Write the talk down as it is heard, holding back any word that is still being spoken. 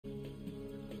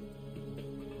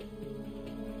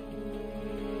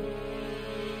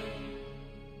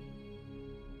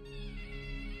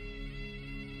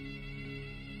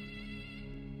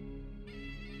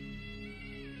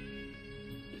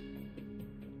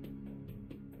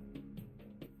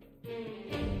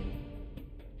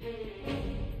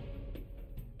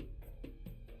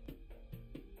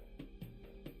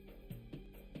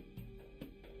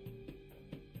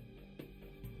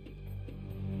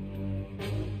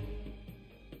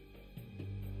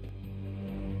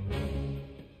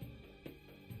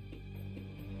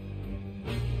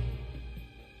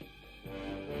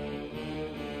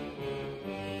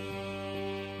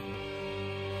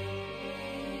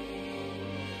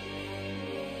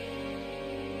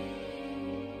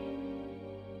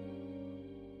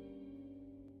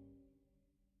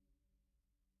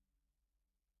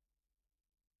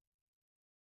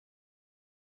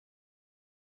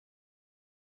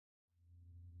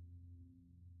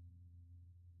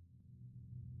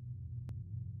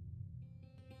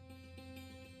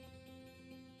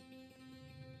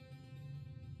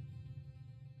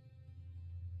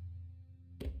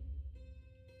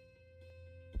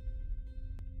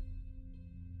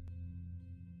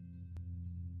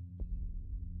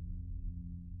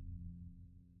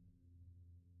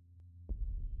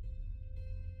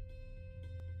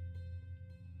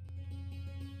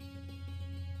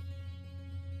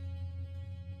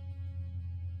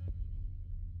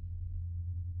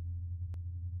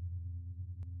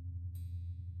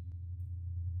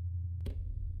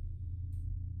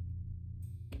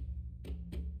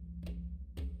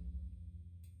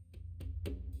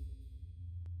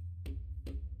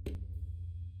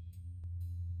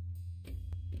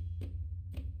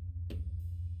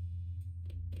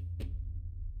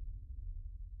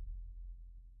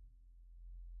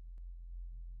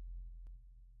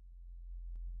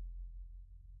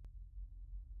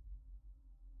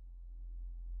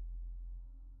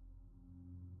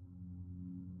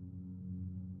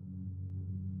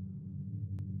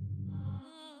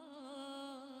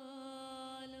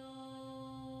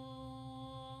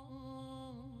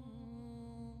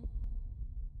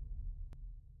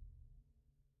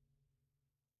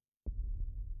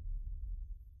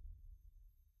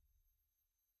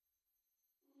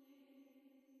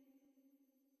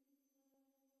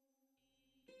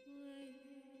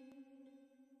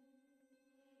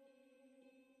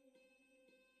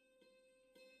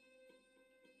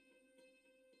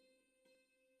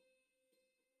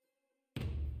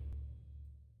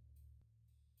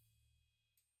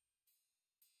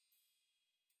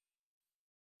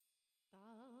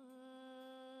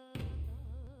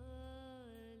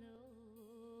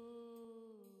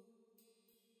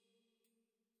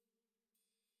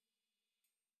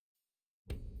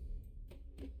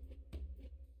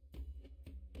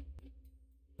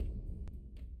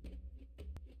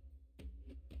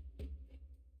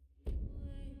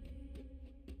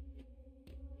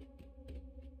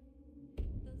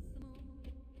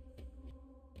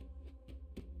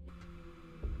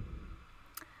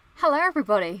Hello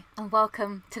everybody and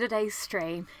welcome to today's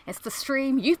stream. It's the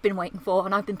stream you've been waiting for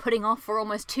and I've been putting off for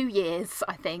almost 2 years,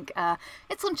 I think.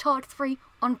 It's Uncharted 3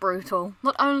 on Brutal.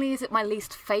 Not only is it my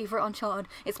least favourite Uncharted,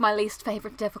 it's my least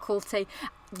favourite difficulty.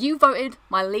 You voted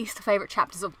my least favourite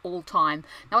chapters of all time.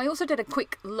 Now I also did a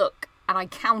quick look and I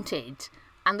counted,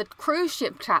 and the cruise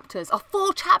ship chapters are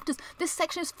 4 chapters. This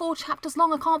section is 4 chapters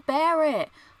long. I can't bear it.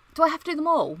 Do I have to do them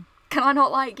all? Can I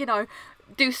not, like, you know,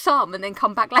 do some and then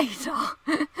come back later?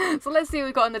 So let's see what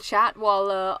we've got in the chat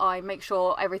while I make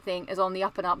sure everything is on the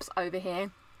up and ups over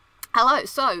here. Hello,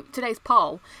 so today's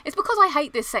poll, it's because I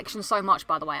hate this section so much,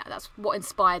 by the way. That's what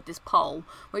inspired this poll,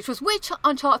 which was which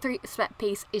Uncharted 3 set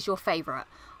piece is your favourite?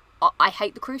 I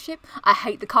hate the cruise ship, I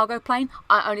hate the cargo plane,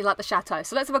 I only like the chateau.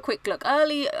 So let's have a quick look.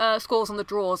 Early scores on the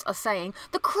draws are saying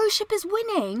the cruise ship is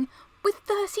winning with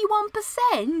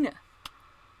 31%.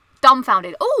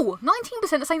 Dumbfounded. Oh,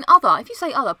 19% are saying other. If you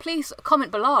say other, please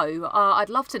comment below. I'd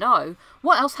love to know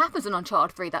what else happens in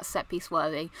Uncharted 3 that's set piece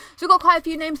worthy. So we've got quite a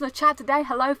few names in the chat today.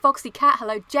 Hello, Foxy Cat.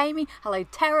 Hello, Jamie. Hello,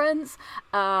 Terrence.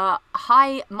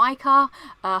 Hi, Micah.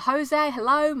 Jose.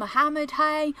 Hello, Mohammed.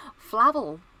 Hey,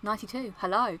 Flavel 92.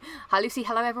 Hello. Hi, Lucy.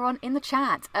 Hello, everyone in the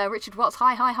chat. Richard Watts.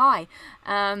 Hi, hi, hi.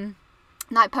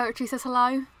 Night Poetry says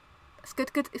hello. It's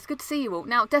good to see you all.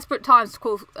 Now, desperate times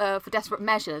call for desperate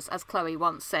measures, as Chloe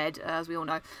once said, as we all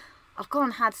know. I've gone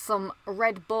and had some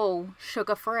Red Bull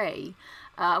sugar-free.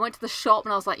 I went to the shop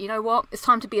and I was like, you know what? It's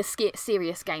time to be a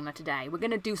serious gamer today. We're going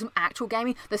to do some actual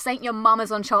gaming. This ain't your mama's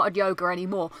Uncharted yoga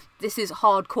anymore. This is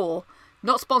hardcore.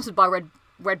 Not sponsored by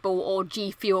Red Bull or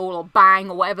G Fuel or Bang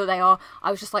or whatever they are.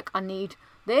 I was just like, I need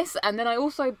this. And then I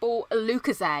also bought a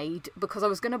Lucozade because I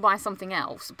was going to buy something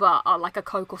else, but like a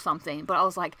Coke or something. But I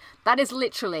was like, that is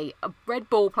literally a Red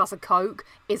Bull plus a Coke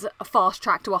is a fast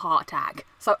track to a heart attack.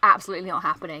 So absolutely not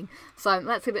happening. So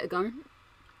let's give it a go.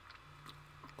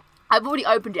 I've already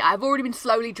opened it. I've already been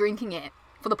slowly drinking it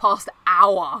for the past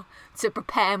hour to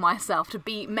prepare myself to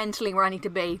be mentally where I need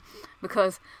to be,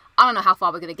 because I don't know how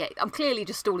far we're going to get. I'm clearly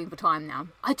just stalling for time now.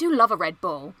 I do love a Red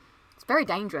Bull. It's very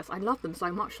dangerous. I love them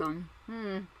so much though.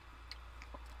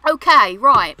 Okay,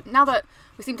 right. Now that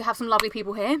we seem to have some lovely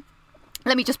people here,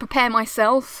 let me just prepare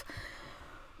myself.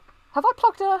 Have I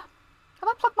plugged my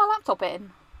laptop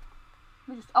in?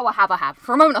 Oh, I have.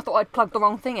 For a moment I thought I'd plugged the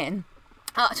wrong thing in.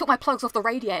 I took my plugs off the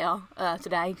radiator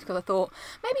today because I thought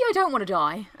maybe I don't want to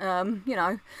die. You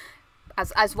know,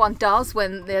 as one does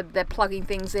when they're plugging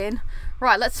things in.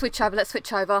 Right, let's switch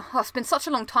over. Oh, it's been such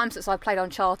a long time since I played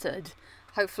Uncharted.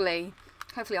 Hopefully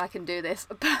I can do this.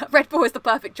 Red Bull is the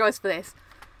perfect choice for this.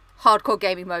 Hardcore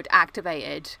gaming mode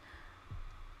activated.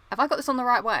 Have I got this on the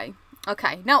right way?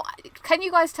 Okay. Now, can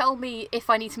you guys tell me if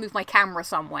I need to move my camera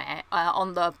somewhere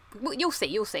on the... You'll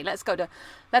see. Let's go. Ta-da!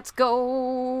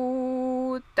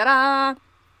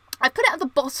 I put it at the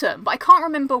bottom, but I can't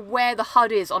remember where the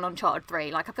HUD is on Uncharted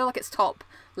 3. Like, I feel like it's top,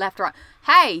 left, right.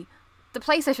 Hey! The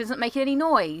PlayStation isn't making any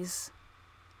noise.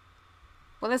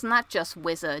 Well, isn't that just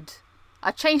wizard? I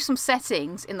changed some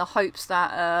settings in the hopes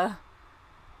that,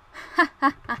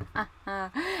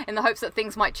 in the hopes that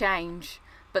things might change.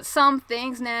 But some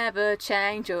things never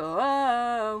change.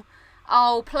 Oh,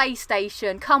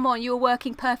 PlayStation, come on, you're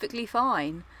working perfectly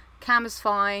fine. Camera's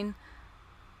fine.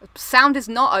 Sound is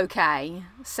not okay.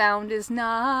 Sound is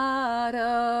not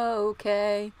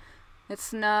okay.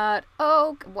 It's not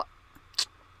okay. What?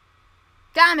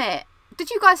 Damn it. Did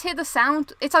you guys hear the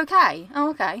sound? It's okay. Oh,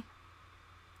 okay.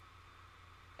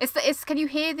 Can you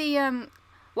hear the,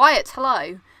 Wyatt,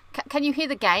 hello. Can you hear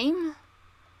the game?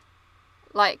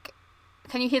 Like,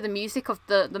 can you hear the music of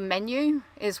the menu?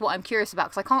 Is what I'm curious about,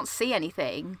 because I can't see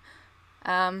anything.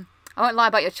 I won't lie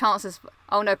about your chances.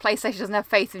 Oh no, PlayStation doesn't have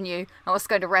faith in you. I was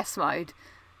going to rest mode.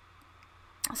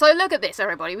 So look at this,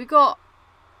 everybody. We've got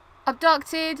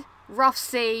abducted, rough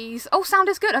seas. Oh, sound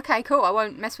is good. Okay, cool. I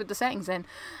won't mess with the settings then.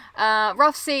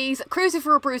 Rough seas, cruising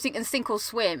for a bruising, and sink or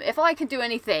swim. If I can do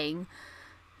anything...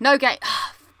 No game.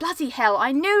 Bloody hell,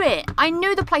 I knew it. I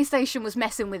knew the PlayStation was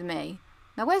messing with me.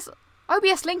 Now, where's...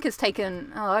 OBS Link has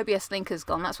taken... Oh, OBS Link has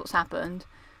gone. That's what's happened.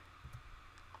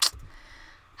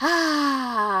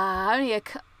 Only a...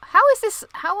 How is this...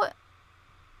 How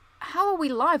are we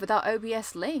live without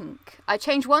OBS Link? I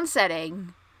changed one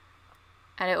setting.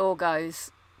 And it all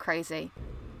goes crazy.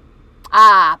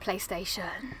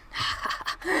 PlayStation.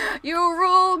 You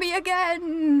rule me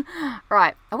again.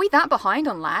 Right. Are we that behind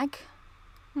on lag?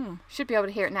 Should be able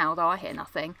to hear it now, although I hear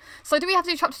nothing. So do we have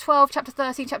to do chapter 12, chapter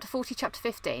 13, chapter 40, chapter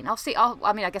 15? I'll see.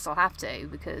 I mean, I guess I'll have to,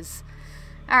 because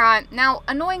Alright, now,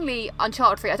 annoyingly,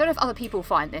 Uncharted 3, I don't know if other people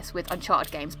find this with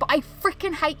Uncharted games, but I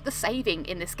freaking hate the saving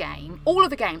in this game. All of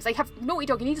the games, they have, Naughty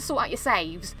Dog, you need to sort out your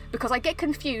saves, because I get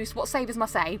confused what save is my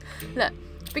save. Look,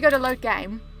 if we go to load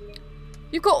game,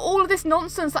 you've got all of this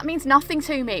nonsense that means nothing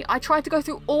to me. I tried to go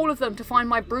through all of them to find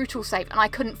my Brutal save, and I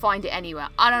couldn't find it anywhere.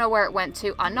 I don't know where it went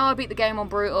to. I know I beat the game on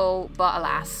Brutal, but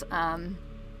alas.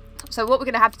 So what we're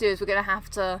going to have to do is we're going to have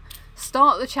to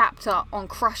start the chapter on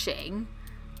Crushing,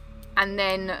 and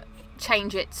then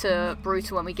change it to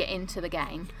Brutal when we get into the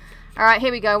game. Alright,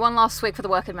 here we go. One last swig for the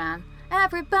working man.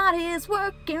 Everybody's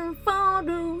working for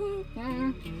the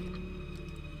weekend.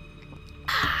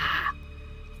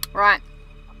 Right.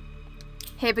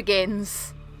 Here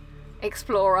begins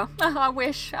Explorer. I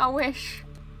wish. Friend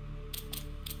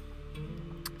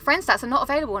stats are not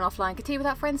available on offline. Continue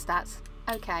without friend stats.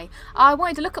 Okay. I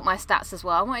wanted to look at my stats as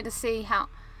well. I wanted to see how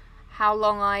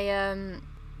long I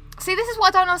See, this is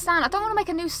what I don't understand. I don't want to make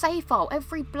a new save file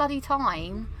every bloody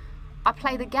time I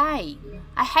play the game.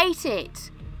 I hate it.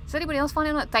 Does anybody else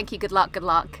find it? Thank you. Good luck. Good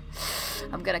luck.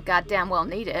 I'm going to goddamn well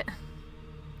need it.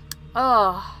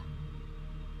 Oh.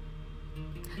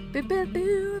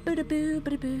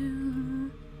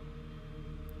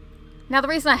 Now, the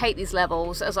reason I hate these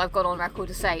levels, as I've got on record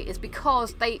to say, is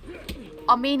because they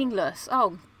are meaningless.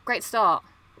 Oh, great start.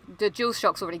 The dual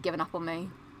shock's already given up on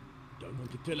me. Don't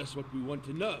want to tell us what we want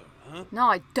to know, huh? No,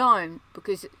 I don't,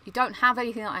 because you don't have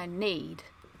anything that I need.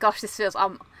 Gosh, this feels...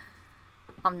 I'm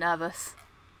nervous.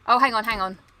 Oh, hang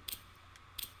on.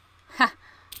 Ha!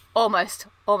 Almost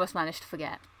managed to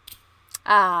forget.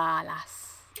 Ah,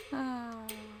 lass. Ah.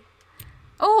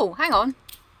 Oh, hang on.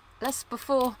 Let's,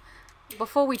 before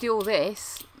we do all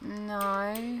this...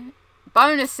 No.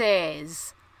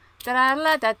 Bonuses!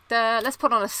 Da-da-da-da-da. Let's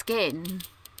put on a skin.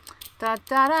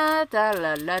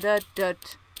 Da-da-da-da-da-da-da.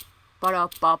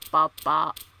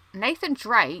 Ba-da-ba-ba-ba. Nathan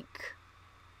Drake?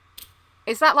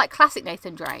 Is that like classic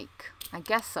Nathan Drake? I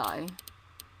guess so.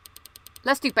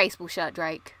 Let's do baseball shirt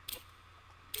Drake.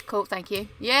 Cool, thank you.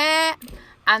 Yeah!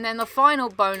 And then the final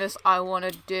bonus I want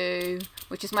to do,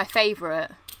 which is my favourite,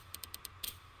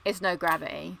 is no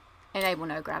gravity. Enable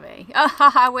no gravity.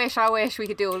 I wish we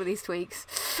could do all of these tweaks.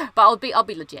 But I'll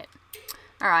be legit.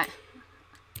 Alright.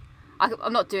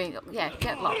 I'm not doing... Yeah,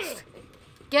 get lost.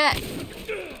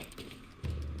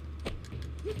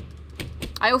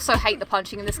 I also hate the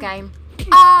punching in this game.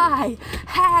 I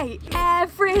hate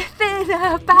everything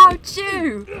about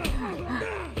you!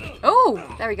 Oh,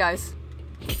 there he goes.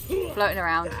 Floating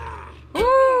around.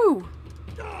 Woo!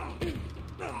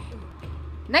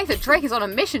 Nathan Drake is on a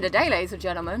mission today, ladies and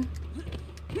gentlemen.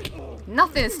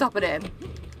 Nothing is stopping him.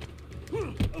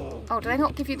 Oh, do they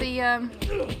not give you the,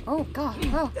 Oh, God.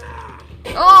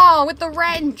 Oh, with the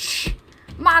wrench!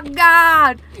 My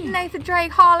God! Nathan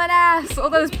Drake hauling ass! All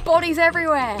those bodies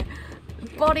everywhere!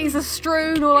 Bodies are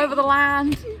strewn all over the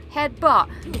land. Headbutt.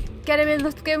 Get him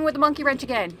with the monkey wrench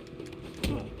again.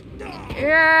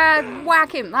 Yeah,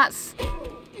 whack him. That's...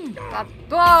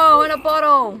 Oh, in a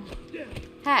bottle.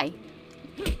 Hey,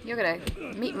 you're gonna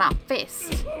meet my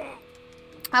fist.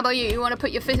 How about you? You want to put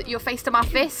your face to my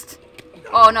fist?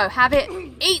 Oh no, have it.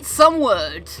 Eat some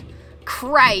wood.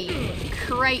 Great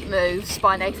moves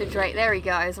by Nathan Drake. There he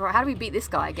goes. All right, how do we beat this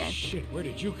guy again? Shit, where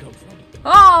did you come from?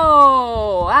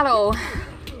 Oh, that'll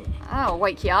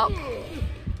wake you up.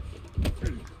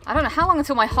 I don't know how long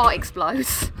until my heart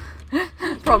explodes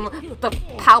from the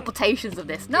palpitations of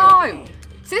this. No!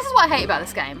 See, this is what I hate about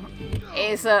this game.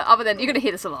 Is, other than, you're going to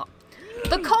hear this a lot.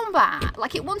 The combat,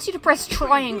 like, it wants you to press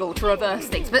triangle to reverse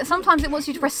things, but sometimes it wants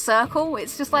you to press circle.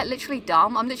 It's just, like, literally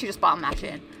dumb. I'm literally just button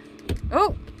mashing.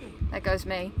 Oh! There goes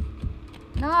me.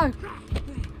 No!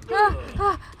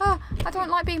 I don't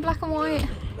like being black and white.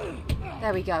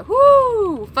 There we go.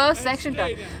 Woo! First section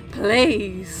done.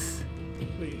 Please.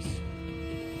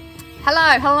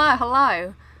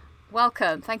 Hello.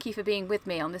 Welcome. Thank you for being with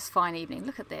me on this fine evening.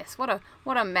 Look at this. What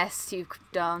a mess you've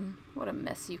done. What a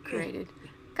mess you've created.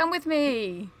 Come with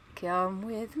me. Come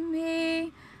with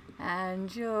me.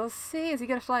 And you'll see. Is he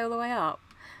going to fly all the way up?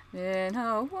 In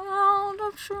a world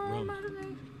of true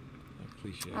imagination.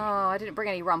 Oh, I didn't bring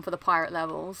any rum for the pirate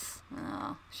levels.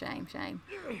 Oh, shame. I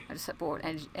just bought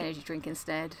an energy drink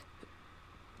instead.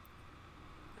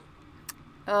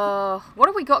 What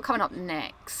have we got coming up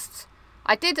next?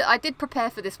 I did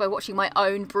prepare for this by watching my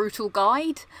own brutal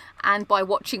guide and by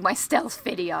watching my stealth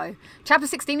video. Chapter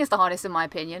 16 is the hardest in my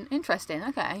opinion. Interesting,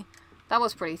 okay. That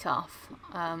was pretty tough.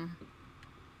 Now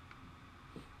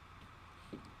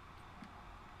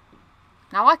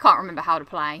I can't remember how to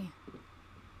play.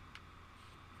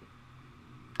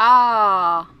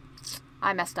 Ah,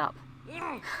 I messed up.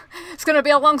 It's going to be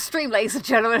a long stream, ladies and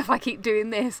gentlemen, if I keep doing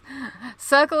this.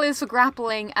 Circle is for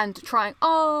grappling and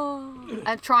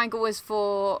and triangle is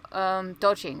for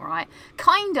dodging, right?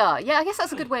 Kinda. Yeah, I guess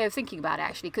that's a good way of thinking about it,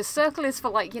 actually, because circle is for,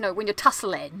 like, you know, when you're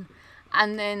tussling,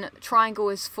 and then triangle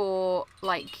is for,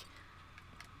 like,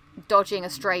 dodging a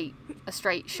straight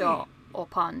shot or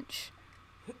punch.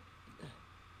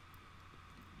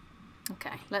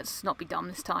 Okay, let's not be dumb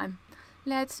this time.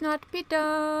 Let's not be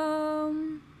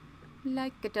dumb.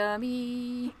 Like a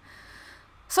dummy.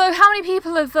 So how many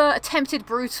people have attempted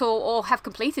Brutal or have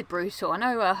completed Brutal? I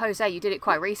know, Jose, you did it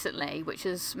quite recently, which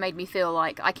has made me feel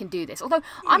like I can do this. Although,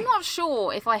 I'm not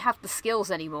sure if I have the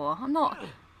skills anymore. I'm not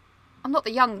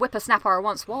the young whippersnapper I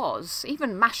once was.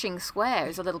 Even mashing square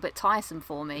is a little bit tiresome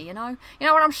for me, you know? You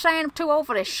know what I'm saying? I'm too old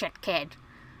for this shit, kid.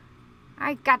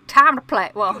 I ain't got time to play.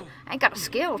 Well, I ain't got the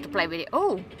skills to play with it.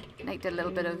 Oh, Nate did a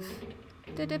little bit of...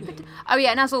 Oh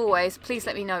yeah, and as always, please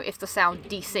let me know if the sound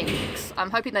desyncs.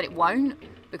 I'm hoping that it won't,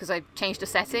 because I changed a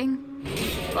setting,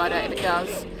 but if it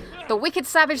does. The Wicked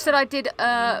Savage said I did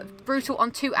Brutal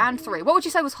on 2 and 3. What would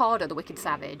you say was harder, the Wicked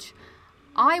Savage?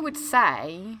 I would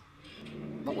say...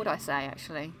 What would I say,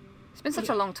 actually? It's been such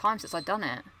a long time since I've done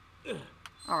it.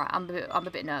 Alright, I'm a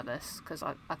bit nervous, because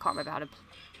I can't remember how to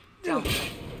jump.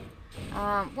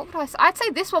 What would I say? I'd say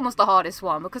this one was the hardest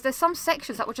one, because there's some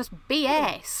sections that were just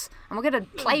BS. And we're going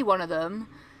to play one of them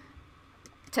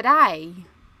today.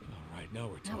 Alright, now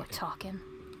we're talking. Now we're talking.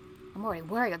 I'm already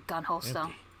wearing a gun holster.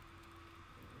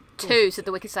 2, said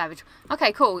the Wicked Savage.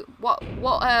 Okay, cool. What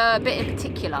bit in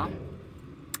particular?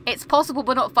 It's possible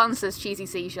but not fun, says Cheesy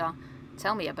Seizure.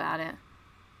 Tell me about it.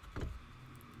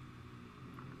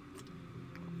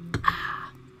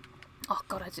 Oh,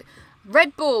 God, I do.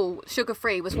 Red Bull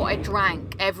sugar-free was what I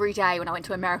drank every day when I went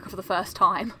to America for the first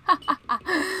time.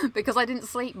 Because I didn't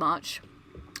sleep much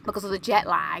because of the jet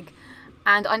lag.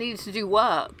 And I needed to do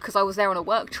work because I was there on a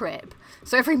work trip.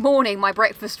 So every morning my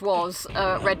breakfast was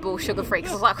Red Bull sugar-free.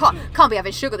 Because I was like, can't be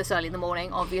having sugar this early in the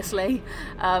morning, obviously.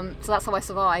 So that's how I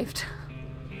survived.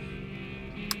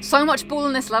 So much bull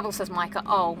in this level, says Micah.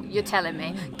 Oh, you're telling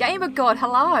me. Gamer God,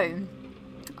 hello.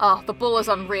 Oh, the bull is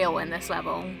unreal in this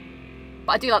level.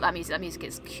 But I do like that music. That music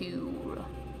is cool. Look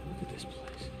at this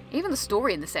place. Even the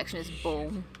story in this section is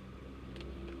bull.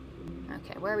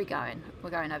 Okay, where are we going? We're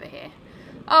going over here.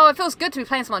 Oh, it feels good to be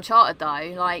playing some Uncharted,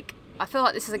 though. Like, I feel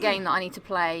like this is a game that I need to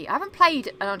play. I haven't played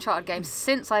an Uncharted game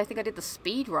since I think I did the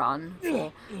speed run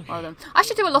for one of them. I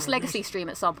should do a Lost Legacy stream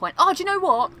at some point. Oh, do you know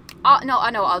what? No,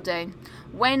 I know what I'll do.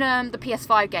 When the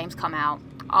PS5 games come out,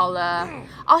 I'll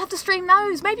have to stream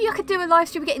those. Maybe I could do a live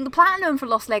stream of getting the platinum for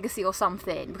Lost Legacy or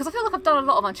something. Because I feel like I've done a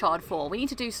lot of Uncharted 4. We need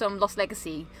to do some Lost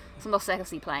Legacy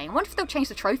playing. I wonder if they'll change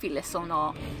the trophy lists or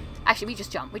not. Actually, we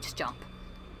just jump.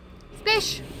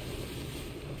 Splish!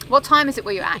 What time is it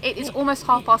where you're at? It is almost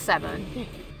 7:30.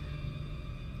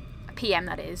 PM,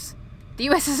 that is. The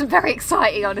US isn't very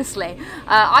exciting, honestly.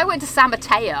 I went to San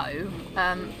Mateo,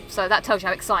 so that tells you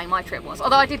how exciting my trip was.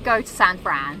 Although I did go to San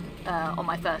Fran on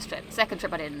my first trip. Second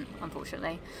trip I didn't,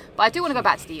 unfortunately. But I do want to go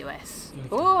back to the US.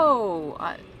 Oh,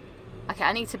 okay.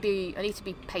 I need to be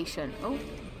patient. Oh,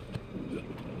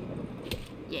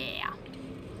 yeah.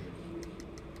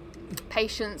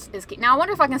 Patience is key. Now I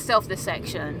wonder if I can stealth this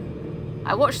section.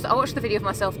 I watched the video of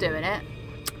myself doing it.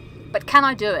 But can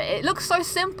I do it? It looks so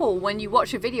simple when you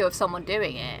watch a video of someone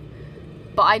doing it.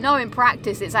 But I know in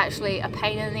practice it's actually a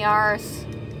pain in the arse.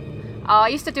 I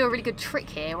used to do a really good trick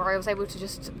here where I was able to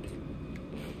just...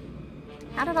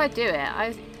 How did I do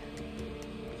it?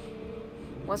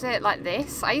 Was it like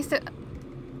this? I used to...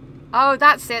 Oh,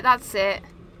 that's it.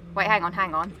 Wait, hang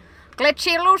on.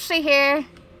 Glitchy Lucy here.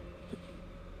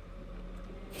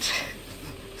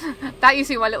 That used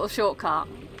to be my little shortcut.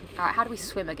 Alright, how do we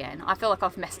swim again? I feel like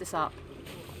I've messed this up.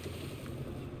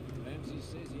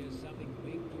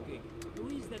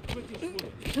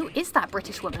 Who is that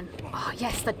British woman? Oh,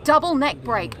 yes, the double neck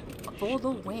break for the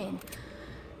win.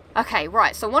 Okay,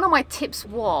 right, so one of my tips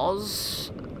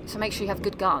was to make sure you have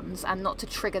good guns and not to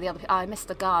trigger the other... Oh, I missed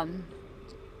the gun.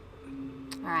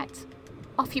 Alright.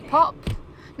 Off you pop.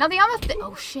 Now the other thing...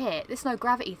 Oh, shit. This no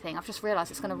gravity thing. I've just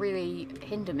realised it's going to really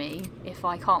hinder me if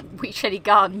I can't reach any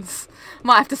guns.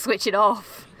 Might have to switch it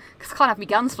off. Because I can't have my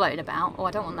guns floating about. Oh,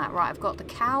 I don't want that. Right, I've got the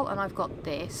cowl and I've got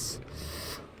this.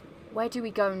 Where do we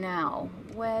go now?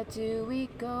 Where do we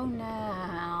go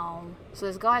now? So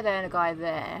there's a guy there and a guy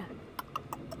there.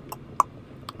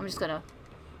 I'm just going to...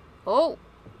 Oh!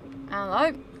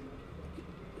 Hello.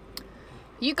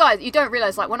 You guys, you don't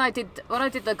realise, like, when I did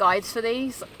the guides for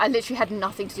these, I literally had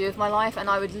nothing to do with my life, and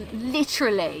I would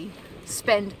literally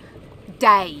spend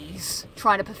days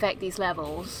trying to perfect these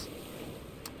levels.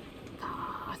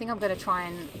 I think I'm going to try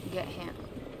and get him.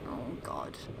 Oh,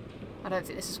 God. I don't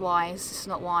think this is wise. This is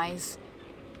not wise.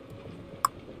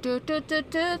 Okay,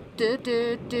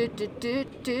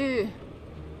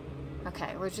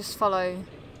 we'll just follow.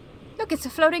 Look, it's a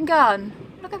floating gun.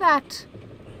 Look at that.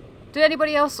 Did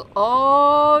anybody else?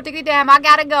 Oh, diggity damn, I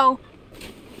gotta go.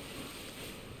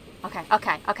 Okay,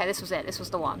 okay, okay, this was it. This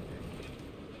was the one.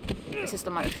 This is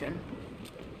the motion.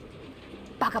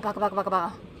 Bugger, bugger, bugger, bugger,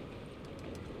 bugger.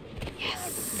 Yes.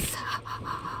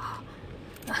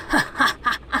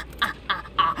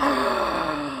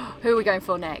 Who are we going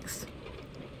for next?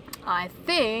 I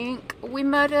think we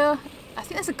murder... I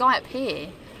think there's a guy up here.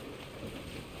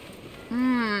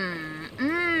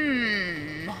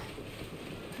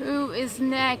 Who is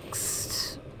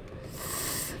next?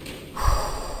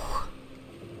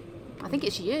 I think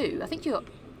it's you. I think you're...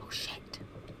 Oh, shit.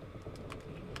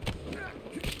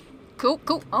 Cool,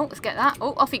 cool. Oh, let's get that.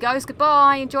 Oh, off he goes.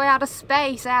 Goodbye. Enjoy outer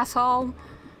space, asshole.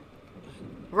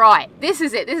 Right. This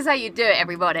is it. This is how you do it,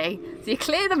 everybody. So you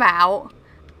clear them out.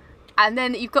 And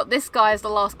then you've got this guy as the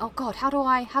last... Oh, God. How do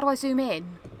I zoom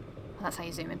in? Oh, that's how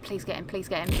you zoom in. Please get him. Please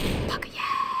get him. Bugger, yeah.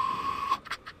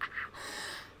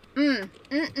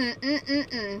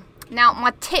 Now,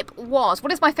 my tip was,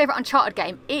 what is my favourite Uncharted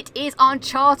game? It is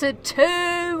Uncharted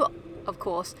 2! Of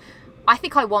course. I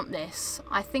think I want this.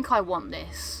 I think I want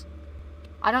this.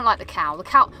 I don't like the cow. The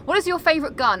cow... What is your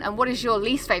favourite gun and what is your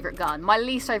least favourite gun? My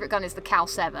least favourite gun is the Cow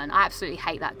 7. I absolutely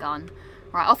hate that gun.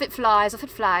 Right, off it flies. Off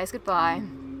it flies. Goodbye.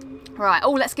 Right,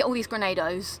 oh, let's get all these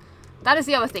grenados. That is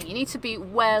the other thing. You need to be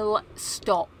well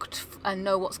stocked and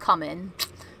know what's coming.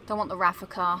 Don't want the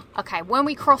Raffica. Okay, when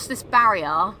we cross this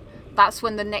barrier, that's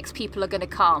when the next people are going to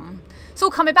come. It's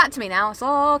all coming back to me now. It's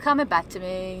all coming back to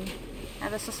me.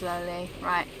 Ever so slowly.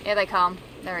 Right, here they come.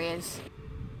 There he is.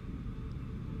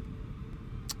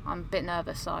 I'm a bit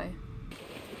nervous, though.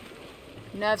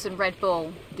 Nerves and Red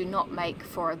Bull do not make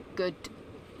for a good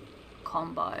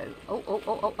combo. Oh, oh,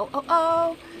 oh, oh, oh, oh,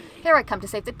 oh. Here I come to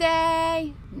save the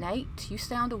day. Nate, you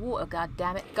stay underwater, god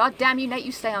damn it. God damn you, Nate,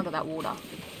 you stay under that water.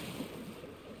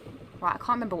 Right, I can't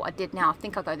remember what I did now. I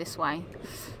think I'll go this way.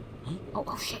 Oh,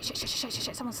 oh, shit, shit, shit, shit, shit,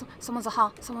 shit. Someone's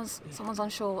aha. Someone's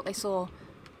unsure what they saw.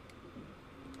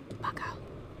 Bugger.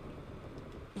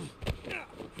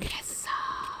 Yes,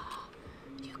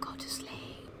 you go to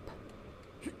sleep.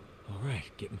 All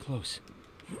right, getting close.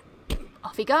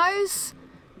 Off he goes.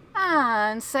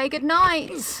 And say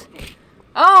goodnight.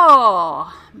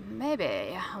 Oh,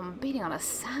 maybe I'm beating on a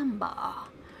samba.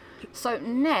 So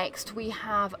next we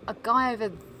have a guy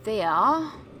over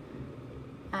there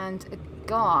and a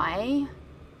guy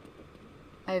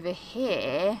over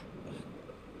here.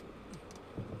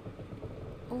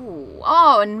 Ooh.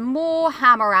 Oh, and more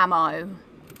hammer ammo.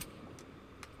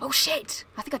 Oh shit!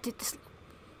 I think I did this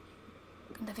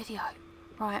in the video.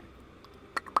 Right.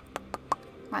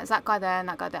 Right, there's that guy there and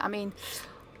that guy there. I mean,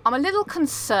 I'm a little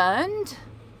concerned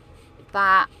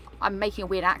that I'm making a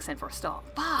weird accent for a start.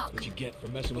 Fuck! What you get for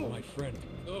messing with my friend?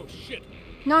 Oh shit!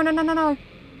 No, no, no, no, no.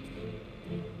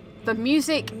 The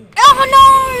music.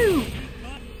 Oh no!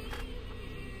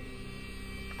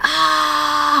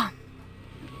 Ah!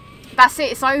 That's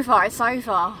it. It's over. It's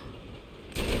over.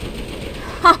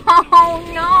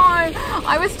 Oh no!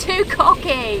 I was too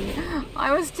cocky.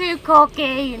 I was too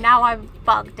cocky. Now I've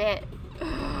bugged it.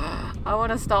 I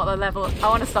want to start the level. I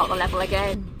want to start the level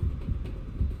again.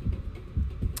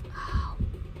 Oh,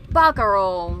 bugger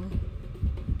all.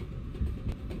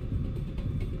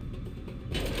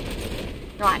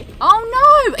 Right.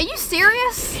 Oh no! Are you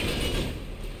serious?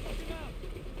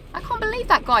 I can't believe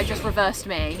that guy just reversed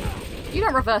me. You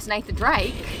don't reverse Nathan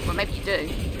Drake. Well, maybe you do.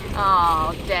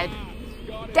 Oh, dead.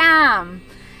 Damn.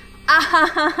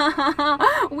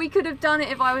 We could have done it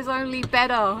if I was only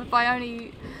better. If I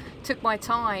only took my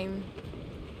time.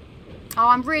 Oh,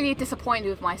 I'm really disappointed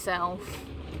with myself.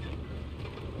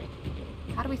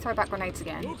 How do we throw back grenades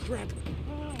again? Oh crap!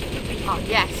 Oh,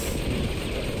 yes.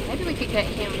 Maybe we could get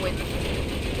him with...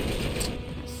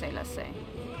 Let's see, let's see.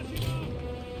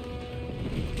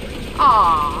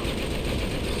 Ah.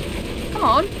 Come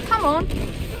on, come on.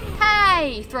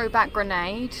 Hey, throwback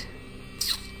grenade.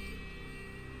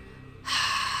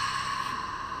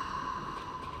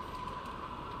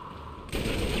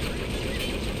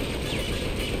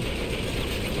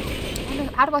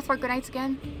 How do I throw grenades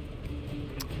again?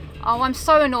 Oh, I'm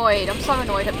so annoyed. I'm so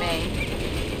annoyed at me.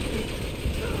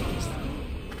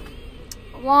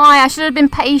 Why? I should have been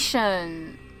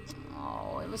patient.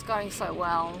 Oh, it was going so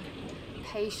well.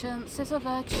 Patience is a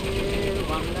virtue,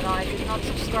 one that I did not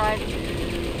subscribe to.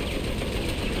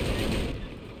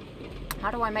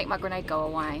 How do I make my grenade go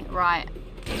away? Right.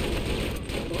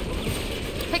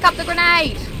 Pick up the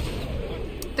grenade!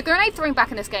 The grenade throwing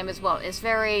back in this game as well is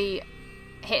very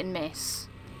hit and miss.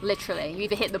 Literally. You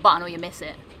either hit the button or you miss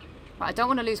it. Right, I don't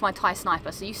want to lose my TIE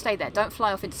sniper, so you stay there. Don't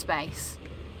fly off into space.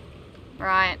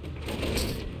 Right.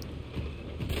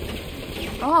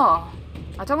 Oh.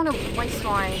 I don't want to waste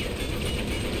my...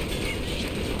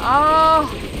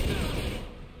 Oh.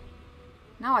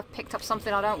 Now I've picked up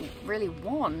something I don't really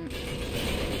want.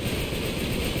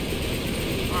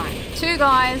 Right. 2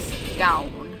 guys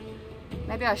down.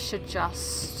 Maybe I should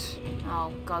just...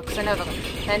 Oh god, because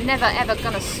they're never ever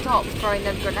going to stop throwing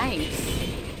them grenades.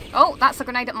 Oh, that's a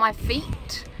grenade at my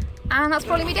feet. And that's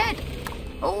probably me dead.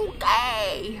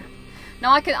 Okay. No,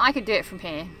 I could do it from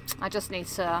here. I just need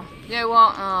to... You know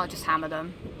what? Oh, just hammer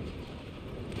them.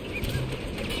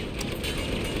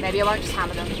 Maybe I won't just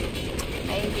hammer them.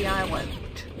 Maybe I won't.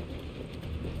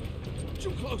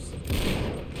 Too close.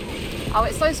 Oh,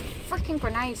 it's those freaking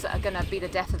grenades that are gonna be the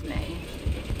death of me.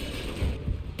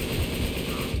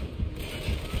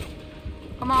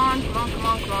 Come on, come on, come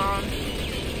on, come on.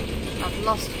 I've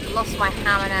lost my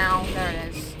hammer now. There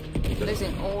it is.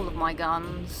 Losing all of my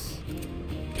guns.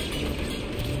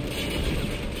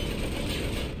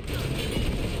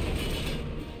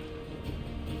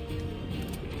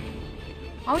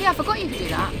 Oh yeah, I forgot you could do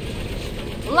that.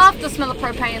 Love the smell of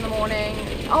propane in the morning.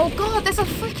 Oh god, there's a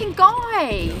freaking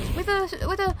guy with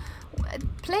a.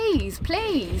 Please,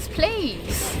 please,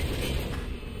 please.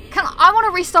 I want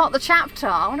to restart the chapter.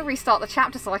 I want to restart the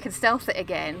chapter so I can stealth it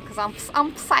again because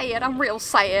I'm sad. I'm real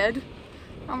sad.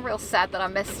 I'm real sad that I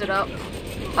messed it up.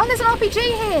 Oh, there's an RPG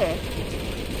here.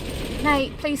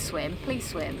 Nate, please swim. Please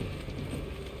swim.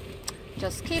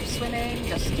 Just keep swimming.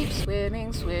 Just keep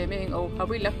swimming, swimming. Oh, how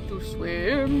we love to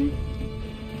swim.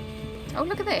 Oh,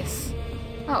 look at this.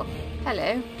 Oh,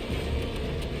 hello.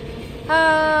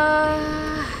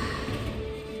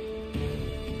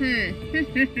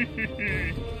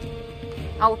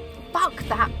 Oh, fuck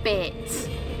that bit.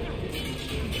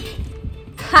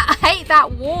 I hate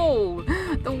that wall.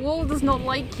 The wall does not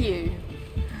like you.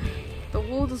 The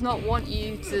wall does not want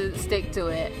you to stick to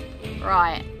it.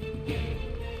 Right.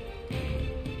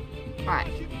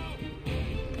 Right.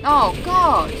 Oh,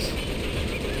 God.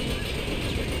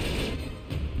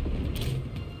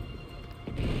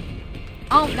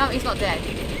 Oh, no, he's not dead.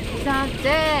 He's not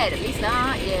dead. At least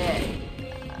not yet.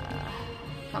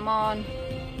 Come on.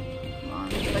 Come on.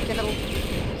 Look at little...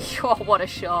 Oh, what a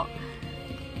shot.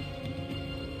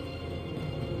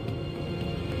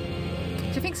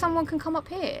 Do you think someone can come up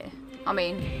here? I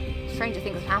mean, stranger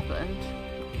things have happened.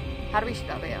 How do we...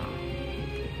 Oh, we are.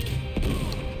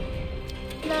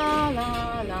 La,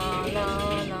 la, la,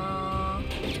 la, la.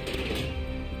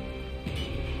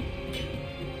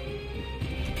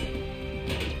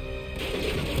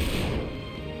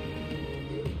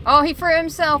 Oh, he threw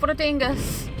himself. What a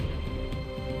dingus.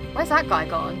 Where's that guy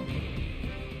gone?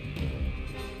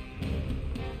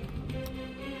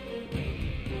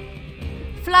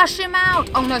 Flush him out!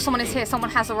 Oh no, someone is here. Someone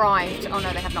has arrived. Oh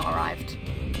no, they have not arrived.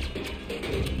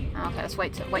 Okay, let's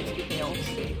wait to be healed.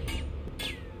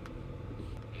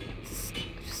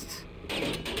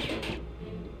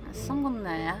 There's someone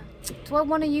there. Do I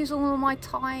want to use all of my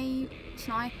TIE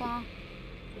sniper?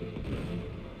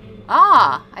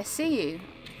 Ah, I see you.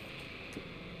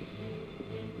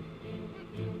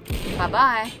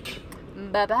 Bye-bye.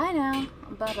 Bye-bye now.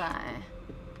 Bye-bye.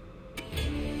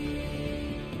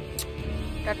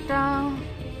 Ta-da.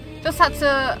 Just had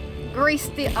to grease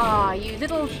the... Ah, you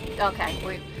little...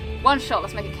 Okay, one shot.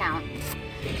 Let's make it count.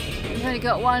 You've only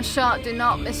got one shot. Do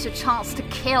not miss your chance to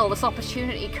kill. This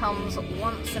opportunity comes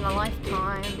once in a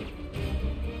lifetime.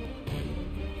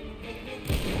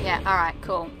 Yeah, alright,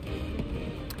 cool.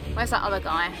 Where's that other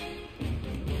guy?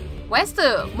 Where's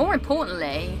the... More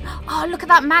importantly... Oh, look at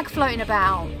that mag floating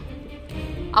about.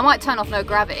 I might turn off no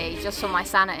gravity just for my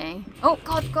sanity. Oh,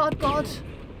 God, God, God.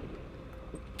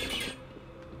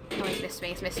 Oh, he's missed me,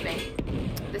 he's missed me.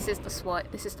 This is the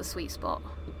sweet spot.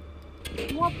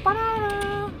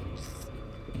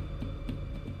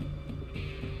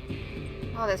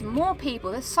 Oh, there's more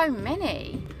people. There's so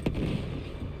many.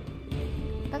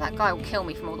 I bet that guy will kill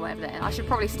me from all the way over there. I should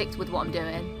probably stick with what I'm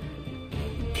doing.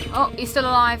 Oh, he's still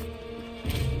alive.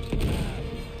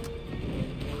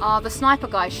 Ah, the sniper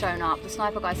guy's shown up. The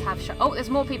sniper guys have shown... Oh,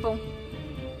 there's more people.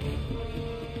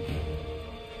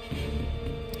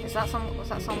 Is that some... Was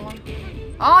that someone?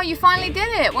 Oh, you finally did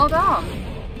it. Well done.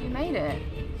 You made it.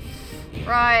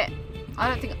 Right. I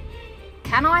don't think...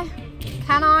 Can I?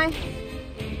 Can I?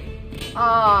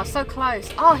 Oh, so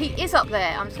close. Oh, he is up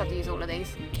there. I'm just going to use all of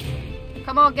these.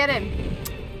 Come on, get him.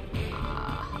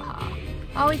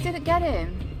 Oh, he didn't get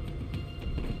him.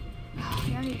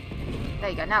 There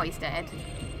you go. Now he's dead.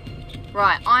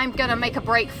 Right, I'm gonna make a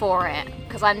break for it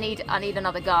because I need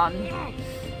another gun.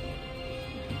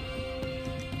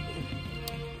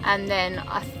 And then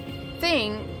I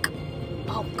think,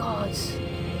 oh god.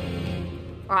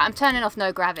 Alright, I'm turning off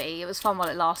no gravity. It was fun while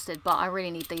it lasted, but I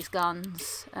really need these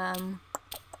guns.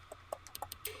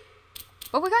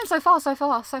 But we're going so far, so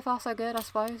good, I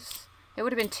suppose. It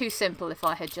would have been too simple if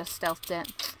I had just stealthed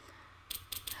it.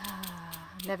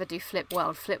 Never do flip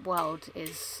weld. Flip weld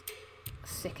is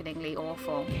sickeningly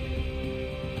awful.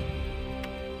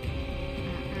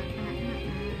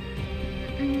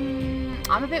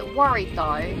 I'm a bit worried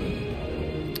though.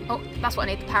 Oh, that's what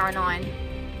I need, the para 9.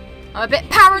 I'm a bit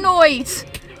paranoid!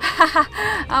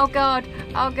 Oh god,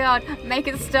 oh god. Make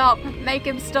it stop, make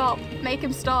him stop, make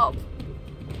him stop.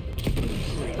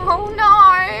 Oh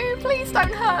no, please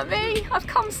don't hurt me. I've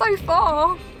come so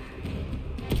far.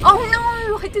 Oh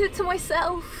no, I did it to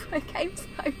myself. I came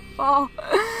so far.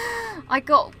 I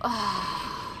got...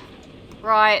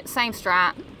 Right, same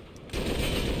strat.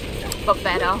 But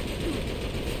better.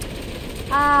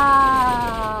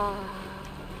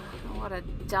 What a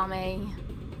dummy.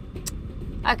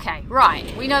 Okay,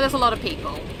 right. We know there's a lot of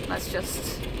people. Let's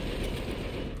just...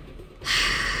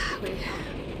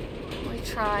 we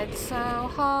tried so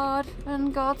hard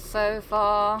and got so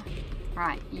far.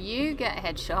 Right, you get a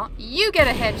headshot. You get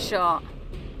a headshot!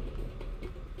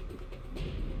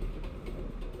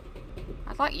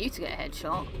 I'd like you to get a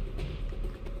headshot.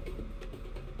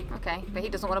 Okay, but he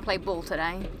doesn't want to play ball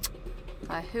today.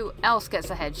 So who else gets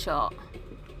a headshot?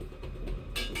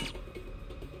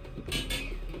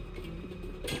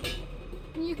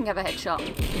 You can give a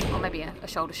headshot. Or maybe a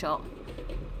shoulder shot.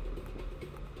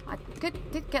 I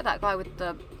did get that guy with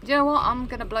the... Do you know what? I'm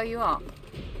going to blow you up.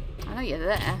 I know you're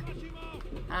there.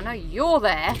 I know you're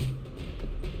there.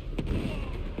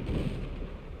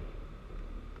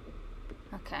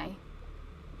 Okay.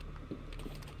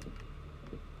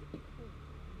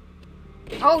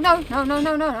 Oh, no, no, no,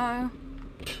 no, no, no.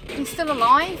 He's still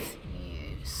alive?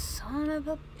 You son of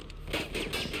a...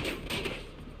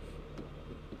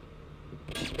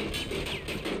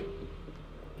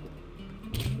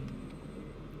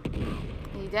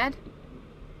 Are you dead?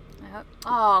 I hope...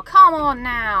 Oh, come on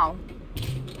now.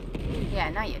 Yeah,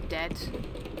 now you're dead.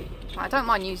 Right, I don't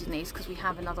mind using these because we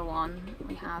have another one.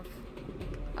 We have...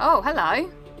 Oh, hello.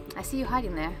 I see you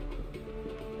hiding there.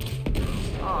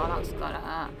 Oh, that's gotta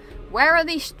hurt. Where are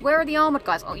the armoured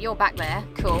guys? Oh, you're back there.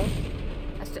 Cool.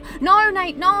 No,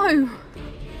 Nate, no!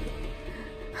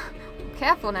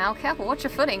 Careful now, careful. Watch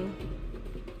your footing.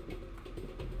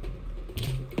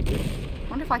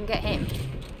 Wonder if I can get him.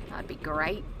 That'd be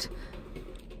great.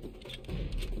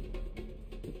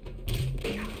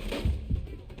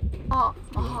 Oh,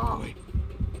 oh.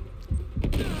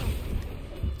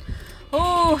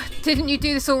 Oh, didn't you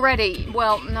do this already?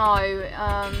 Well, no,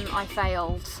 I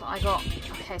failed. I got...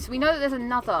 Okay, so we know that there's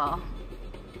another... Oh,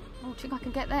 do you think I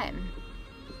can get them?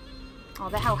 Oh,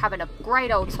 they're all having a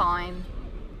great old time.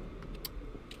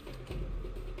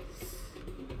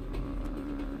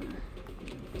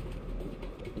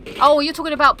 Oh, you're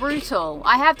talking about brutal.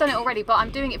 I have done it already, but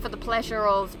I'm doing it for the pleasure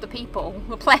of the people.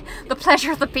 The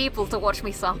pleasure of the people to watch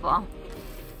me suffer.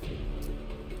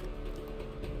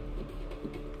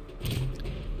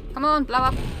 Come on, blow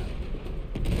up.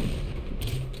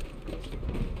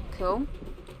 Cool.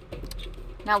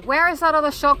 Now, where is that other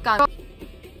shotgun?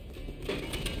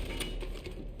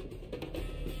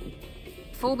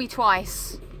 Fool me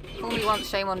twice. Fool me once,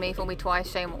 shame on me. Fool me twice,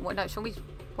 shame on... No, shall we...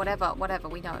 Whatever,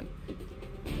 we know.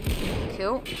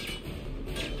 Cool.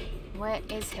 Where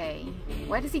is he?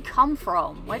 Where does he come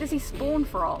from? Where does he spawn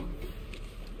from?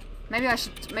 Maybe I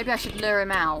should lure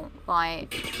him out.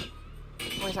 Like...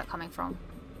 Where's that coming from?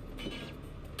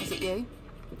 Is it you?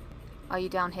 Are you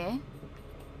down here?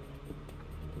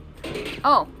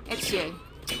 Oh, it's you.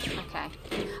 Okay.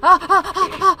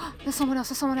 Ah! There's someone else,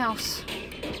 there's someone else.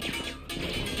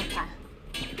 Okay.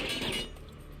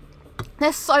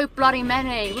 There's so bloody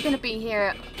many. We're gonna be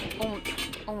here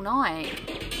all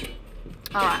night.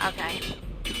 Alright, okay.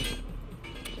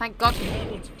 Thank God.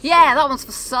 Yeah, that one's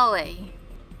for Sully.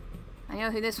 And you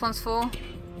know who this one's for?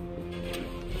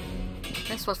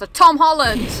 This one's for Tom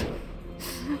Holland.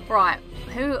 Right,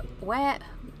 where?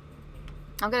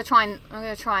 I'm gonna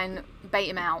try and bait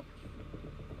him out.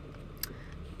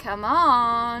 Come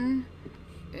on.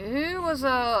 Who was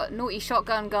a naughty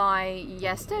shotgun guy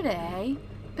yesterday,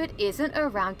 but isn't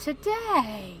around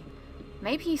today?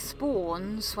 Maybe he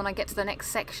spawns when I get to the next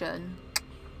section,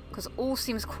 because all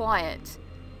seems quiet.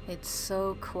 It's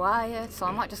so quiet, so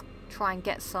I might just try and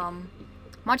get some.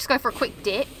 Might just go for a quick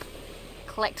dip,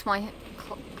 collect my.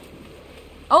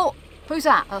 Oh, Who's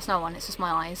that? Oh, that's no one. It's just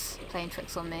my eyes playing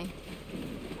tricks on me.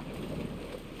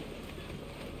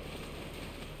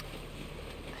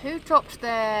 Who dropped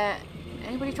their...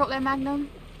 Anybody drop their magnum?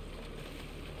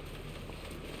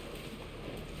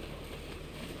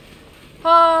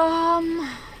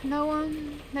 No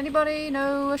one? Anybody?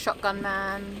 No, a shotgun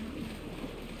man.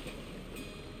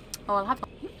 Oh, I'll have...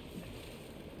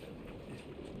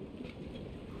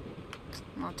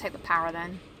 I'll take the power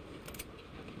then.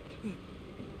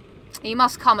 He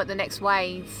must come at the next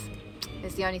wave,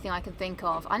 is the only thing I can think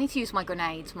of. I need to use my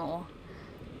grenades more.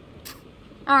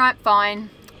 Alright, fine.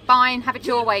 Fine, have it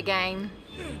your way, game.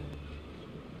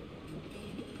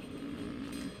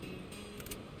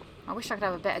 I wish I could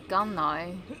have a better gun,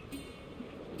 though.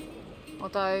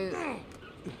 Although...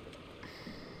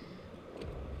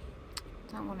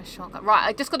 don't want a shotgun. Right,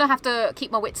 I just gotta have to keep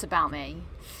my wits about me.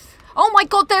 Oh my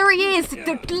god, there he is!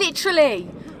 Literally!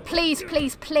 Please,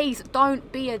 please, please,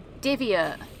 don't be a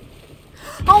diviot.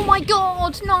 Oh my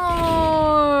god,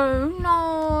 no!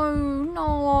 No,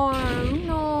 no,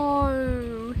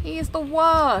 no. He is the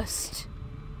worst.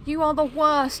 You are the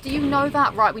worst. Do you know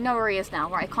that? Right, we know where he is now.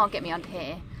 Right, he can't get me under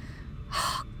here.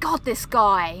 God, this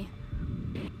guy.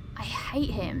 I hate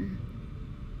him.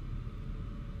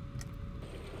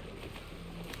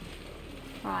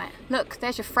 Right, look,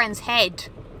 there's your friend's head.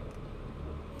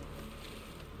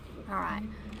 Alright.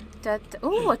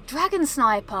 Ooh, a dragon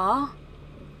sniper.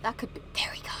 That could be...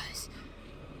 There he goes.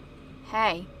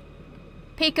 Hey.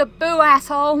 Peekaboo,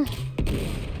 asshole.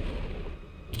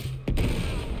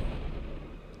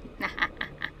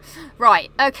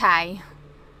 Right, okay.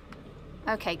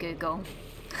 Okay, Google.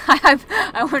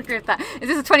 I wonder if that... Is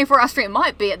this a 24-hour stream? It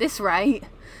might be at this rate.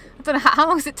 I don't know, how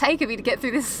long does it take of you to get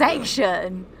through this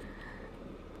section?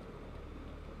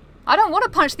 I don't want to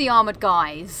punch the armoured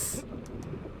guys.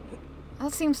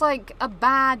 That seems like a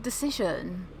bad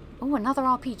decision. Oh, another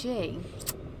RPG.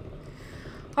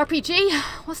 RPG?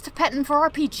 What's the petting for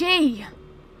RPG?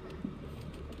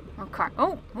 Okay.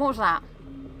 Oh, what was that?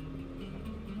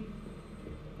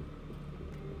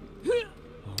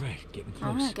 Alright, getting close.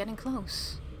 Alright, getting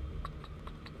close.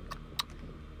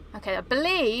 Okay, I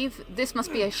believe this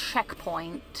must be a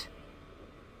checkpoint.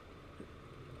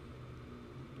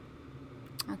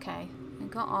 Okay, we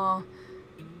got our...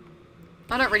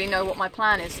 I don't really know what my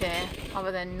plan is here,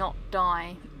 other than not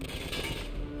die.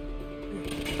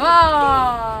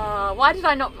 Ah! Why did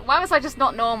I not... Why was I just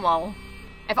not normal?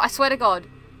 If I swear to God.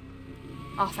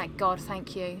 Oh, thank God,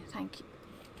 thank you, thank you.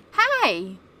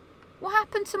 Hey! What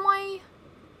happened to my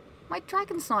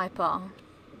dragon sniper?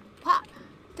 What?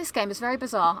 This game is very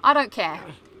bizarre. I don't care.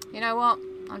 You know what?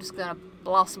 I'm just gonna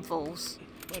blast some fools.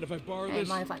 Mind if I borrow Hey, this?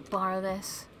 mind if I borrow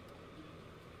this?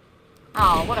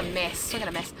 Oh, what a miss. We're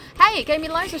gonna miss. Hey, it gave me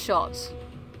loads of shots.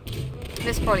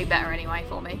 This is probably better anyway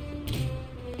for me.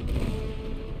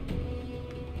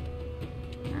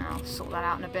 I'll sort that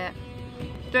out in a bit.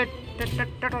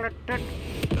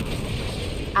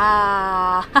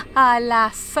 Ah,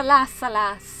 alas, alas,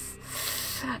 alas.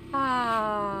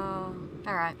 Ah.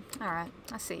 Alright, alright.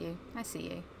 I see you. I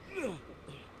see you.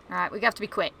 Alright, we have to be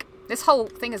quick. This whole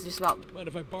thing is just about... Mind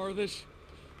if I borrow this?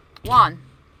 1,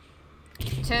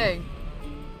 2.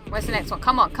 Where's the next one?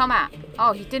 Come on, come at.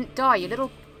 Oh, you didn't die, you little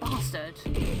bastard.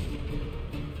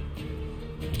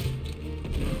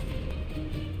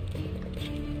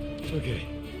 Okay.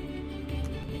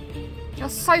 You're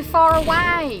so far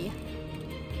away.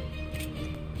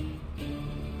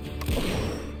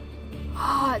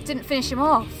 Oh, it didn't finish him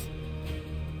off.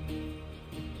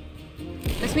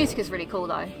 This music is really cool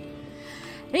though.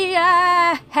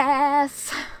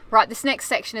 Yes! Right, this next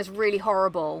section is really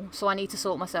horrible, so I need to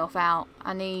sort myself out.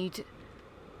 I need...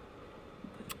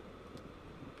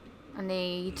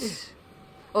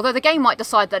 Although the game might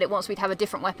decide that it wants me to have a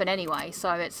different weapon anyway,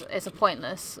 so it's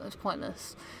pointless. It's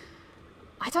pointless.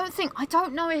 I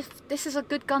don't know if this is a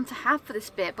good gun to have for this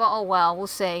bit, but oh well, we'll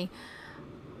see.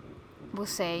 We'll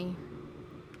see.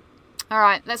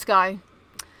 Alright, let's go.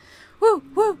 Woo,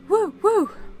 woo, woo,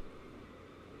 woo!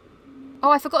 Oh,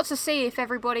 I forgot to see if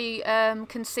everybody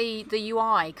can see the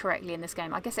UI correctly in this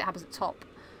game. I guess it happens at top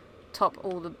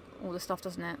all the stuff,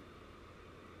 doesn't it?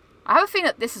 I have a feeling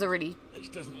that this is a really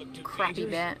crappy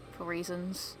bit for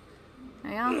reasons.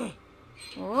 There you are.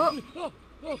 Whoop.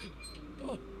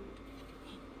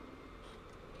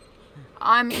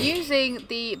 I'm using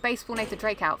the Baseball Nathan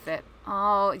Drake outfit.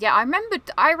 Oh, yeah, I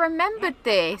remembered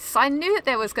this. I knew that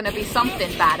there was going to be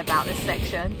something bad about this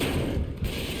section.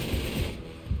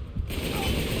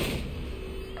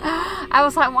 I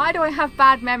was like, why do I have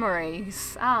bad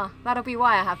memories? Ah, that'll be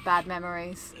why I have bad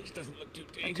memories. This doesn't look too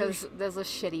dangerous. Because there's a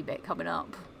shitty bit coming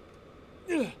up.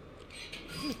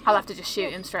 I'll have to just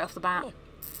shoot him straight off the bat.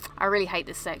 I really hate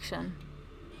this section.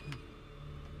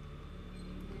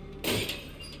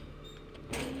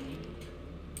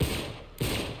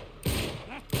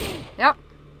 Yep.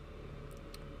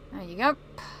 There you go.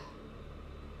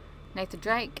 Nathan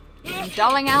Drake.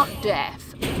 Doling out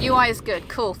death. UI is good.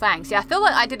 Cool, thanks. Yeah, I feel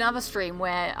like I did another stream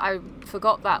where I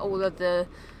forgot that all of the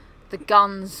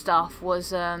gun stuff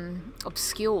was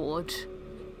obscured.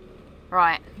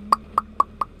 Right.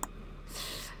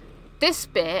 This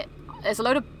bit, there's a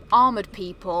load of armoured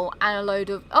people and a load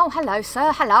of... Oh, hello,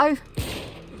 sir. Hello.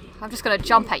 I'm just going to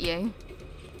jump at you.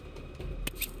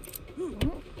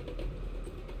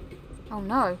 Oh,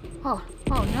 no. Oh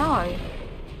no.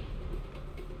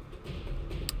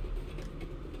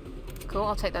 Cool,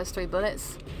 I'll take those 3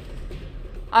 bullets.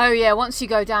 Oh, yeah, once you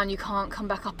go down, you can't come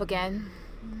back up again.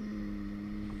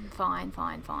 Fine.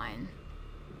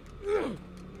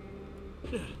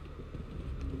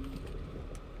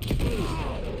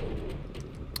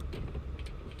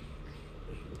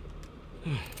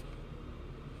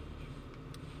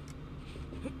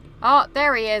 Oh,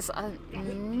 there he is. I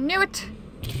knew it.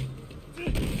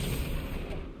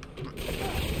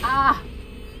 Ah.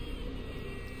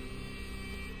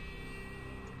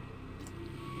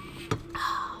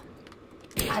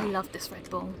 I love this Red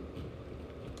Bull.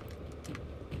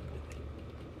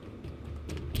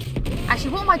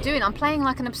 Actually, what am I doing? I'm playing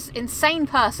like an insane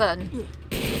person.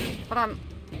 But I'm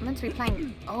meant to be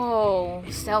playing... Oh,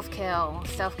 stealth kill.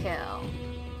 Stealth kill.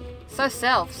 So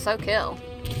stealth, so kill.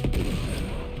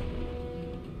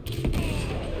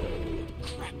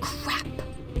 Crap.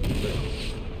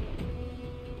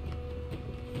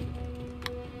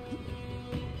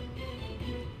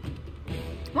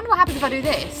 I wonder what happens if I do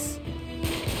this.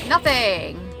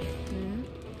 Nothing.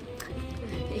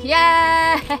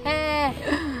 Yeah!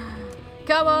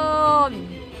 Come on!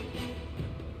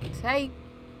 Take...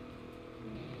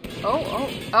 Oh.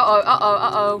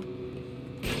 Uh-oh.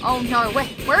 Oh no,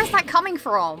 where is that coming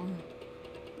from?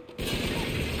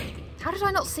 How did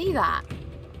I not see that?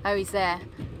 Oh, he's there.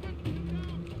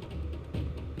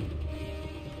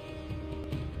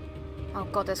 Oh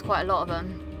god, there's quite a lot of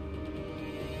them.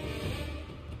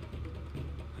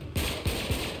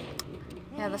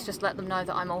 Yeah, let's just let them know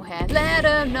that I'm all here. Let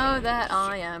them know that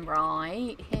I am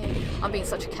right here. I'm being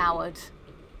such a coward.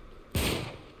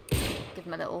 Give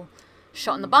them a little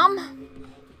shot in the bum.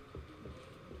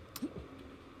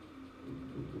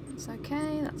 It's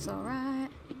okay, that's alright.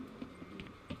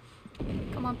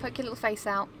 Come on, poke your little face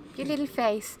out. Your little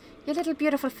face. Your little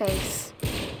beautiful face.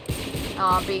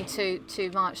 Oh, I'm being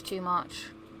too much.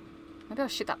 Maybe I'll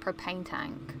shoot that propane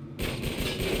tank.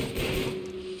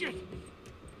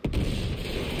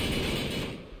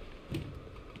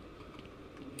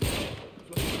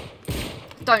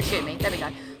 Don't shoot me. There we go.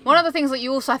 One of the things that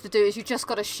you also have to do is you just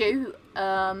got to shoot.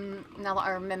 Now that I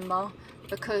remember,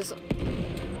 because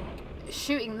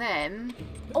shooting them.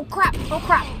 Oh crap! Oh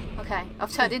crap! Okay,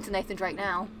 I've turned into Nathan Drake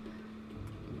now.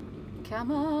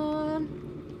 Come on.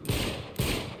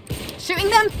 Shooting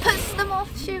them puts them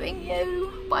off shooting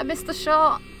you. But I missed the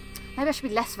shot. Maybe I should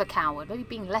be less of a coward. Maybe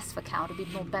being less of a coward would be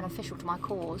more beneficial to my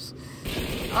cause.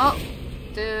 Oh.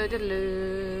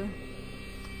 Doo-doo-doo.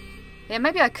 Yeah,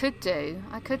 maybe I could do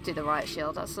the riot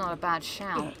shield. That's not a bad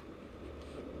shout.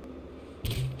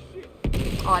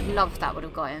 Oh, I'd love if that would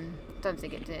have got him. Don't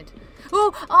think it did.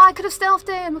 Oh, I could have stealthed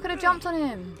him. I could have jumped on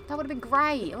him. That would have been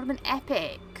great. It would have been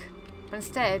epic. But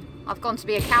instead, I've gone to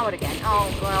be a coward again. Oh,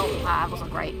 well, that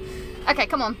wasn't great. Okay,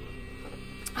 come on.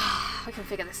 We can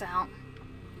figure this out.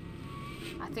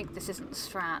 I think this isn't the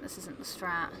strat. This isn't the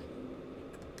strat.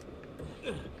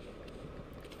 I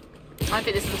don't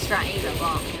think this is the strat either,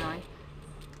 but, you know.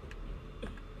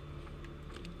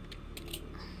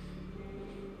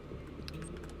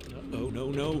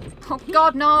 No. Oh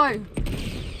god, no!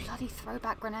 Bloody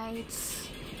throwback grenades.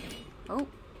 Oh.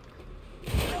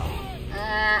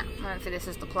 I don't think this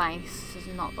is the place. This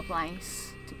is not the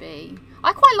place to be.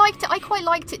 I quite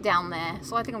liked it down there,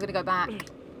 so I think I'm gonna go back.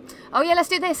 Oh yeah, let's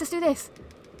do this.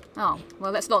 Oh,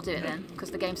 well let's not do it then,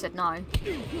 because the game said no.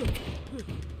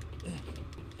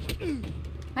 Maybe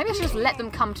I should just let them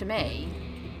come to me.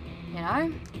 You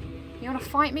know? You wanna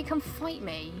fight me? Come fight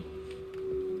me.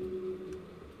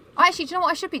 Actually, do you know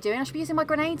what I should be doing? I should be using my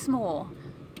grenades more.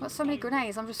 I've got so many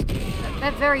grenades,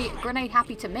 they're very grenade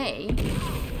happy to me.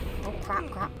 Oh,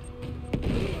 crap.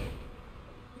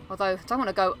 Although, I don't want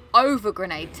to go over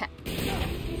grenade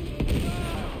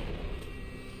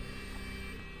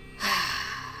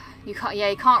you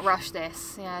can't rush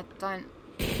this. Yeah, don't.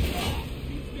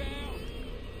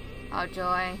 Oh,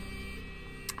 joy.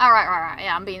 Alright.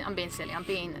 Yeah, I'm being silly. I'm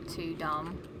being too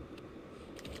dumb.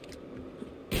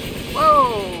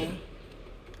 Whoa!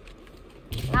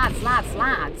 Lads, lads,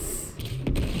 lads.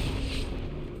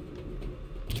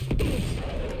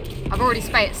 I've already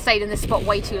stayed in this spot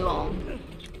way too long.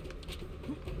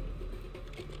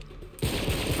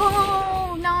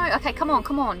 Oh, no. Okay, come on,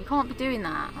 come on. You can't be doing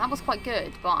that. That was quite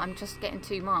good, but I'm just getting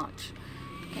too much.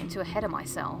 Getting too ahead of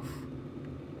myself.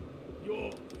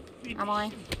 Am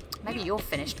I? Maybe you're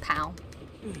finished, pal.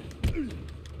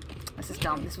 This is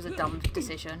dumb. This was a dumb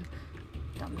decision.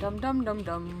 Dum dum dum dum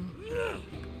dum.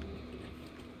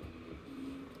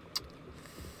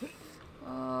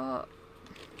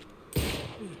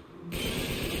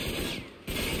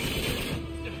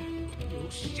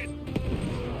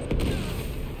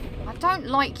 I don't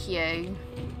like you.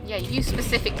 Yeah, you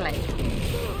specifically.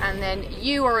 And then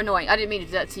you are annoying. I didn't mean to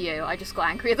do that to you. I just got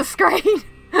angry at the screen.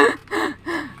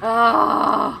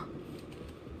 Oh.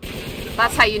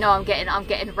 That's how you know I'm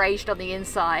getting raged on the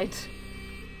inside.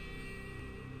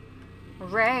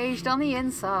 Raged on the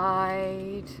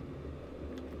inside.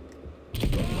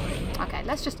 Okay,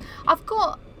 let's just. I've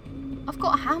got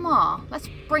a hammer. Let's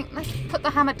put the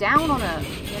hammer down on it.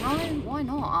 You know, why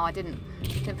not? Oh, I didn't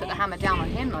put the hammer down on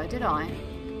him though, did I?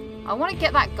 I want to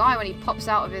get that guy when he pops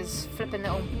out of his flipping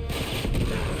little.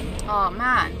 Oh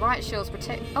man, riot shields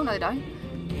protect. Oh no, they don't.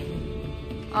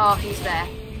 Oh, he's there.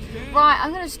 Right,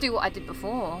 I'm gonna just do what I did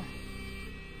before.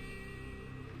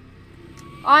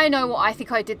 I know what I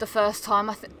think I did the first time.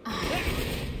 I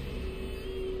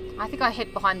think I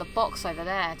hid behind the box over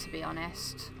there, to be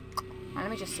honest. Right,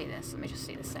 let me just see this. Let me just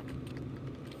see this thing.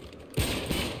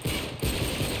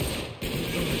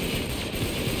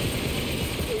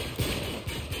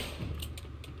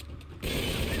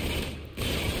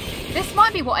 This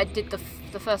might be what I did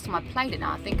the first time I played it.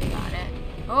 Now I think about it.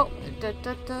 Oh, da,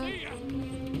 da, da.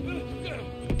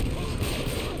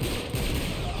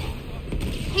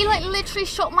 He like literally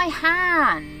shot my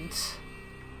hand.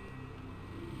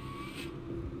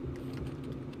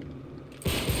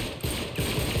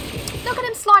 Look at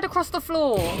him slide across the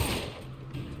floor.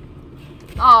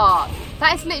 Oh,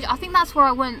 that is literally. I think that's where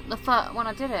I went the first when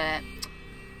I did it.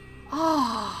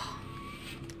 Oh.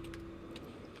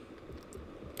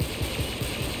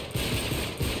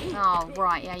 Oh,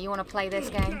 right, yeah, you want to play this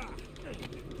game?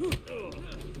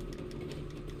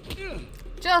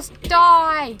 Just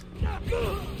die!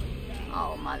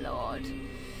 Oh, my lord.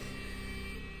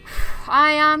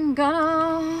 I am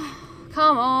gonna...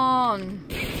 Come on.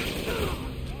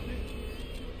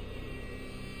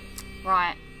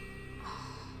 Right.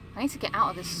 I need to get out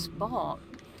of this spot.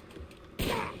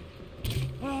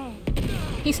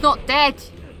 He's not dead!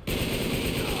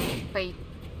 But he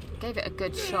gave it a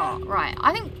good shot. Right,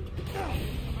 I think...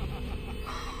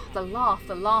 The laugh,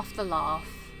 the laugh, the laugh.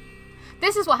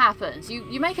 This is what happens.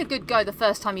 You make a good go the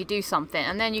first time you do something,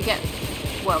 and then you get...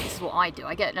 Well, this is what I do.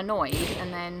 I get annoyed,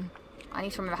 and then I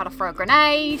need to remember how to throw a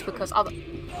grenade, because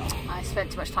I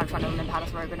spent too much time trying to remember how to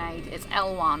throw a grenade. It's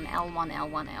L1, L1,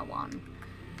 L1, L1.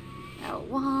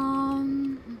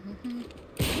 L1...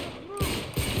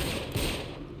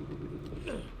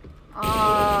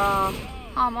 Ah,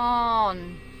 come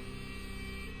on.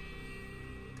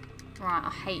 Right, I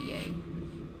hate you.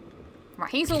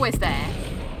 Right, he's always there.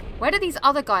 Where do these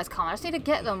other guys come? I just need to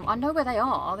get them. I know where they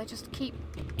are. They just keep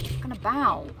gonna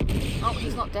bow. Oh,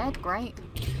 he's not dead. Great.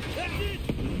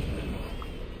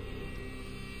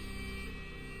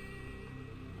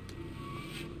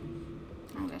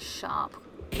 I'm gonna shut up.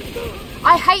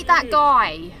 I hate that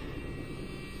guy.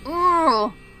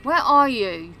 Ugh. Where are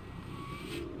you?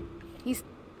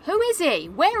 Who is he?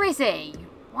 Where is he?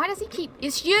 Why does he keep...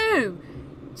 It's you!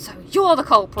 So you're the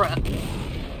culprit.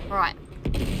 Right.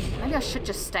 Maybe I should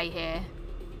just stay here.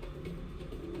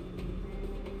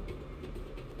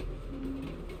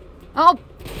 Oh!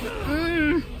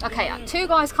 Okay, two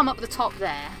guys come up the top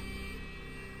there.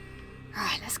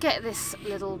 Right, let's get this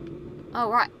little...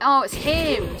 Oh, right. Oh, it's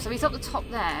him! So he's up the top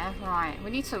there. Right, we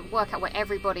need to work out where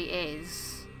everybody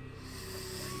is.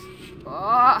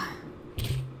 Oh.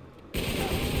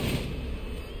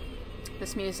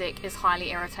 This music is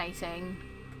highly irritating.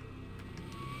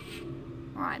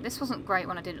 Right, this wasn't great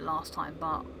when I did it last time,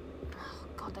 but... Oh,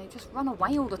 God, they just run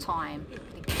away all the time.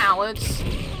 You cowards.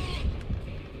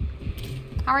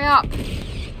 Hurry up.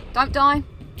 Don't die.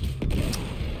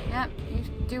 Yep, you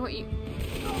do what you...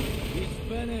 He's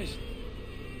finished.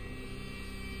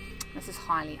 This is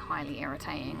highly, highly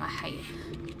irritating. I hate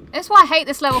it. That's why I hate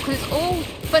this level, because it's all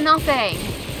for nothing.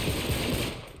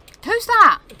 Who's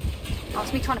that? Oh,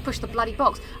 it's me trying to push the bloody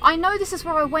box. I know this is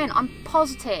where I went. I'm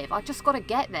positive. I just got to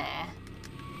get there.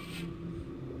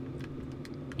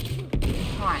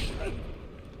 Right.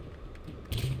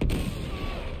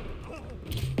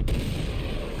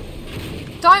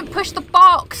 Don't push the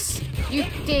box, you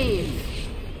div.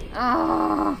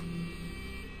 Ugh.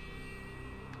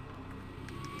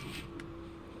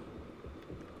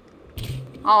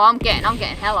 Oh, I'm getting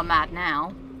hella mad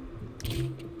now.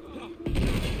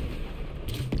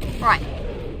 Right.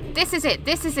 This is it.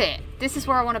 This is it. This is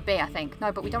where I want to be, I think.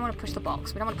 No, but we don't want to push the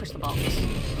box. We don't want to push the box.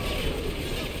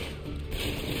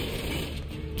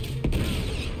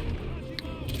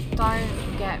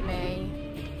 Don't get me.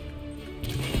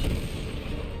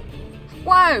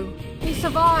 Whoa! He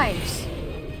survives!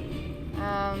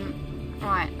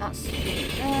 Right, that's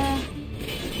there.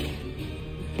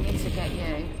 I need to get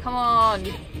you. Come on!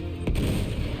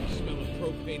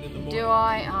 Do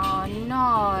I? Oh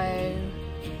no!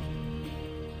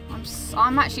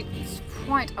 I'm actually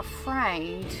quite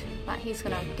afraid that he's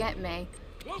gonna get me.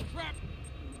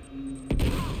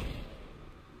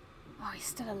 Oh, he's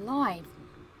still alive.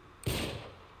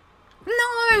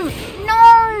 No!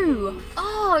 No!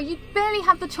 Oh, you barely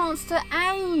had the chance to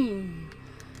aim.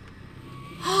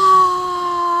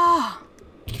 Ah!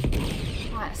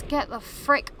 Right, let's get the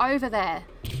frick over there.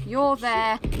 You're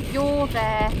there. You're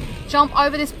there. Jump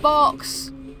over this box.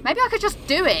 Maybe I could just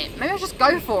do it. Maybe I'll just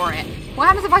go for it. What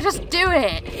happens if I just do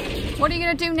it? What are you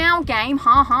going to do now, game?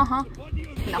 Ha ha ha.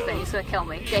 Nothing. He's going to kill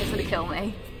me. Game's going to kill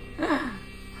me.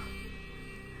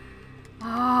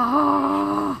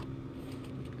 Oh.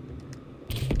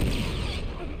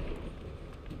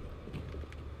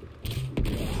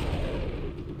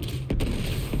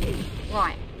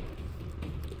 Right.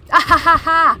 Ah ha ha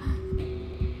ha!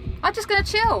 I'm just gonna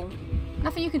chill.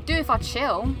 Nothing you can do if I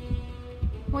chill.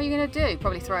 What are you gonna do?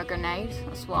 Probably throw a grenade.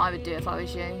 That's what I would do if I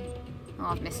was you. Oh,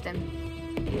 I've missed him.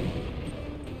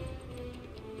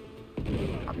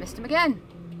 I've missed him again.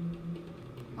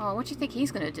 Oh, what do you think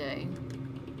he's gonna do?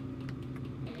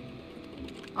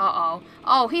 Uh-oh.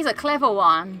 Oh, he's a clever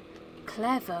one.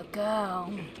 Clever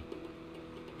girl.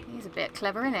 He's a bit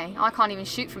clever, isn't he? I can't even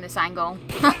shoot from this angle.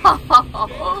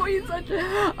 Oh, he's such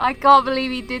a... I can't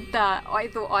believe he did that. I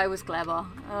thought I was clever.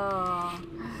 Oh.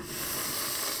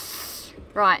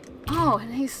 Right. Oh,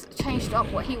 and he's changed up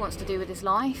what he wants to do with his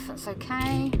life. That's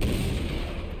okay.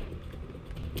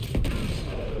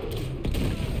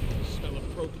 Smell of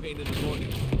propane in the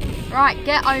morning. Right,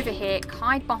 get over here,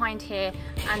 hide behind here,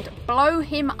 and blow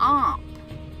him up.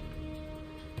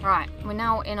 Right, we're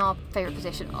now in our favourite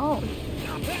position. Oh.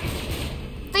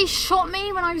 They shot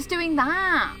me when I was doing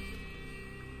that.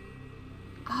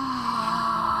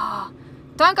 Ah.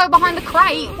 Don't go behind the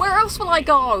crate. Where else will I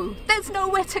go? There's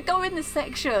nowhere to go in this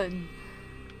section.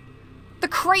 The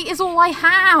crate is all I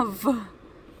have.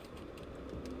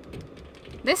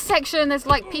 This section, there's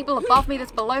like people above me,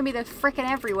 there's below me, they're freaking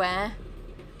everywhere.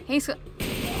 He's...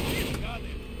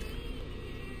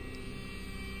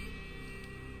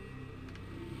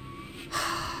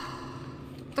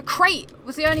 The crate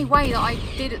was the only way that I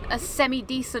did a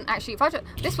semi-decent... Actually, if I just...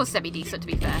 This was semi-decent, to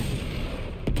be fair.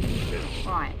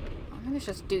 Right. Maybe let's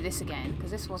just do this again,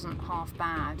 because this wasn't half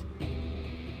bad.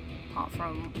 Apart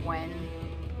from when...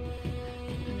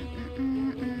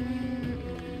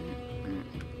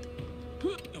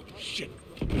 Oh, shit.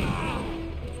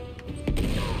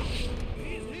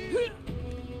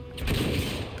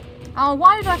 Oh,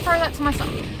 why did I throw that to myself?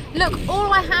 Look,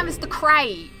 all I have is the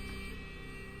crate.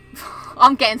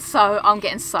 I'm getting so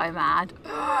mad.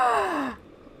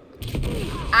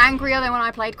 Angrier than when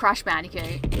I played Crash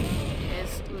Bandicoot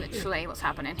is literally what's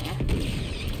happening here.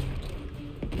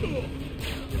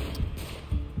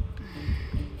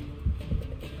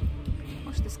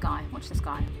 Watch this guy. Watch this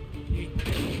guy.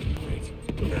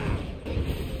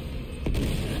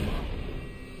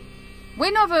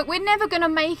 We're never gonna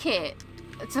make it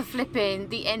to flipping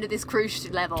the end of this cruise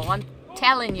level. I'm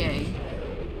telling you.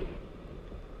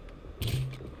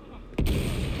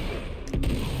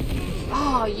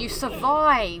 Oh, you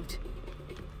survived.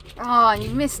 Oh, and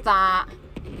you missed that.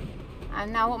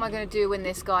 And now what am I going to do when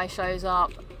this guy shows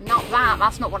up? Not that.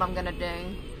 That's not what I'm going to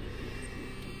do.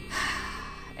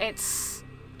 It's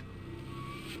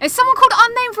someone called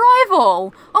Unnamed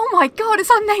Rival. Oh my god, it's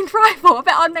Unnamed Rival. I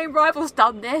bet Unnamed Rival's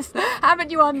done this.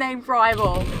 Haven't you, Unnamed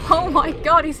Rival? Oh my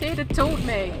god, he's here to taunt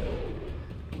me.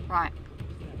 Right.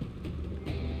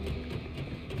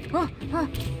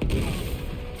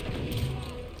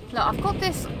 Look, I've got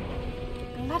this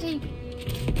bloody...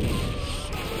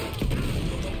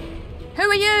 Who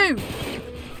are you?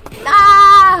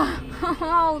 Ah!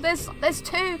 Oh, there's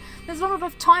not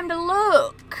enough time to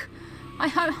look. I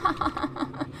hope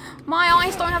my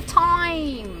eyes don't have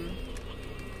time.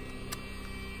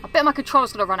 I bet my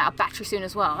controller's gonna run out of battery soon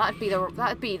as well. That'd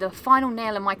be the final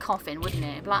nail in my coffin, wouldn't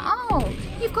it? Like, oh,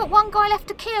 you've got one guy left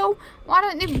to kill. Why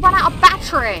don't you run out of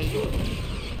battery?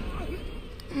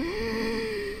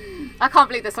 I can't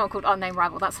believe there's someone called Unnamed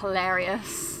Rival. That's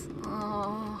hilarious.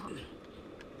 Oh.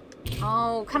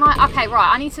 Oh, can I? Okay,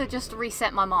 right. I need to just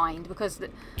reset my mind because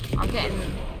I'm getting...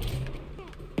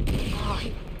 Oh,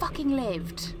 he fucking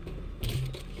lived.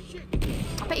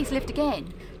 I bet he's lived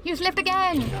again. He's lived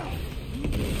again!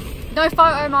 No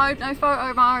photo mode, no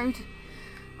photo mode.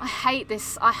 I hate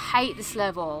this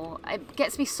level. It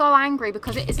gets me so angry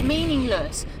because it is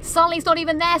meaningless. Sully's not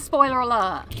even there, spoiler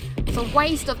alert. It's a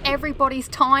waste of everybody's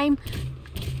time.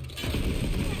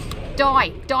 Die,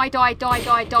 die, die, die,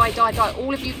 die, die, die, die.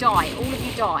 All of you die, all of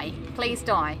you die. Please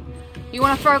die. You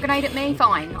want to throw a grenade at me?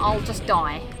 Fine, I'll just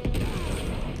die.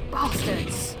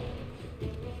 Bastards.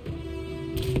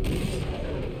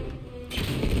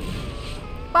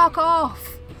 Fuck off.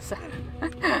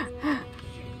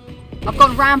 I've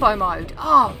gone Rambo mode.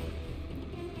 Oh.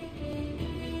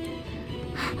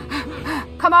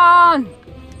 Come on.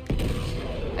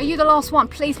 Are you the last one?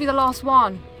 Please be the last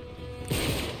one.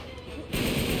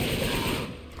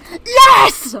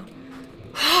 Yes!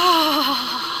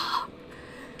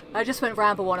 I just went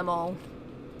Rambo on them all.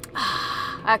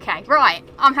 Okay, right.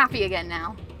 I'm happy again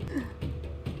now.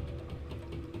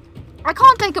 I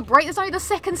can't take a break. There's only the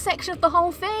second section of the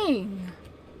whole thing.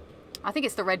 I think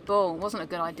it's the Red Bull. Wasn't a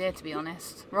good idea, to be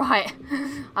honest. Right.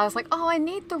 I was like, oh, I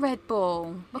need the Red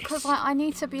Bull because I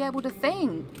need to be able to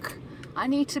think. I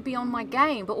need to be on my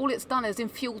game. But all it's done is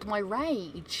infueled my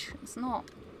rage. It's not.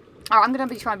 Alright, I'm going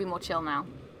to be trying to be more chill now.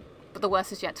 But the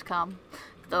worst is yet to come.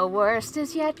 The worst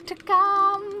is yet to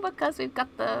come because we've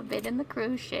got the bit in the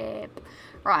cruise ship.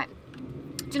 Right.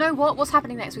 Do you know what? What's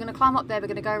happening next? We're going to climb up there. We're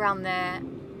going to go around there.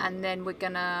 And then we're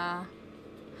going to...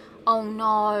 Oh,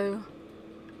 no.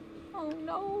 Oh,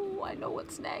 no. I know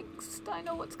what's next. I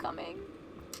know what's coming.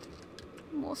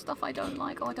 More stuff I don't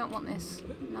like. Oh, I don't want this.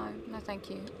 No. No, thank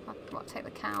you. I'll take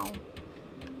the cow.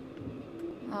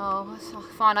 Oh,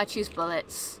 fine. I choose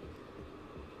bullets.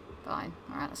 Fine.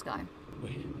 Alright, let's go.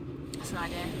 Wait. That's an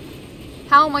idea.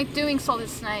 How am I doing, Solid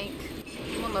Snake?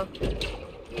 Come on, look.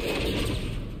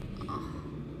 Oh.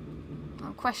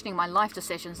 I'm questioning my life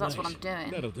decisions. That's nice. What I'm doing.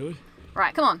 That'll do it.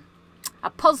 Right, come on. A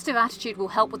positive attitude will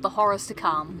help with the horrors to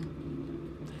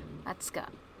come. Let's go.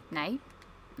 Nay.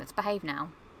 Let's behave now.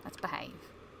 Let's behave.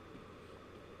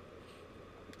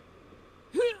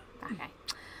 Okay.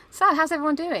 So, how's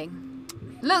everyone doing?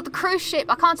 Look, the cruise ship.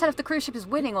 I can't tell if the cruise ship is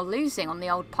winning or losing on the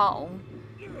old poll.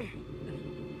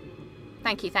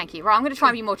 Thank you, thank you. Right, I'm going to try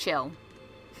and be more chill.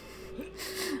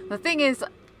 The thing is,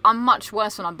 I'm much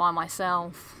worse when I'm by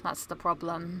myself. That's the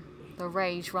problem. The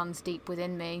rage runs deep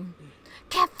within me.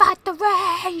 Can't fight the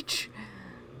rage!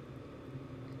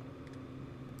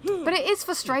 But it is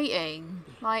frustrating.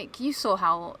 Like, you saw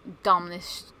how dumb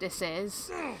this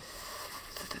is.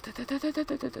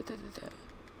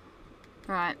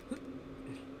 Right.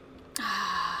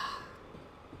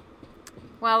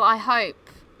 Well, I hope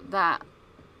that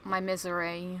my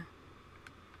misery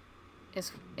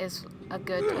is a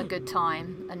good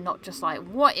time and not just like,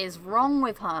 what is wrong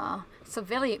with her? It's a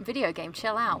video game.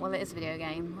 Chill out. Well, it is a video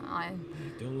game. I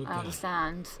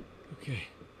understand. Okay.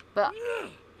 But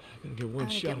I'm gonna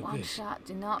get one shot.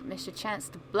 Do not miss your chance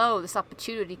to blow. This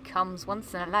opportunity comes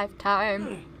once in a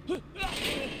lifetime. At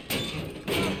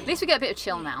least we get a bit of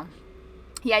chill now.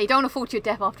 Yeah, you don't want to fall to your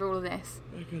death after all of this.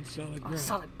 Back on solid ground. Oh,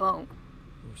 solid boat.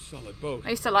 Oh, solid boat. I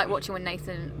used to like watching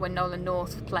when Nolan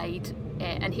North played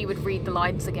it, and he would read the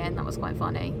lines again. That was quite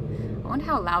funny. I wonder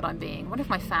how loud I'm being. I wonder if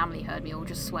my family heard me all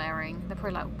just swearing. They're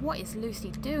probably like, what is Lucy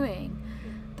doing?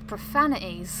 The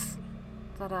profanities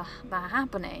that are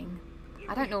happening.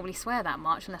 I don't normally swear that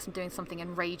much unless I'm doing something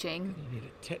enraging. I need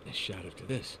a tetanus shot after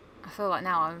this. I feel like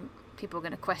now people are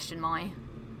going to question my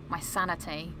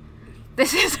sanity.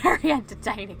 This is very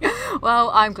entertaining.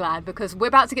 Well, I'm glad because we're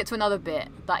about to get to another bit.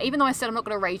 But even though I said I'm not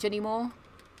going to rage anymore,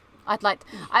 I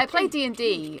played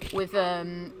D&D with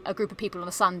a group of people on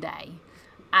a Sunday.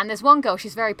 And there's one girl,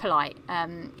 she's very polite.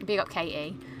 Big up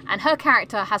Katie. And her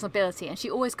character has an ability and she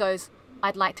always goes,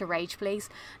 I'd like to rage, please.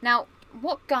 Now,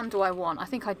 what gun do I want? I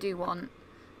think I do want...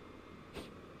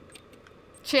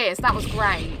 Cheers, that was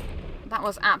great. That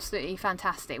was absolutely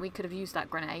fantastic. We could have used that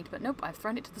grenade, but nope, I've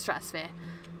thrown it to the stratosphere.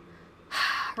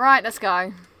 Right, let's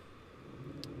go.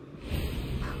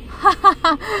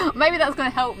 Maybe that's going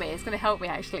to help me. It's going to help me,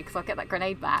 actually, because I'll get that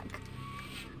grenade back.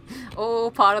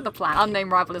 All part of the plan.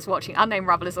 Unnamed Rival is watching. Unnamed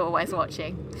Rival is always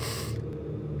watching.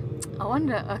 I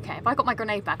wonder... Okay, if I got my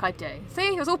grenade back, I do.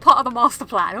 See? It was all part of the master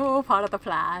plan. All part of the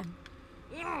plan.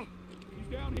 He's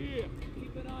down here.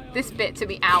 Keep an eye on this bit took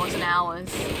me hours and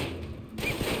hours.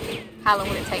 How long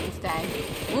will it take me today?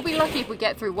 We'll be lucky if we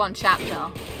get through one chapter.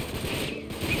 I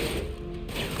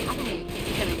don't think we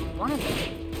kill even one of them.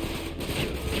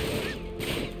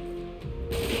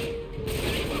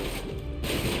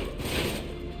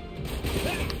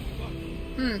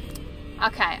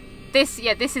 Okay. This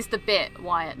is the bit,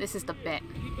 Wyatt. This is the bit.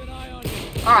 Keep an eye on you.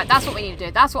 Alright, that's what we need to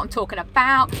do. That's what I'm talking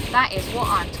about. That is what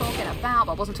I'm talking about.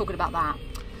 But I wasn't talking about that.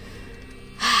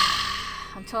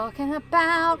 I'm talking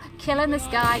about killing this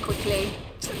guy quickly.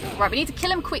 Right, we need to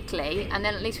kill him quickly, and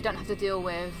then at least we don't have to deal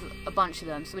with a bunch of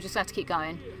them. So we're just going to have to keep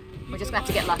going. We're just going to have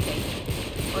to get lucky.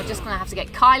 We're just going to have to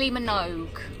get Kylie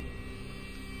Minogue.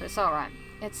 But it's alright.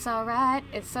 It's alright,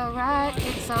 it's alright,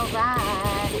 it's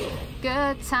alright.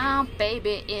 Good time,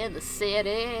 baby, in the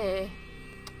city.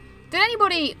 Did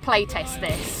anybody playtest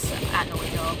this at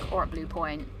Naughty Dog or at Blue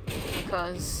Point?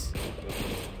 Because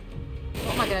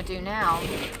what am I going to do now?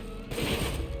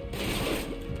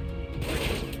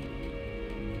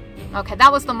 Okay,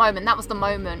 that was the moment. That was the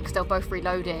moment because they're both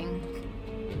reloading.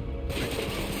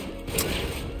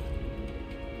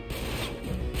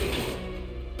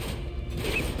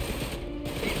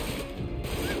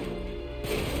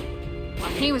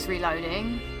 He was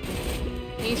reloading.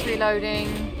 He's reloading.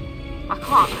 I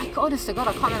can't. Honest to God,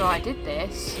 I can't remember how I did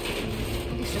this. I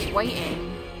think he's just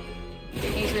waiting.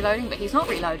 He's reloading, but he's not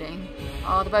reloading.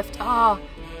 Oh, they're both. Ah. Oh.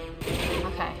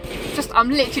 Okay.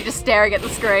 I'm literally just staring at the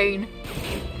screen.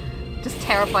 Just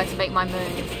terrified to make my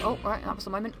move. Oh, right, that was the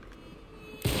moment.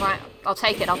 Right, I'll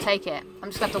take it. I'll take it.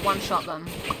 I'm just going to have to one-shot them.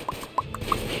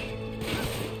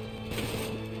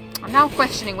 I'm now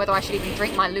questioning whether I should even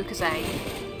drink my Lucozade.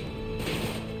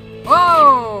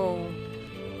 Whoa!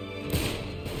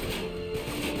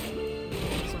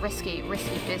 It's a risky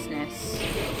business.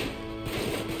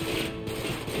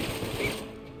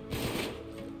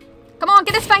 Come on,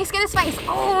 get his face, get his face!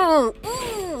 Oh!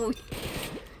 Ooh!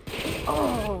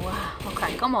 Oh!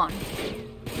 Okay, come on.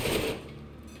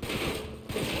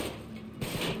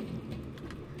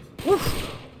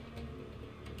 Woof!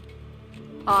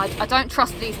 I don't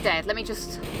trust that he's dead. Let me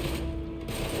just...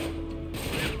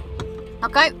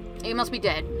 Okay. He must be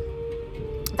dead.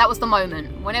 That was the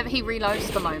moment. Whenever he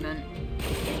reloads, the moment.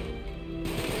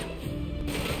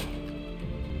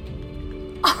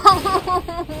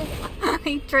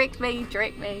 He tricked me, he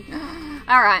tricked me.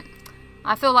 Alright.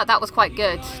 I feel like that was quite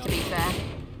good, to be fair.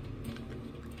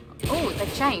 Oh,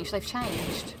 they've changed, they've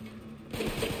changed.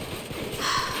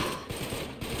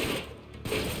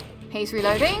 He's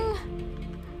reloading.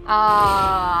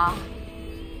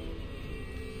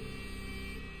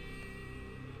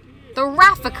 The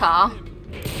Raffica?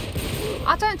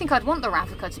 I don't think I'd want the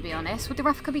Raffica, to be honest. Would the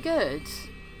Raffica be good?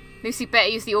 Lucy better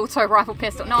use the auto rifle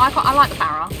pistol. No, I like the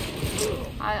Para.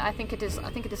 I think it is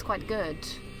quite good.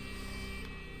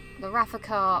 The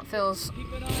Raffica feels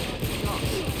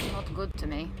not good to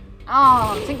me.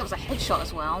 Oh, I think that was a headshot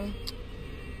as well.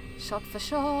 Shot for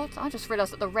shot. I just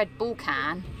realised that the Red Bull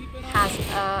can has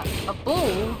a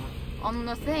ball on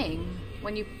the thing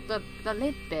when you the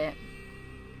lid bit.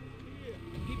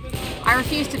 I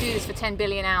refuse to do this for 10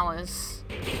 billion hours.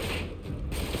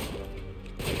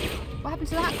 What happened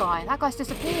to that guy? That guy's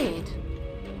disappeared.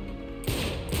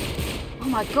 Oh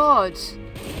my god.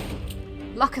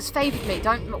 Luck has favoured me.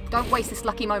 Don't waste this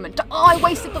lucky moment. Oh, I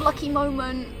wasted the lucky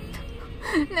moment.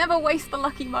 Never waste the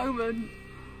lucky moment.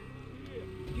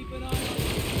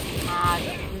 Ah,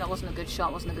 that wasn't a good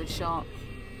shot. Wasn't a good shot.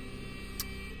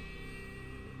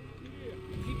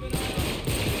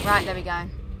 Right, there we go.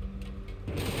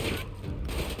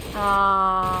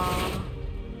 Ah.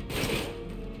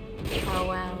 Oh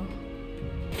well.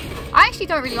 I actually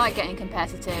don't really like getting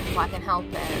competitive if I can help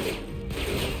it.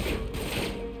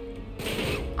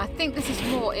 I think this is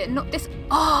more not this.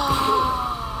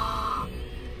 Oh,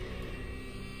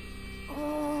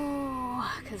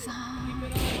 oh, because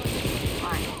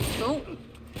right, cool.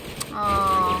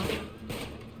 Oh.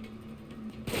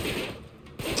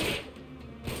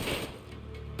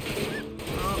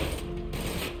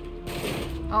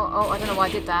 Oh, I don't know why I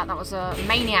did that. That was a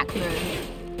maniac move.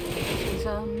 He's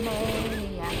a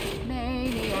maniac.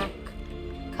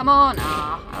 Come on.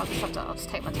 Ah, I'll just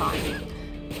take my time.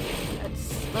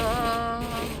 It's the... I'll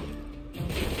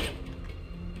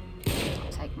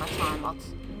take my time.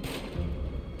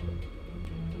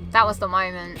 That was the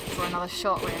moment for another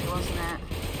shot, really, wasn't it?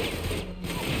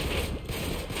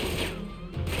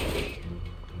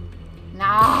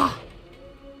 Nah.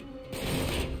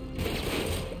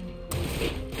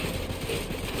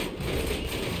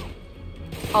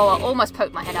 Oh, I almost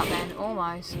poked my head out then.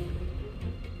 Almost.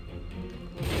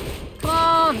 Come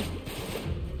on!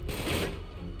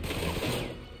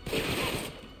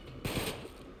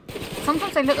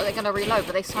 Sometimes they look like they're going to reload,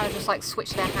 but they kind of just like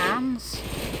switch their hands.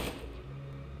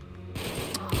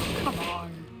 Oh, come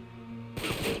on.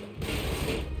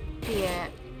 Yeah.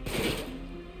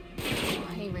 Oh,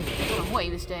 I don't know what he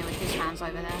was doing with his hands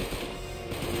over there.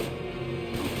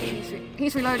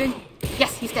 He's reloading.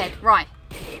 Yes, he's dead. Right.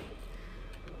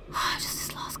 Just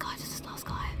this last guy, just this last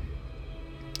guy.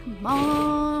 Come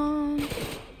on.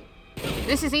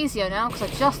 This is easier now because I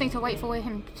just need to wait for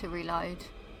him to reload.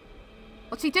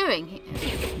 What's he doing?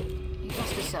 He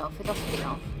lost himself. He lost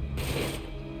himself.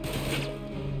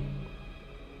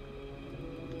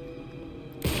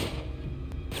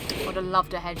 Would have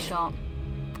loved a headshot.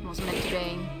 It wasn't meant to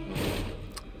be.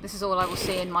 This is all I will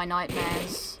see in my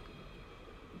nightmares.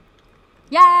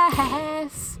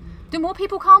 Yes! Do more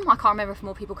people come? I can't remember if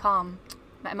more people come.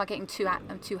 Am I getting too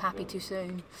happy too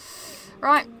soon?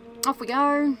 Right, off we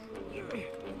go.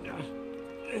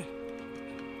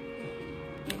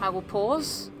 I will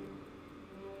pause.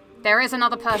 There is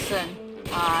another person.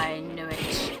 I knew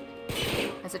it.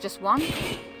 Is it just one?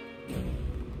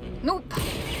 Nope.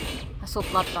 I saw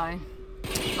blood though.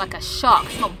 Like a shark.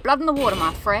 It's not blood in the water,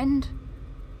 my friend.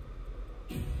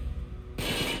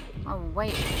 I will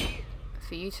wait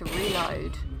for you to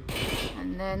reload.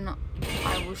 And then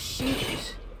I will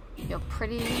shoot your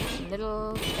pretty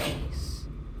little face.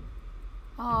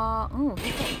 Oh,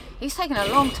 he's taking a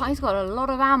long time. He's got a lot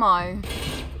of ammo.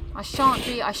 I shan't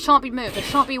be moved. I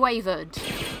shan't be wavered.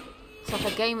 It's like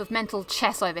a game of mental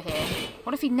chess over here.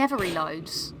 What if he never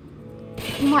reloads?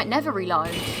 He might never reload.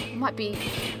 He might be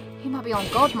on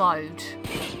God mode.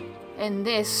 In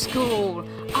this school,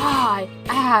 I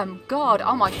am God.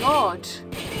 Oh my God.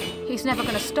 He's never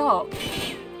gonna stop.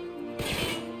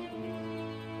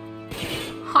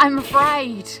 I'm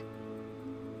afraid.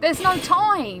 There's no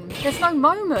time. There's no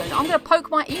moment. I'm going to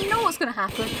poke my... You know what's going to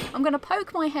happen. I'm going to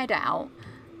poke my head out.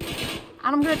 And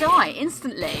I'm going to die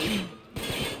instantly.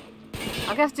 I'm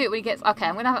going to have to do it when he gets... Okay,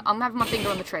 I'm having my finger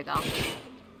on the trigger.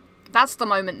 That's the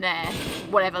moment there.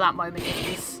 Whatever that moment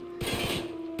is.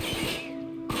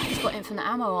 Oh, he's got infinite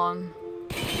ammo on.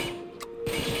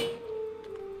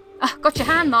 Got your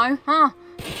hand though, huh?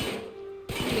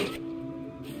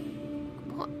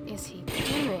 What is he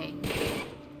doing?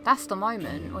 That's the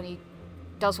moment when he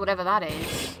does whatever that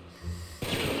is.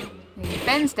 He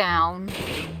bends down.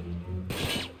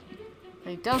 And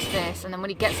he does this, and then when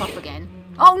he gets up again...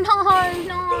 Oh no,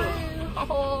 no!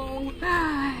 Oh,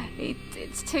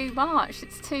 it's too much,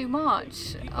 it's too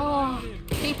much. Oh,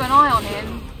 keep an eye on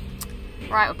him.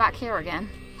 Right, we're back here again.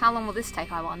 How long will this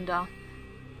take, I wonder?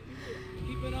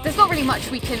 There's not really much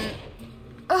we can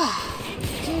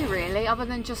do, really, other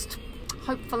than just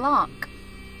hope for luck.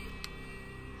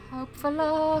 Hope for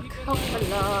luck, hope for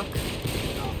luck.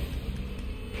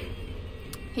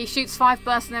 He shoots 5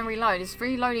 bursts and then reload. His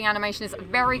reloading animation is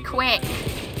very quick.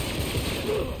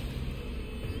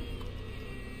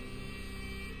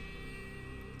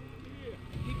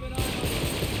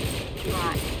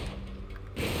 Right.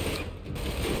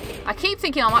 I keep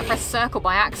thinking I might press circle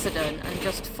by accident and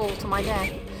just fall to my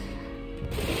death.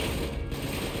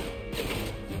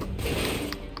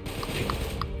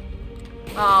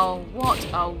 Oh, what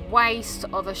a waste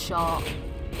of a shot.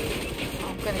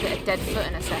 I'm going to get a dead foot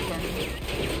in a second.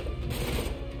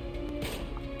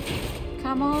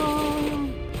 Come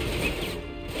on.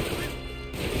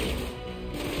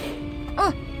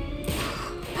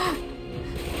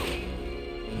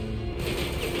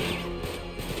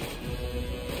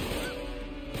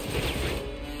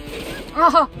 I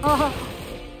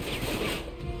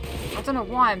don't know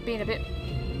why I'm being a bit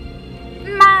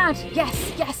mad.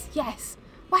 Yes, yes, yes.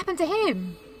 What happened to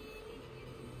him?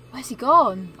 Where's he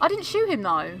gone? I didn't shoot him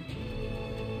though.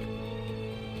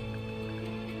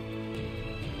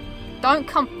 Don't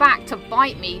come back to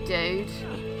bite me, dude.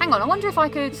 Hang on, I wonder if I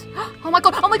could... Oh my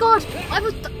god, oh my god!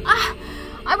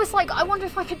 I was like, I wonder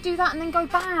if I could do that and then go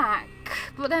back.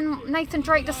 But then Nathan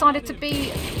Drake decided to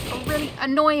be really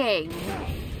annoying.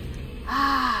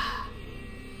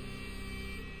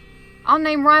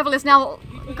 Unnamed rival is now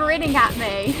grinning at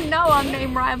me. No,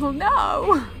 unnamed rival,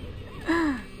 no.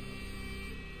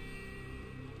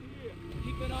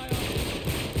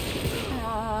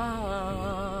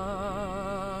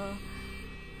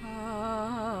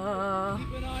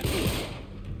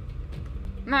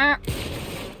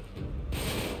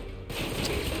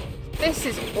 This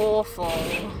is awful.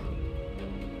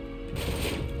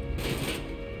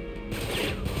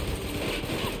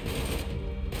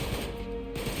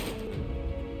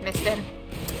 Missed him.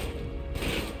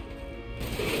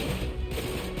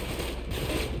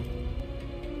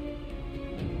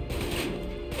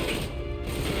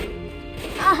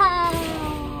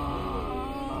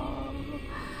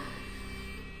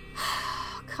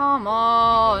 Come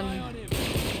on.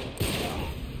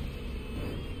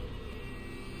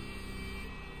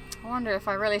 I wonder if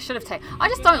I really should have taken... I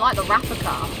just don't like the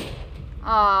replica.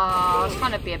 I was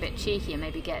trying to be a bit cheeky and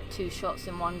maybe get 2 shots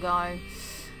in one go.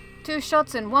 2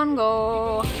 shots in 1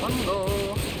 go. 1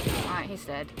 go. Alright, he's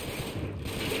dead.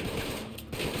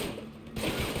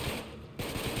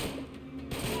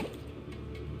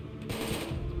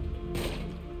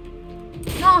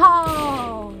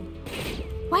 No!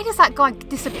 Where does that guy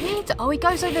disappear to? Oh, he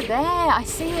goes over there. I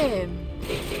see him.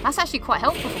 That's actually quite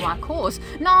helpful for my cause.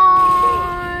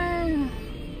 No!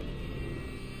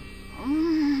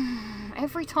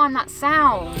 Every time that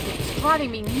sound, it's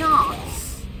driving me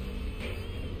nuts.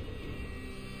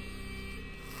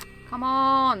 Come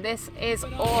on, this is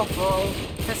awful.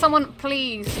 Can someone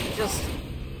please just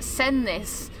send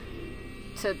this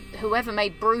to whoever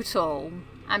made Brutal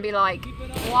and be like,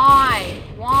 why?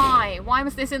 Why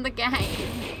was this in the game?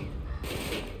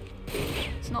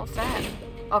 It's not fair.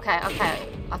 Okay.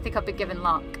 I think I've been given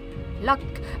luck. Luck,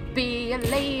 be a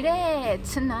lady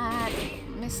tonight.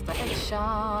 Missed the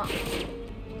headshot.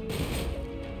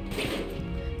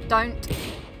 Don't.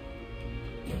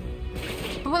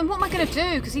 But what am I going to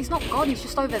do? Because he's not gone, he's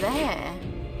just over there.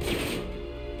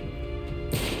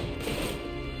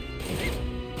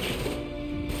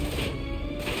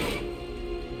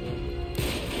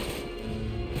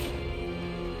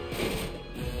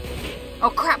 Oh,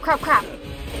 crap.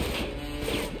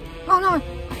 Oh, no.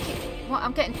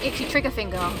 I'm getting itchy trigger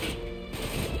finger.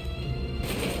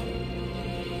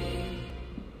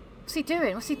 What's he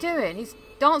doing? What's he doing? He's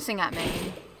dancing at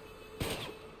me.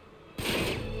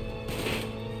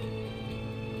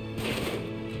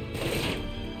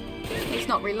 He's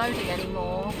not reloading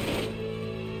anymore.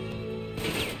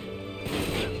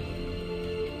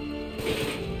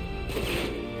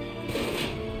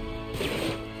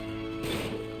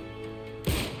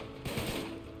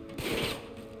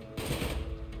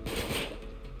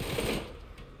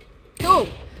 Cool.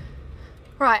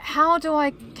 Right, how do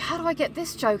I get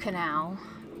this Joker now?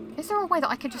 Is there a way that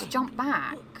I can just jump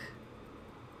back?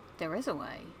 There is a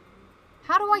way.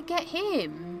 How do I get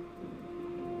him?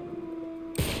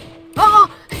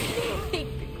 Oh!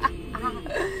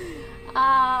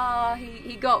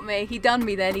 He got me. He done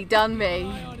me then. He done me.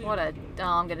 What a... Oh,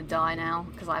 I'm gonna die now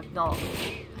because I've not...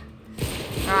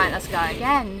 Alright, let's go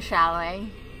again, shall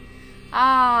we?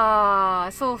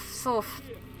 It's all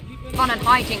fun and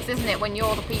hijinks, isn't it, when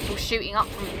you're the people shooting up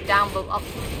from down from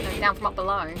up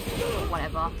below, or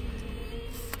whatever.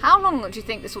 How long do you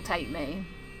think this will take me?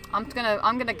 I'm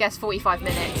gonna guess 45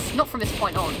 minutes. Not from this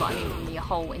point on, but I mean from the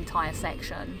whole entire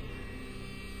section.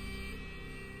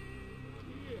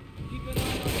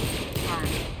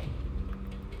 Right.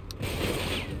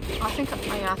 I think I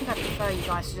prefer you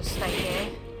guys to just stay here.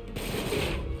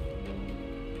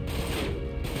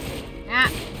 Yeah,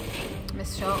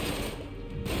 missed shot.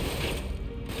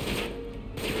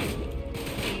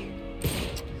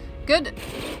 Good.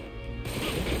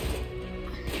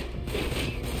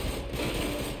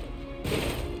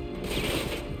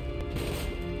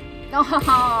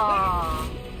 Oh,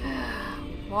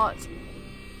 what?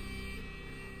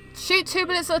 Shoot 2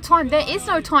 bullets at a time. There is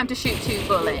no time to shoot 2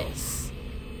 bullets.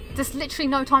 There's literally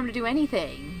no time to do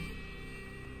anything.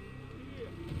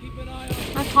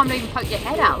 No time to even poke your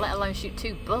head out, let alone shoot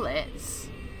 2 bullets.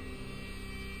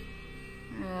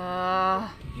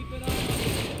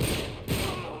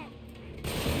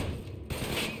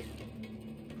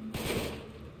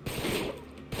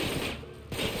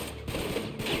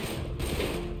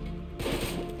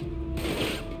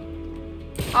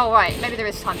 Oh right, maybe there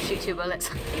is time to shoot 2 bullets.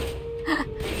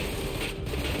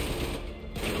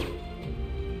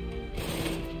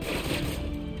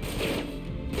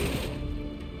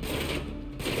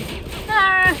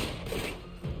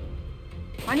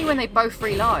 Only when they both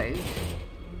reload.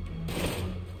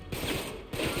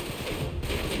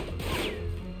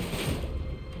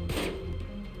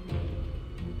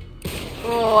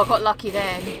 Oh, I got lucky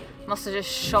then. Must have just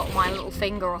shot my little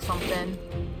finger or something.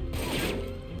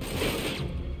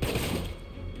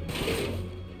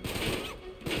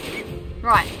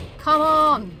 Right, come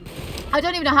on. I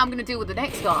don't even know how I'm going to deal with the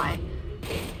next guy.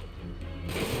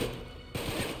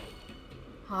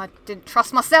 Oh, I didn't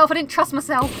trust myself.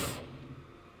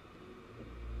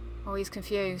 Oh, he's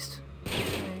confused.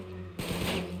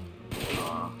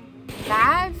 Oh.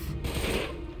 Lav?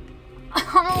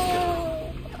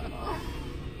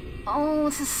 Oh,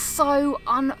 this is so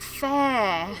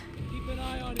unfair. Keep an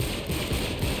eye on it.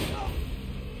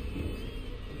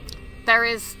 There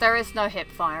is no hip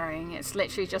firing. It's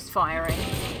literally just firing.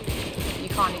 You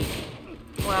can't even...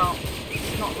 Well,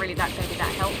 it's not really going to be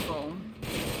that helpful.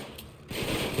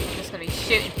 I'm just going to be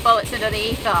shooting bullets into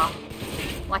the ether.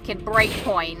 Like in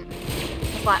Breakpoint.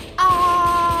 It's like,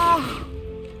 ah! I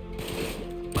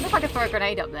wonder if I could throw a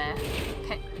grenade up there.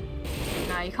 Okay.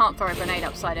 No, you can't throw a grenade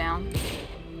upside down.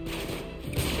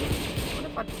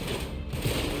 if I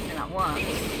think that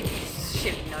works.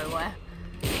 Shooting nowhere.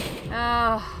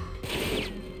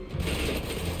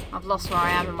 I've lost where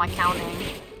I am in my counting.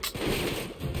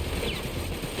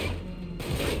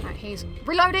 Right, he's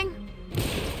reloading,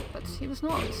 but he was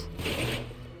not.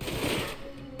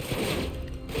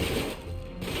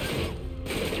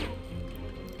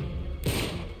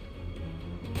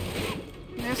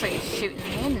 It looks like he's shooting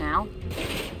him now.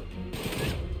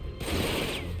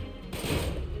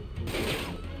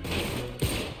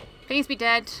 Please be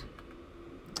dead.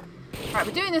 Right,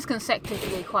 we're doing this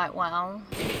consecutively quite well.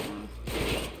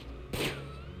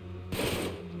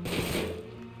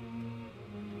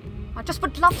 I just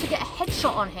would love to get a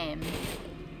headshot on him.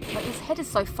 But his head is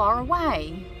so far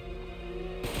away.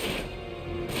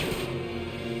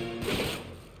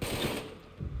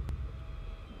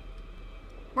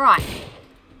 Right.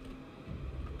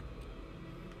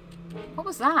 What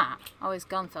was that? Oh, his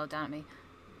gun fell down at me.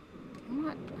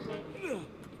 What?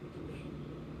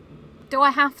 Do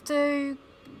I have to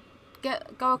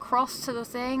go across to the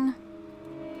thing?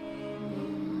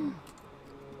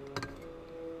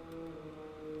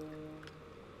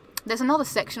 There's another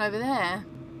section over there.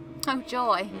 Oh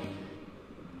joy.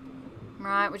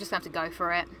 Right, we're just gonna have to go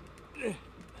for it.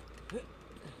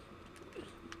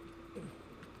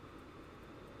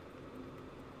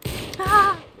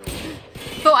 Ah!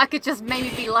 Thought I could just maybe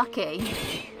be lucky.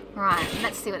 Right,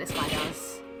 let's see what this guy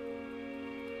does.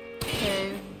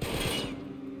 2.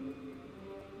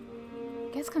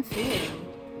 Gets confused.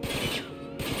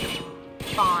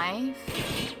 5.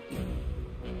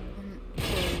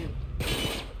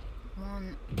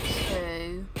 1,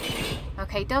 2.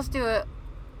 Okay, he does do a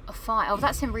 5. Oh,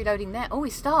 that's him reloading there. Oh,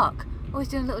 he's stuck. Oh, he's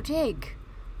doing a little jig.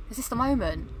 Is this the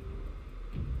moment?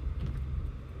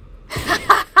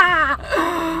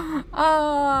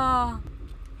 Oh.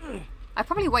 I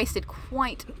probably wasted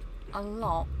quite a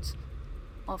lot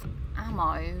of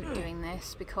ammo doing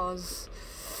this because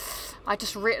I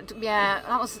just yeah,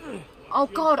 that was... Oh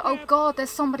god, there's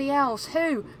somebody else.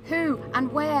 Who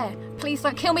and where? Please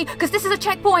don't kill me, because this is a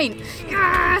checkpoint.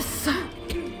 Yes. All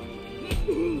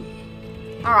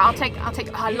right, I'll take.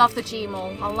 I love the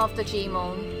Gmaul. I love the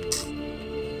Gmaul.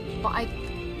 But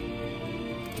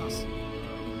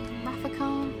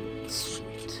Raffica.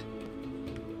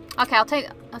 Okay, I'll take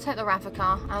the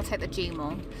Raffica. I'll take the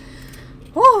Gmaul.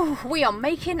 Woo! We are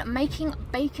making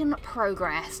bacon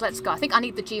progress. Let's go. I think I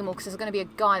need the Gmaul because there's going to be a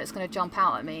guy that's going to jump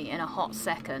out at me in a hot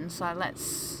second. So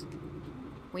let's...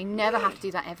 We never have to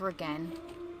do that ever again.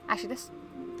 Actually,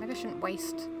 maybe I shouldn't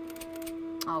waste...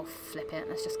 Oh, flip it.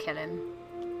 Let's just kill him.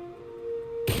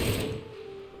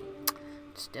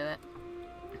 Just do it.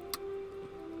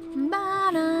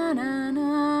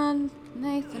 Ba-na-na-na.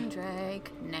 Nathan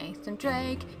Drake.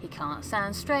 He can't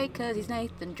stand straight because he's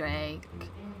Nathan Drake.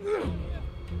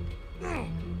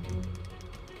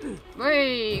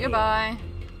 Whee, goodbye.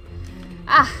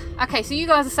 Ah, okay, so you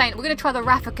guys are saying we're going to try the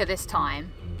Raffica this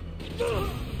time.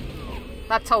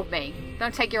 That told me.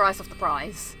 Don't take your eyes off the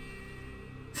prize.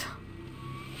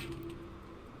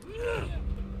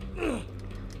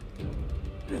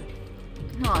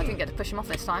 No, I didn't get to push him off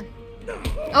this time.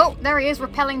 Oh, there he is,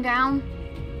 rappelling down.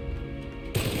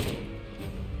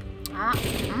 Ah,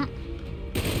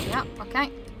 yeah, okay.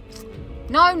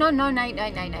 No,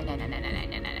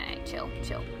 chill.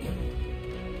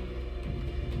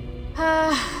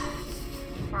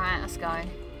 Right, let's go.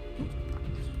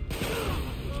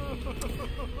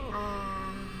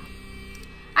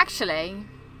 Actually,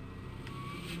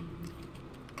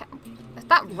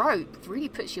 that rope really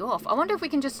puts you off. I wonder if we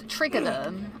can just trigger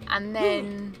them and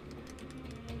then...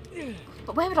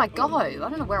 But where would I go? I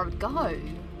don't know where I would go.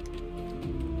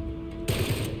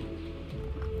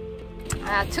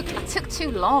 I took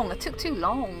too long. I took too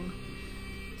long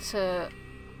to...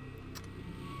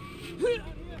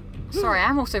 Sorry,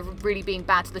 I'm also really being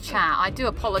bad to the chat. I do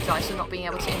apologise for not being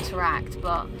able to interact,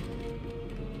 but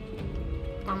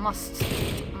my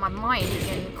mind is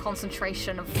in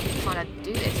concentration of trying to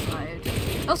do this mode.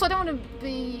 Also, I don't want to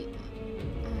be...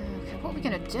 Okay, what are we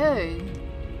going to do?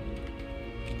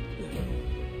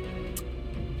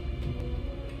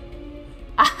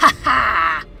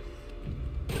 Ahaha!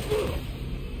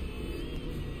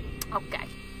 Okay.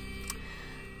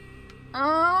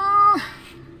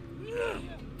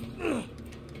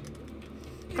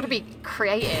 Gotta be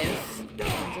creative.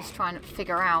 I'm just trying to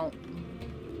figure out.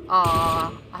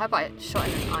 I hope I shot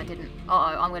him. I didn't.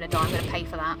 I'm gonna die. I'm gonna pay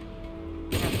for that. I'm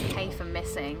gonna pay for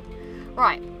missing.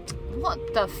 Right.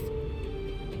 What the?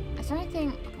 Is there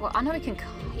anything? Well, I know he can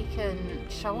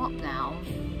show up now.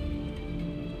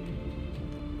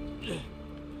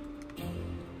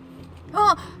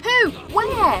 Oh, who?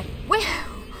 Where?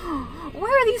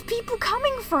 Where are these people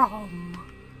coming from?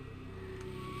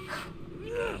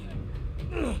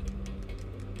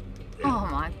 Oh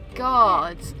my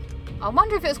god. I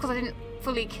wonder if it was because I didn't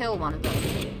fully kill one of them.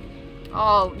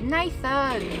 Oh,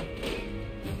 Nathan!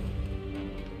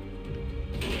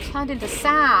 Turned into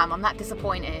Sam. I'm that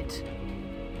disappointed.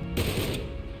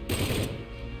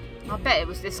 I bet it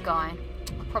was this guy.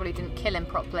 I probably didn't kill him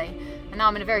properly. And now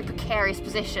I'm in a very precarious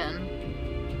position,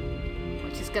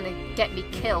 which is going to get me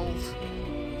killed.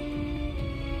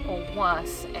 Or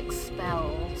worse,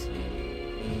 expelled.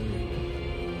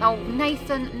 Oh,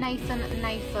 Nathan, Nathan,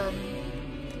 Nathan.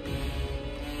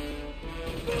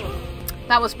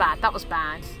 That was bad, that was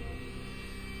bad.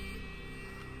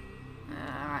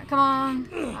 Alright, come on.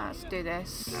 Let's do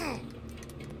this.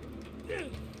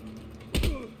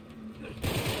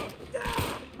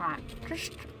 Right,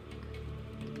 just...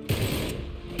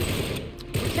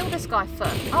 kill this guy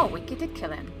first. Oh, we did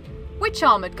kill him. Which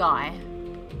armoured guy?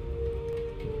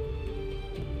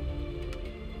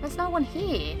 There's no one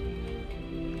here.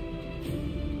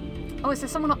 Oh, is there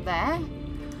someone up there?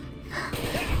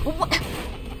 What?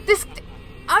 This...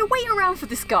 I wait around for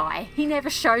this guy. He never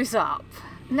shows up.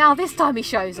 Now this time he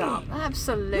shows up.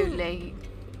 Absolutely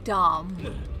dumb.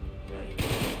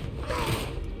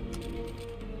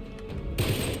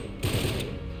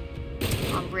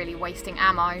 I'm really wasting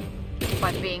ammo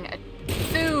by being a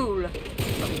fool. A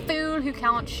fool who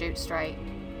can't shoot straight.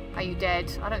 Are you dead?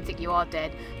 I don't think you are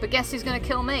dead. But guess who's going to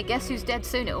kill me? Guess who's dead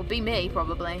soon? It'll be me,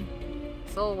 probably.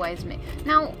 It's always me.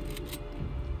 Now...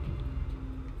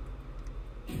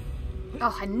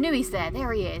 oh, I knew he's there.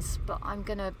 There he is. But I'm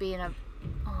going to be in a...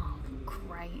 oh,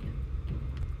 great.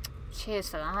 Cheers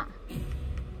for that.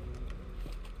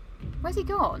 Where's he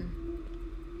gone?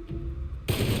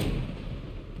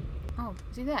 Oh,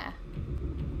 is he there?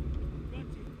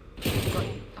 Got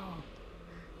you. Oh.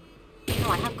 No,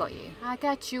 I have got you. I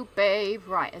got you, babe.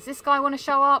 Right, does this guy want to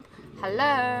show up?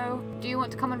 Hello? Do you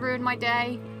want to come and ruin my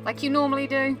day? Like you normally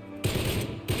do?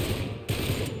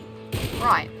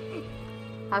 Right.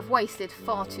 I've wasted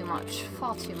far too much.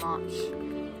 Far too much.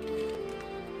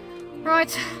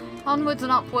 Right. Onwards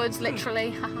and upwards, literally.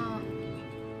 Haha.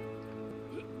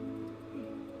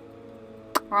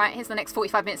 Right, here's the next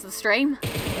 45 minutes of the stream.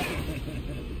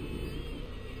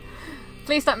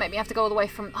 Please don't make me have to go all the way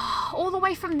from... oh, all the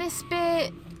way from this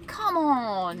bit. Come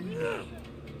on.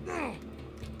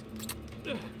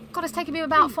 God, it's taken me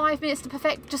about 5 minutes to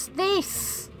perfect just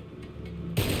this.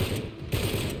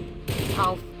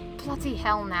 Oh, bloody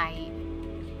hell, Nate.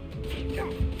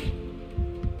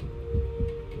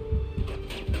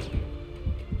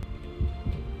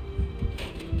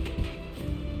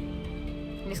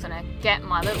 I'm just gonna get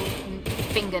my little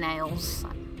fingernails.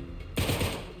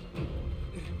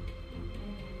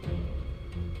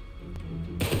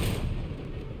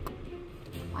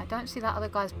 I don't see that other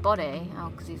guy's body. Oh,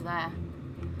 because he's there.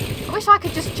 I wish I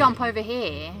could just jump over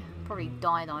here. Probably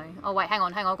die though. Oh wait, hang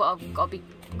on. I've got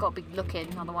to be looking,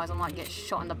 otherwise I might get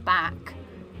shot in the back.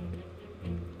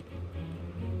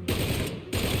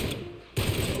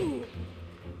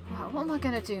 Right, what am I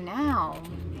gonna do now?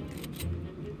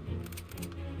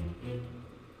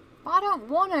 I don't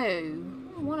want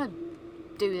to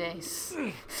do this.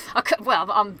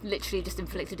 Well, I'm literally just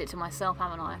inflicted it to myself,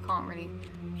 haven't I? I can't really...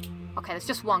 okay, there's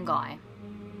just one guy.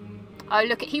 Oh,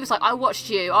 look, he was like, I watched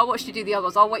you do the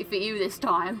others, I'll wait for you this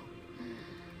time.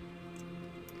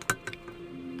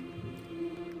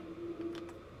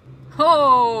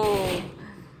 Oh!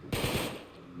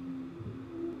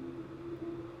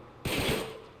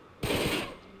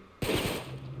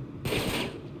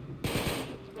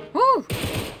 Woo!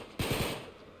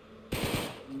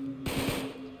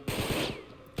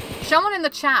 Someone in the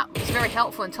chat was very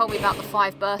helpful and told me about the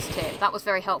 5 burst tip. That was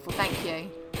very helpful, thank you.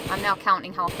 I'm now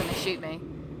counting how often they shoot me.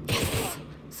 Yes!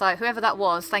 So, whoever that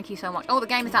was, thank you so much. Oh, the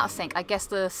game is out of sync. I guess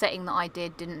the setting that I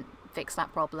did didn't fix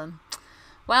that problem.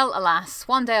 Well, alas,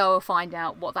 one day I will find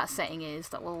out what that setting is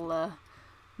that will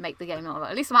make the game not...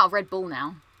 at least I'm out of Red Bull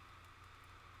now.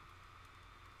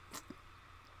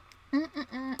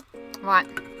 Right.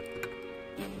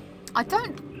 I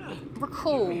don't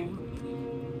recall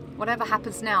whatever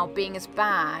happens now being as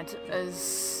bad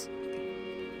as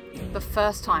the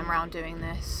first time round doing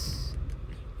this.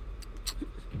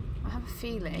 I have a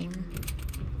feeling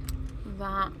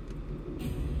that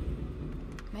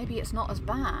maybe it's not as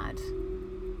bad.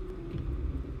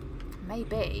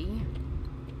 Maybe.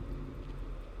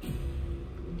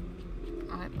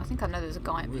 I think I know there's a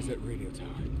guy. Where's that radio tower?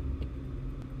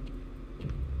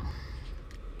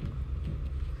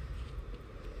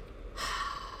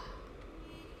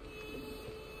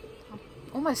 I'm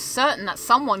almost certain that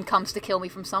someone comes to kill me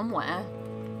from somewhere.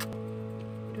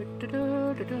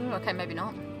 Okay, maybe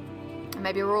not.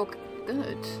 Maybe we're all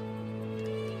good.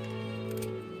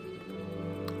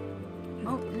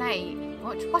 Oh, Nate.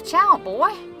 Watch out,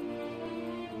 boy.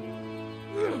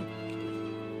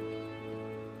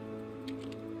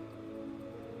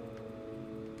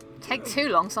 Take too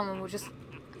long, someone will just...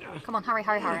 Come on, hurry,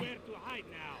 hurry, hurry.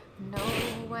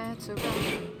 Nowhere to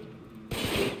run.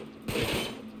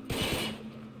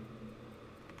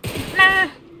 Nah!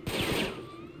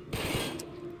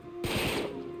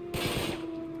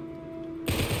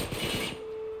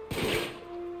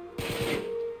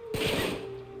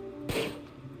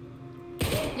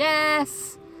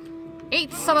 Yes!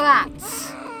 Eat some of that!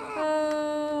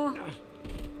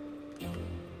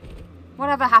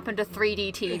 Whatever happened to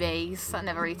 3D TVs? That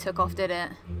never really took off, did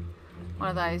it? One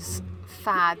of those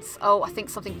fads. Oh, I think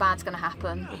something bad's gonna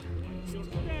happen.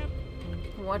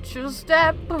 Watch your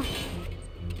step!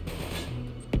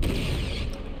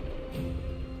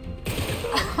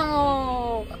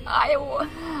 Oh,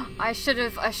 I should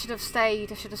have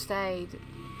stayed. I should have stayed.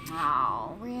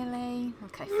 Oh, really?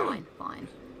 Okay, fine, fine.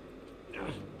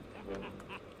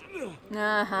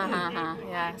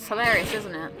 Yeah, it's hilarious,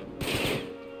 isn't it?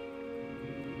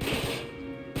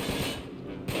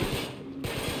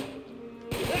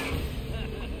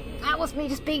 That was me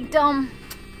just being dumb.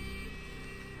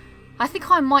 I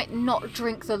think I might not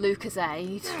drink the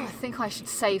Lucozade. I think I should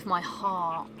save my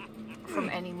heart from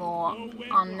any more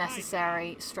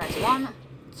unnecessary stress. 1,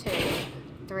 2,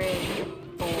 3,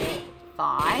 4,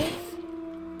 5.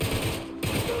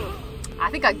 I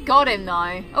think I got him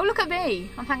though. Oh, look at me.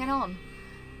 I'm hanging on.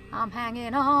 I'm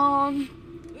hanging on.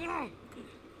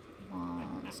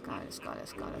 Oh, let's go, let's go,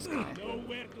 let's go, let's go. 1,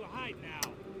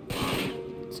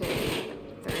 2,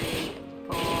 3,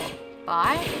 4,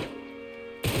 5.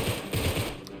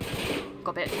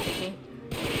 Got a bit cheeky.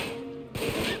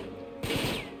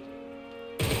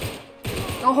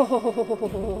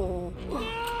 Oh,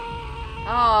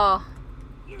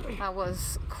 that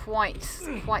was quite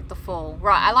the fall.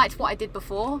 Right, I liked what I did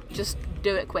before. Just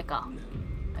do it quicker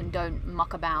and don't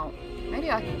muck about.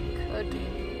 Maybe I could.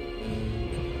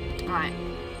 Alright.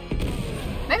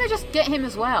 Maybe I just get him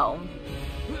as well.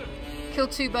 Kill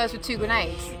 2 birds with 2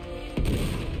 grenades.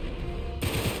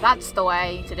 That's the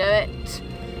way to do it.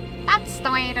 That's the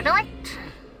way to do it.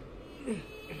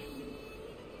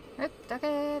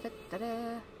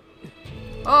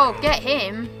 Oh, get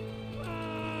him.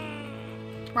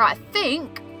 Right, I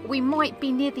think we might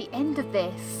be near the end of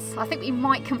this. I think we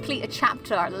might complete a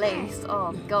chapter at least.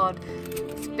 Oh god.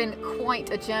 It's been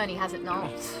quite a journey, has it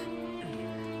not?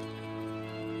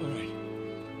 Alright,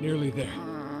 nearly there.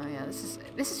 Yeah,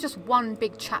 this is just one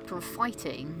big chapter of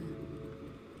fighting.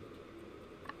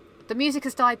 The music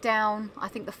has died down. I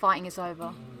think the fighting is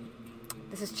over.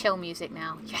 This is chill music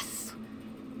now. Yes!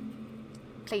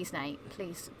 Please, Nate,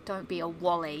 please don't be a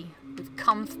wally. We've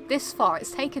come this far.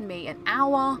 It's taken me an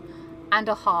hour and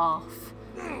a half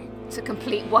to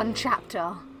complete one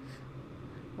chapter.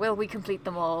 Will we complete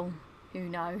them all? Who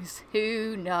knows?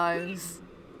 Who knows?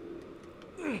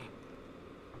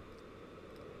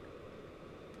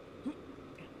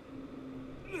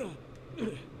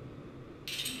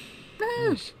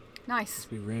 Woo! Nice. Must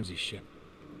be Ramsey's ship.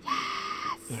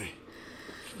 Yes! Alright,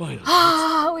 finally.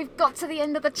 Ah, we've got to the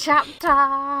end of the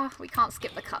chapter. We can't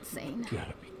skip the cutscene. You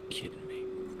gotta be kidding me.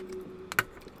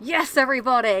 Yes,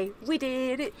 everybody! We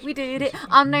did it! We did it!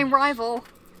 Unnamed rival!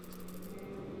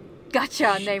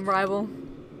 Gotcha, unnamed rival.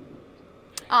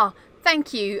 Oh,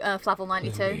 thank you,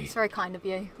 Flavel92. It's very kind of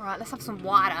you. Alright, let's have some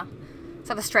water. Let's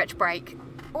have a stretch break.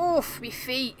 Oof, me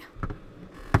feet.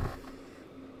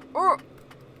 Oh,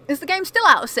 is the game still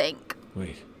out of sync?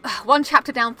 Wait. 1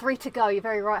 chapter down, 3 to go. You're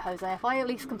very right, Jose. If I at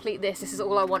least complete this, this is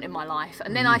all I want in my life.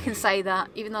 And then I can say that,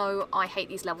 even though I hate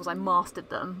these levels, I mastered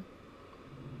them.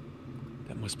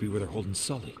 That must be where they're holding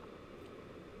Sully.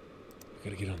 We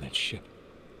gotta get on that ship.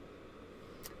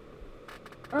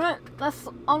 Alright, that's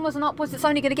onwards and upwards. It's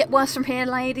only going to get worse from here,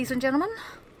 ladies and gentlemen.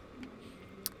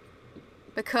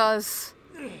 Because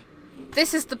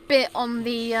this is the bit on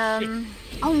the...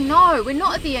 Oh no, we're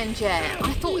not at the end yet.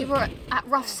 I thought we were at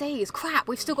Rough Seas. Crap,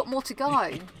 we've still got more to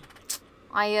go.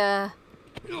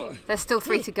 There's still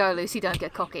 3 to go, Lucy. Don't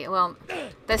get cocky. Well,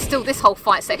 there's still this whole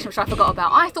fight section, which I forgot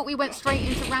about. I thought we went straight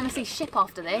into Ramesses' ship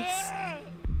after this.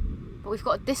 But we've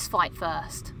got this fight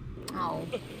first. Oh.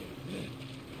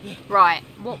 Right,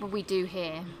 what will we do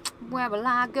here? Where will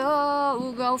I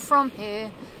go from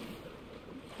here?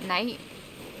 Nate,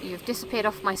 you've disappeared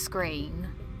off my screen.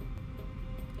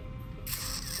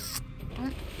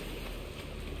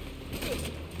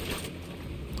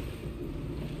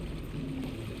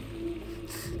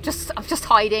 I'm just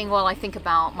hiding while I think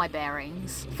about my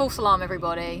bearings. False alarm,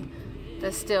 everybody.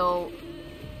 There's still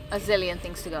a zillion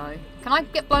things to go. Can I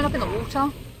get blown up in the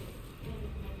water?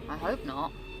 I hope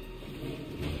not.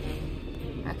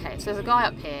 Okay, so there's a guy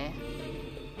up here.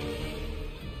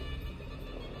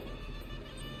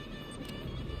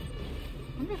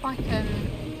 I wonder if I can...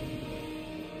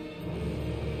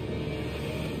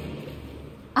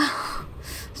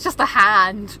 It's just the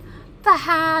hand. The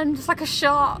hand. It's like a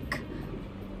shark.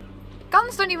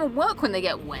 Guns don't even work when they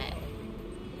get wet.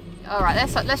 Alright,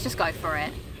 let's just go for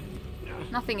it.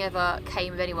 Nothing ever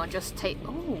came of anyone just take...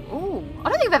 Ooh. I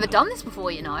don't think I've ever done this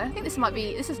before, you know. I think this might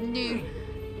be... This is new.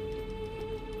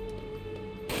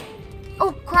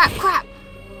 Oh, crap.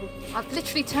 I've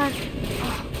literally turned...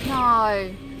 Oh,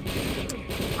 no.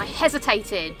 I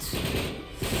hesitated.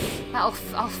 I'll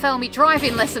fail me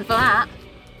driving lesson for that.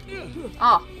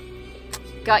 Oh.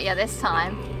 Got ya this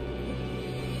time.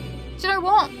 Do you know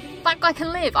what? That guy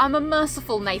can live. I'm a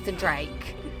merciful Nathan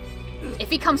Drake. If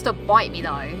he comes to bite me,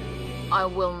 though, I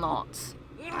will not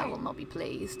be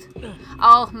pleased.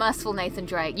 Oh, merciful Nathan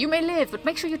Drake. You may live, but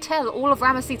make sure you tell all of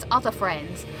Ramessed's other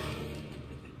friends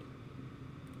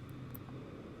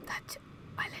that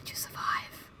I let you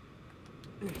survive.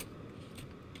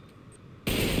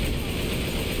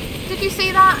 Did you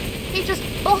see that? He just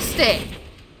bossed it.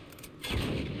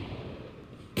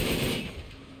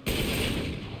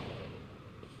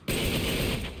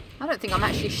 I don't think I'm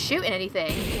actually shooting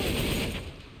anything.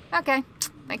 Okay.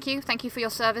 Thank you. Thank you for your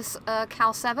service,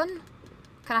 Cal 7.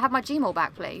 Can I have my Gmail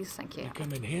back, please? Thank you.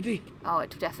 Come in handy. Oh,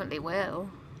 it definitely will.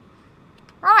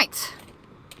 Right.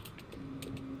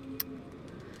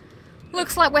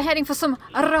 Looks like we're heading for some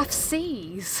rough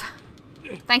seas.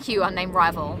 Thank you, unnamed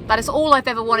rival. That is all I've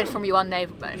ever wanted from you,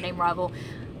 unnamed rival.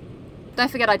 Don't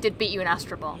forget I did beat you in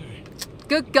Astrobot.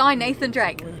 Good guy, Nathan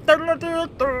Drake.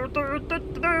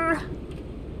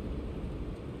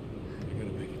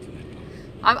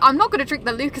 I'm not going to drink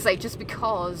the Lucasade just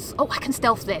because... Oh, I can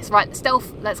stealth this. Right,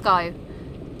 stealth. Let's go.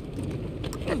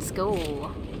 Let's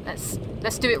go.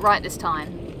 Let's do it right this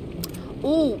time.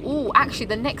 Ooh, actually,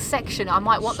 the next section, I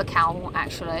might want the cowl,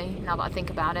 actually, now that I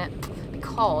think about it.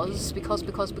 Because of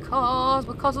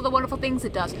the wonderful things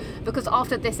it does. Because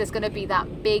after this, there's going to be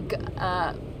that big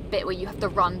bit where you have to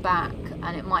run back,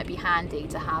 and it might be handy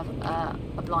to have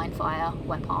a blind fire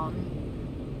weapon.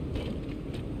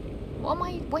 What am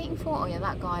I waiting for? Oh yeah,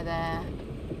 that guy there.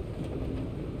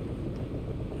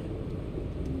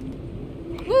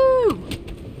 Woo!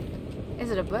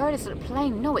 Is it a bird? Is it a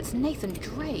plane? No, it's Nathan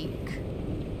Drake.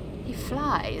 He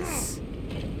flies.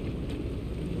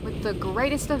 With the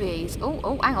greatest of ease.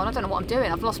 Oh, hang on, I don't know what I'm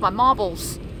doing. I've lost my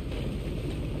marbles.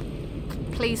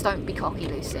 Please don't be cocky,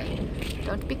 Lucy.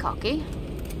 Don't be cocky.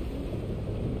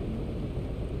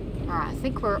 Alright, I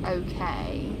think we're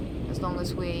okay. As long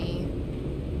as we...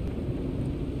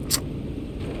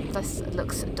 This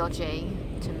looks dodgy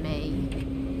to me.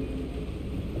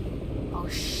 Oh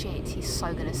shit, he's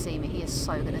so gonna see me. He is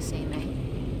so gonna see me.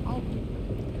 Oh.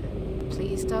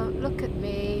 Please don't look at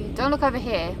me. Don't look over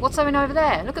here. What's going over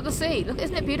there? Look at the sea. Look,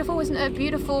 isn't it beautiful? Isn't it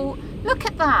beautiful? Look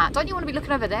at that. Don't you want to be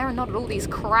looking over there and not at all these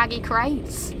craggy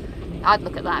crates? I'd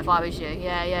look at that if I was you.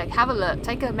 Yeah. Have a look.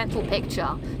 Take a mental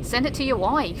picture. Send it to your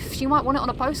wife. She might want it on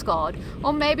a postcard.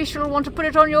 Or maybe she'll want to put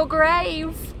it on your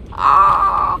grave.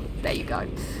 Ah, there you go.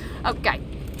 Okay,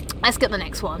 let's get the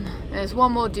next one. There's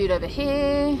one more dude over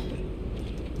here.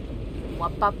 Oh,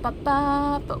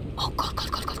 God.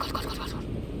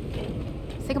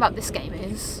 The thing about this game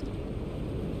is,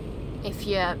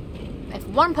 if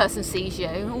one person sees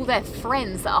you, all their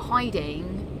friends that are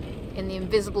hiding in the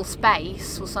invisible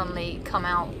space will suddenly come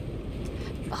out.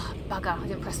 Oh, bugger, I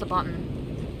didn't press the button.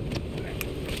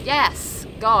 Yes,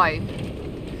 go.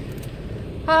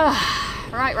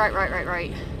 Right.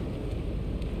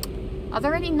 Are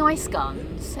there any nice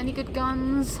guns? Any good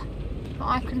guns that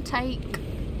I can take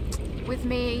with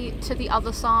me to the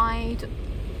other side?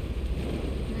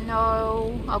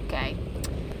 No. Okay.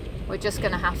 We're just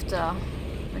gonna have to...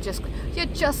 You're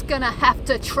just gonna have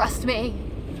to trust me.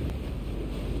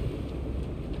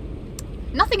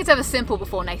 Nothing is ever simple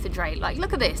before Nathan Drake. Like,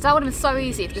 look at this. That would have been so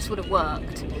easy if this would have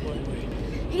worked.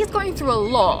 He's going through a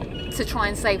lot to try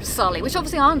and save Sully, which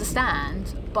obviously I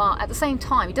understand. But at the same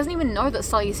time, he doesn't even know that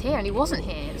Sully's here, and he wasn't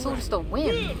here. It's all just a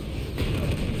whim. It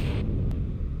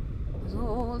was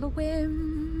all a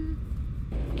whim.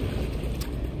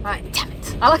 Right, damn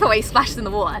it. I like the way he splashed in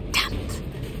the water. Damn it.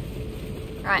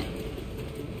 Right.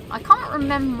 I can't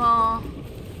remember...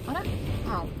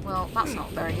 Oh, well, that's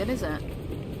not very good, is it?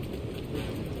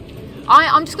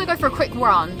 I'm just going to go for a quick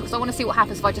run, because I want to see what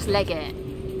happens if I just leg it.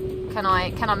 can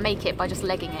I make it by just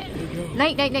legging it?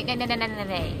 Nate.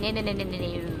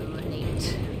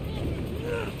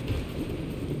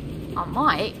 I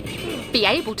might be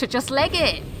able to just leg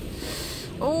it.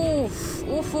 Oof.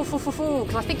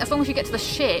 Because I think as long as you get to the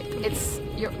ship,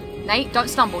 Nate, don't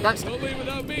stumble, don't stumble. Don't leave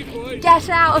without me, boy. Get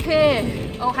out of here!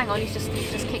 Oh, hang on, he's just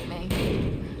kicked me.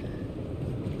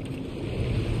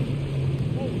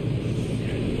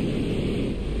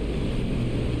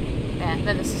 Yeah,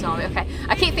 then the tsunami. Okay,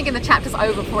 I keep thinking the chapter's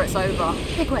over before it's over.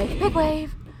 Big wave, big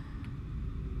wave.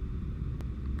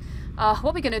 What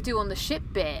are we gonna do on the ship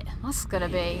bit? That's gonna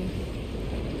be.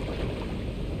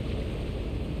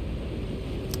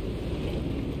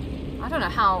 I don't know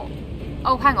how.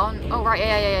 Oh, hang on. Oh, right.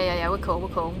 Yeah. We're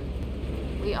cool.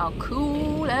 We are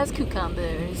cool as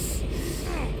cucumbers.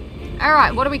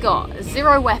 Alright, what do we got?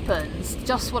 0 weapons.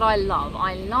 Just what I love.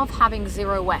 I love having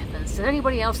 0 weapons. Does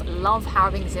anybody else love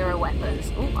having 0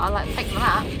 weapons? Oh, I like to take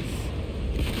that.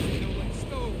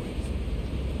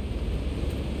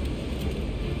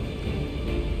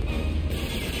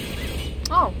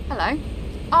 Oh, hello.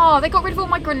 Oh, they got rid of all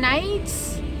my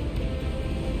grenades?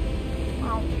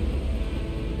 Wow.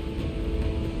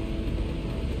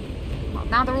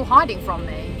 Now they're all hiding from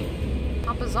me.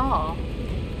 How bizarre.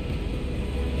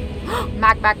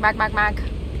 Mag. Right,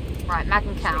 mag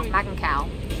and cow.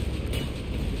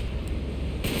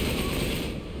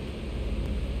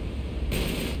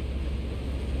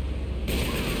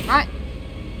 Right.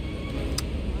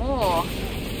 More.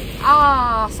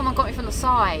 Ah, someone got me from the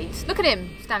side. Look at him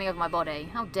standing over my body.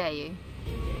 How dare you.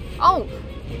 Oh,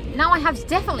 now I have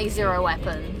definitely 0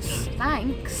 weapons.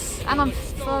 Thanks. And I'm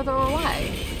further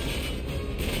away.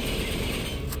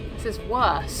 This is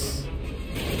worse.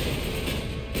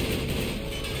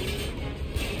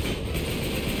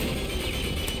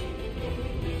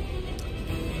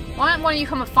 Why don't one of you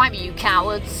come and fight me, you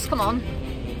cowards? Come on.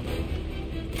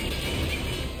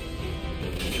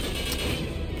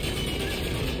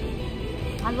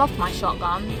 I loved my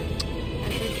shotgun.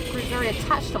 I grew very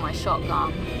attached to my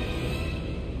shotgun.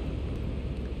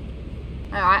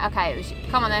 Alright, okay.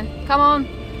 Come on then. Come on.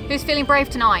 Who's feeling brave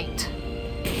tonight?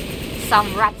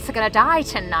 Some rats are gonna die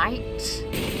tonight.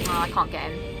 Oh, I can't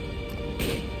get him.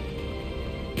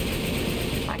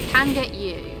 But I can get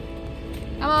you.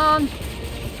 Come on.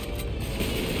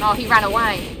 Oh, he ran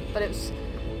away. But it was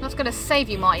not gonna save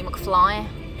you, Marty McFly.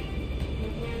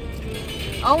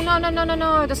 Oh,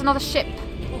 no. There's another ship.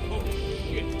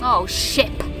 Oh,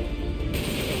 ship.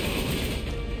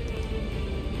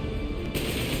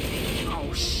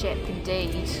 Oh, ship,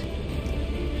 indeed.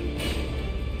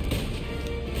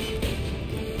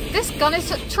 This gun is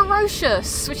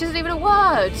atrocious, which isn't even a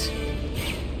word.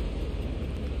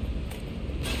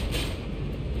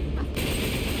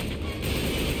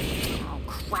 Oh,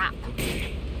 crap.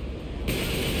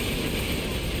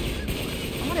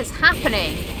 What is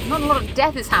happening? Not a lot of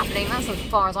death is happening, that's as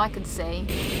far as I can see.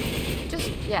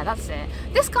 Yeah, that's it.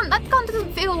 That gun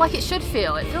doesn't feel like it should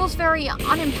feel. It feels very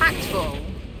unimpactful.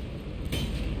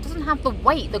 It doesn't have the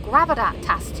weight, the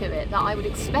gravitas to it that I would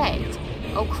expect.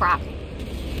 Oh, crap.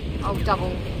 Oh,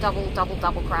 double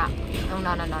crap. Oh,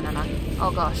 no.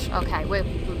 Oh, gosh. Okay, we're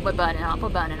burning up. We're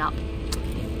burning up.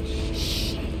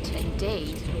 Shit,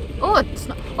 indeed. Oh, it's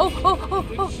not.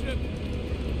 Oh.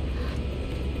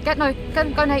 Go,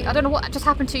 Nate. I don't know what just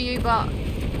happened to you, but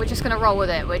we're just going to roll with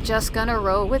it. We're just going to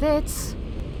roll with it.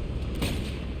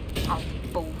 Oh,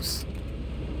 balls.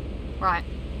 Right.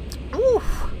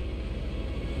 Oof.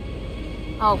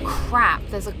 Oh, crap.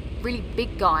 There's a really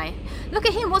big guy. Look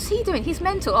at him. What's he doing? He's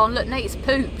mental. Oh, look, Nate's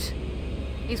pooped.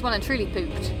 He's well and truly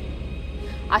pooped.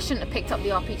 I shouldn't have picked up the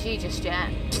RPG just yet.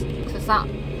 Because that...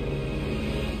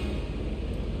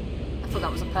 I thought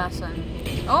that was a person.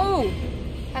 Oh!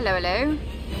 Hello.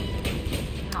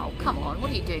 Oh, come on.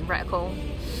 What are you doing, Reticle?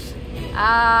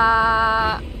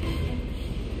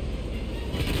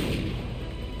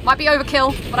 Might be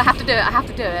overkill, but I have to do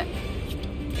it.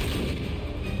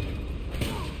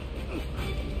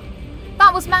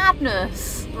 That was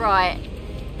madness. Right.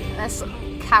 Let's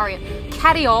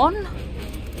carry on.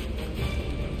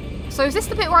 So is this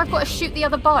the bit where I've got to shoot the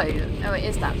other boat? Oh, it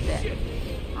is that bit.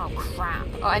 Oh, crap.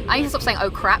 Oh, I need to stop saying oh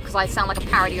crap because I sound like a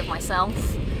parody of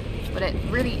myself. But it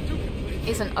really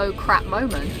is an oh crap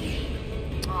moment.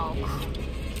 Oh, crap.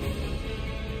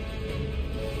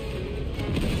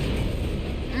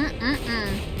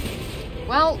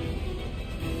 Well,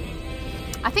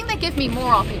 I think they give me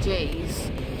more RPGs.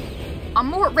 I'm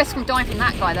more at risk from dying from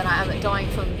that guy than I am at dying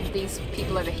from these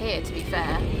people over here, to be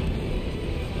fair.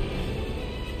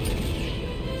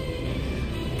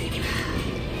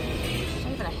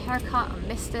 Even a haircut, I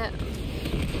missed it.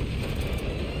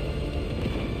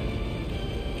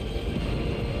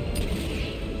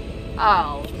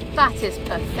 Oh, that is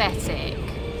pathetic.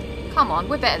 Come on,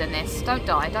 we're better than this. Don't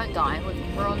die, don't die.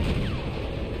 We're on...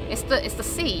 It's the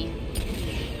sea.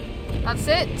 That's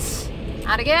it.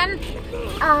 And again.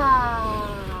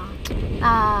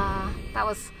 That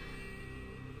was...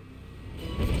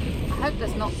 I hope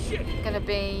there's not going to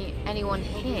be anyone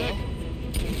here.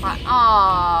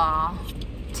 Right,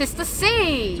 tis the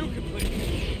sea!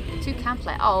 Two can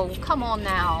play. Oh, come on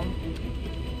now.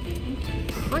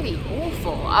 Pretty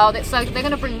awful. Oh, so they're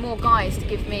going to bring more guys to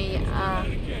give me...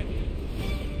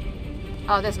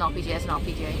 Oh, there's an RPG, there's an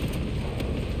RPG.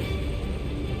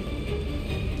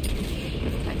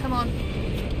 Okay, come on.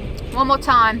 One more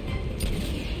time.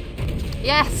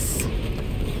 Yes!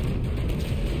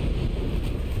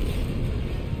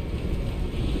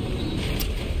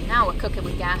 Now we're cooking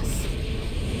with gas.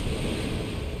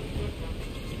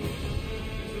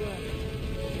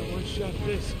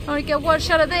 Only get one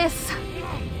shot of this.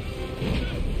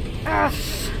 Ugh.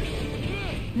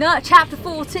 No, chapter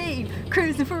 14.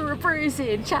 Cruising for a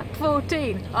bruising. Chapter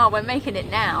 14. Oh, we're making it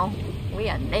now. We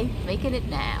are making it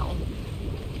now.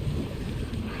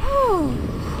 Whew.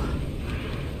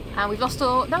 And we've lost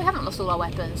all... No, we haven't lost all our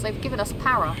weapons. They've given us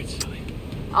para.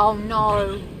 Oh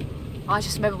no. I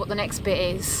just remember what the next bit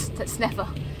is. It's never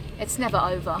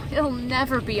over. It'll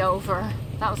never be over.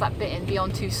 That was that bit in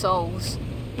Beyond Two Souls.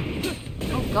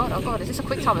 Oh god, is this a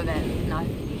quick time event? No.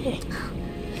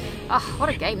 Ah, what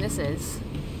a game this is.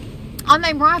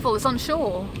 Unnamed rival is on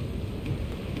shore.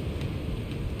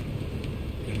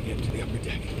 Gotta get to the upper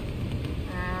deck.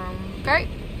 Go.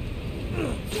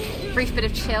 Brief bit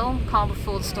of chill, calm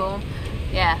before the storm.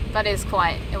 Yeah,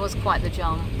 it was quite the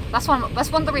jump. That's one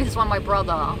of the reasons why my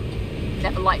brother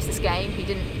never liked this game. He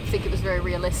didn't think it was very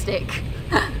realistic.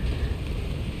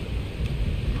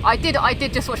 I did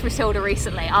just watch Matilda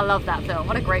recently. I love that film.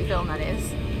 What a great film that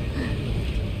is.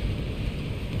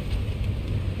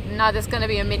 No, there's going to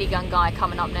be a minigun guy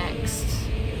coming up next.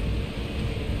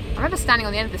 I remember standing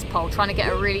on the end of this pole trying to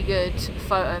get a really good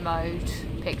photo mode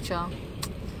picture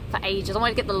for ages. I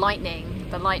wanted to get the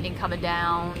lightning coming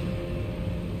down.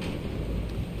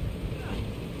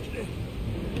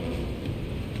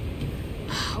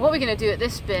 What are we going to do at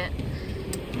this bit?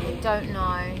 Don't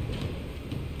know.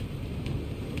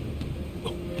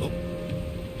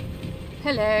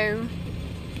 Hello.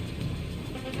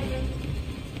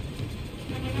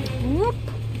 Whoop.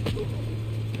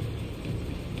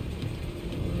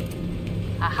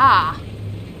 Aha.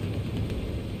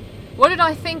 What did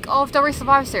I think of the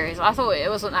Survivor Series? I thought it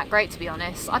wasn't that great, to be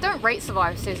honest. I don't rate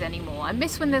Survivor Series anymore. I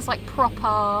miss when there's like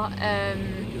proper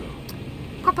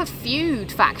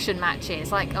feud faction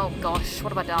matches. Like, oh gosh,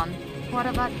 what have I done? What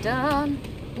have I done?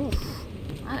 Oof,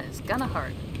 that is gonna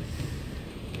hurt.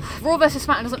 Raw vs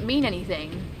SmackDown doesn't mean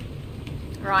anything.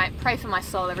 Right, pray for my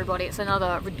soul, everybody. It's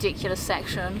another ridiculous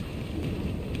section.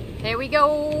 Here we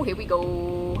go, here we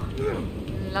go.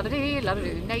 La-da-dee,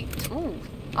 la-da-doo, Nate. Ooh.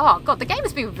 Oh god, the game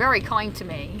has been very kind to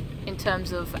me in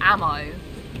terms of ammo.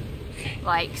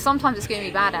 Like, sometimes it's giving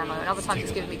me bad ammo, and other times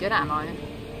it's giving me good ammo.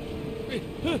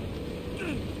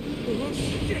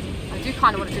 I do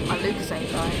kind of want to do my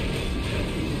Lucasade though.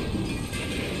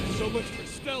 So much for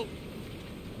stealth.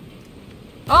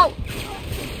 Oh!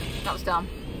 That was dumb.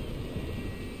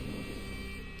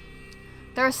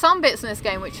 There are some bits in this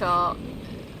game which are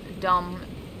dumb.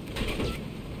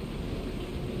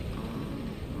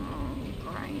 Oh,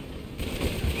 great.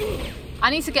 I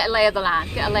need to get a lay of the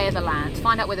land. Get a lay of the land.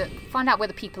 Find out where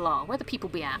the people are. Where the people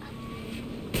be at.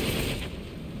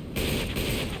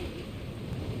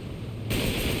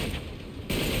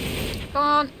 Come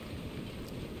on.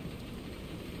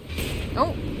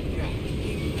 Oh.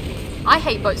 I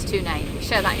hate boats too, Nate. We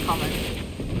share that in common.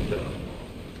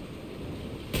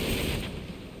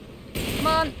 Come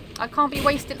on. I can't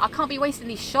be wasting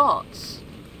these shots.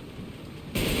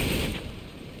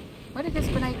 Where did this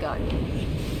grenade go?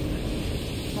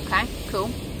 Okay, cool.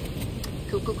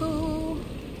 Cool.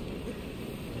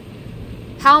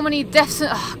 How many deaths?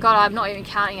 Oh god, I'm not even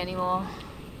counting anymore.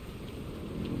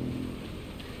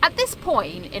 At this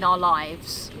point in our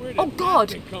lives... Oh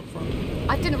god!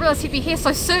 I didn't realise he'd be here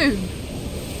so soon!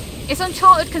 Is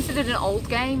Uncharted considered an old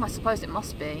game? I suppose it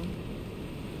must be.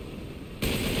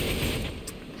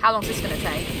 How long is this going to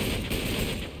take?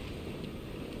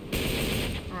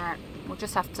 Alright, we'll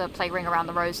just have to play Ring Around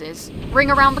the Roses.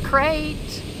 Ring Around the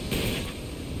Crate!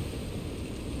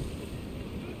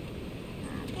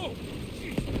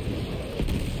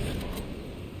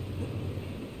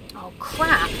 Oh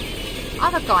crap!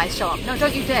 Other guys show up. No,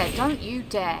 don't you dare. Don't you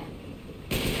dare.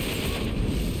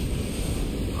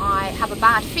 I have a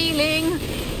bad feeling.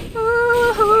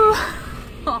 Ooh.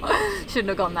 Shouldn't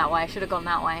have gone that way. Should have gone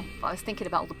that way. But I was thinking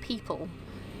about all the people.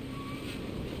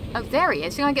 Oh, there he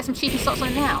is. You're going to get some cheeky shots on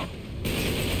him now.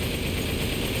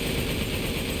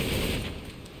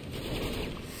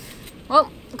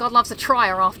 Well, God loves a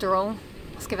trier after all.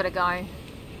 Let's give it a go.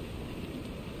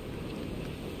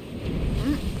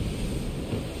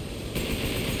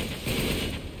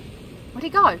 Where'd he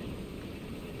go?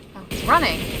 Oh, he's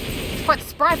running. He's quite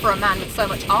spry for a man with so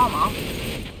much armour.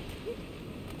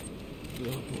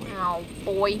 Oh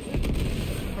boy.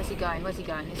 Where's he going? Where's he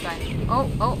going? He's going.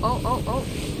 Oh, oh, oh, oh, oh.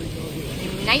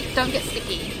 Nate, don't get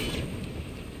sticky.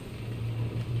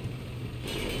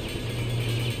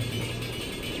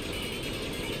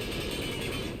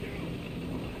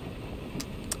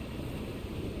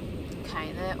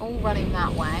 Okay, they're all running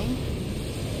that way.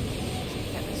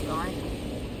 Get this guy.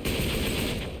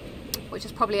 Which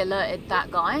has probably alerted that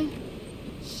guy.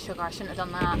 Sugar, I shouldn't have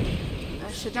done that.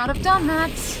 I should not have done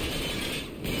that.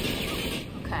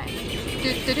 Okay.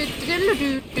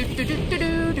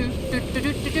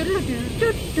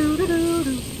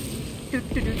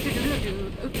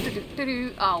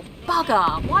 Oh,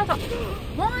 bugger!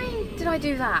 Why did I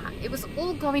do that? It was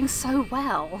all going so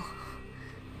well.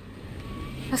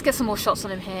 Let's get some more shots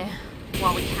on him here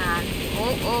while we can.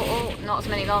 Oh, oh, oh! Not as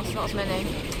many, last, not as many.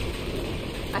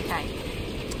 Okay.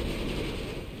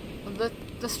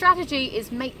 The strategy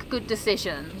is make good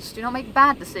decisions. Do not make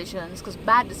bad decisions, because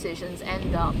bad decisions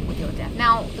end up with your death.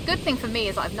 Now, the good thing for me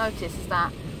is I've noticed is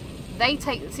that they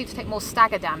seem to take more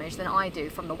stagger damage than I do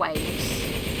from the waves.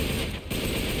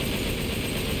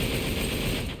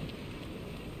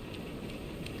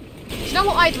 Do you know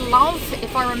what I'd love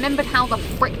if I remembered how the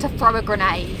frick to throw a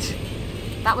grenade?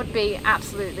 That would be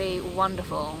absolutely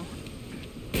wonderful.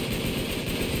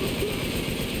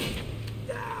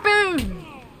 Boom!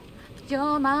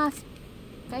 You're my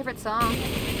favourite song.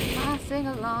 I sing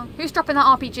along. Who's dropping that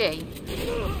RPG?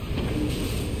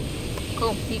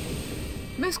 Cool. He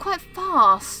moves quite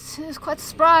fast. He's quite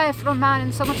spry for a man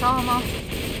in so much armour.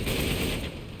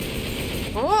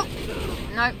 Oh!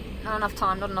 No, not enough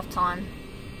time, not enough time.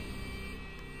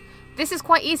 This is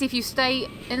quite easy if you stay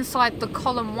inside the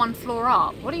column one floor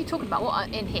up. What are you talking about? What,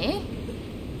 in here?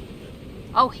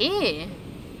 Oh, here?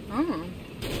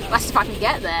 That's if I can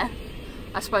get there.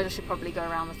 I suppose I should probably go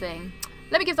around the thing.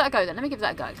 Let me give that a go then. Let me give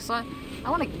that a go. Because I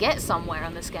want to get somewhere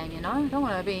on this game, you know? I don't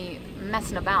want to be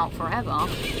messing about forever.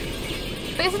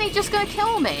 But isn't he just going to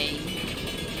kill me?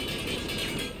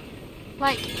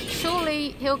 Like,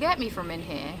 surely he'll get me from in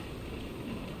here.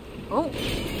 Oh.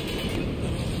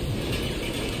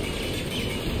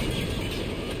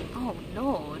 Oh,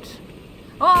 Lord.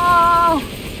 Oh!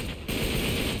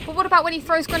 But what about when he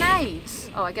throws grenades?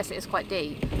 Oh, I guess it is quite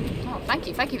deep. Oh, thank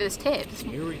you for this tip.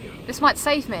 Here we go. This might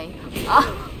save me.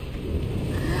 Oh.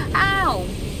 Ow!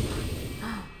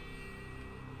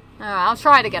 Alright, I'll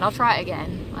try it again.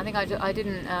 I think I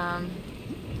didn't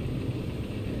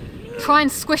try and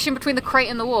squish him between the crate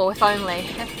and the wall. If only.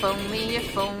 If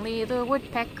only the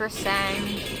woodpecker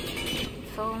sang.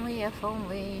 If only.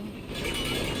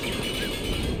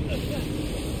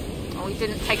 Oh, he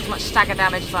didn't take as much stagger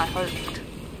damage as I hoped.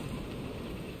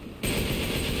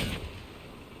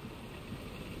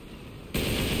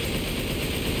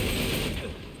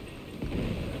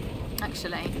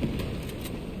 Actually.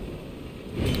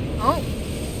 Oh!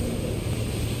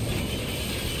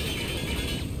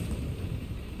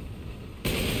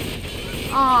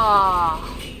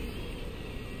 Ah!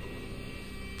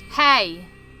 Hey!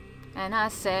 And I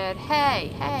said, hey,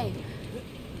 hey!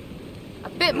 A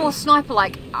bit more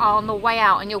sniper-like on the way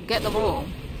out and you'll get them all.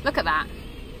 Look at that.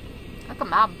 Look at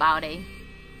my body.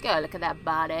 Go look at that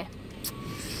body.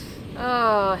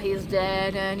 Oh, he's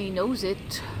dead and he knows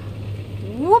it.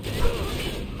 Whoop!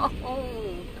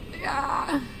 Oh,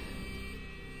 yeah.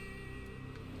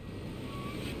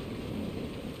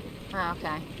 Oh,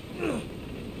 okay.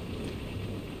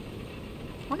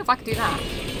 Wonder if I could do that.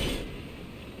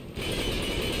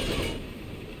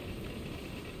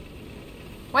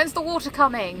 When's the water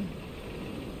coming?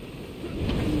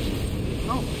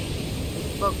 Oh.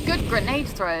 Well, good grenade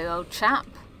throw, old chap.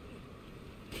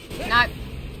 Nope.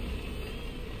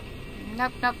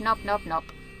 Nope.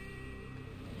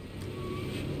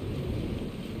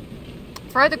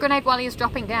 Throw the grenade while he is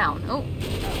dropping down. Oh.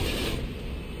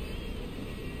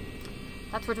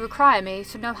 That would require me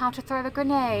to know how to throw a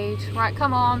grenade. Right,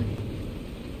 come on.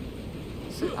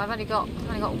 So I've only got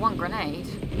one grenade.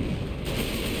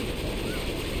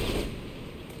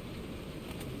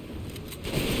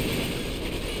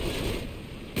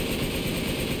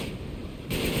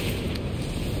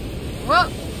 Whoa!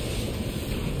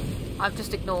 I've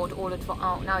just ignored all advice.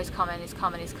 Oh, now he's coming.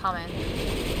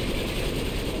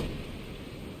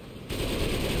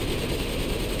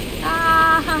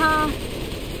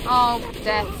 Oh,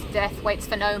 death waits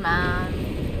for no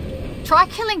man. Try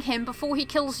killing him before he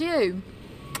kills you.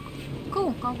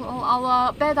 Cool,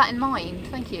 I'll bear that in mind.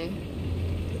 Thank you.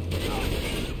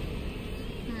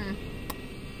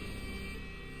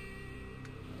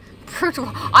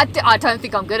 Brutal. I don't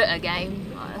think I'm good at a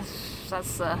game.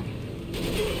 That's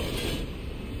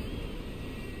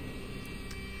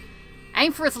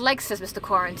Aim for his legs, says Mr.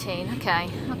 Quarantine. Okay.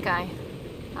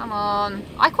 Come on.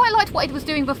 I quite liked what he was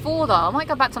doing before, though. I might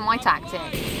go back to my tactic.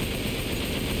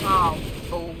 Oh,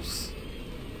 balls.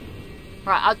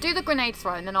 Right, I'll do the grenade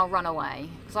throw and then I'll run away.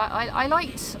 Because I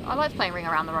liked playing Ring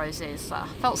Around the Roses. I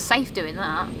felt safe doing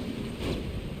that.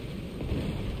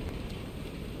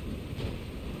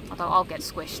 Although I'll get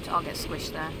squished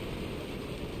there.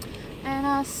 And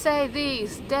I say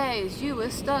these days you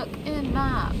were stuck in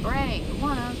my brain.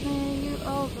 Wanna hear you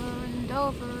over and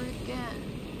over again.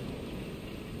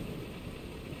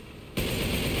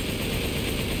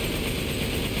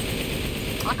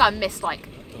 Like I missed like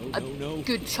a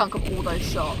good chunk of all those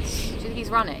shots. Do you think he's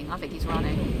running? I think he's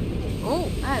running. Oh,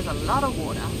 there's a lot of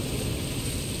water.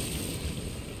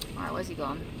 Alright, where's he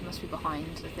gone? He must be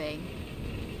behind the thing.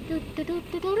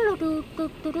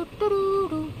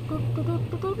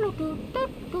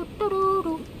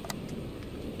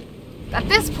 At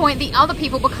this point, the other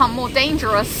people become more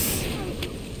dangerous.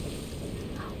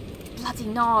 Oh, bloody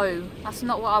no. That's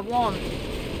not what I want.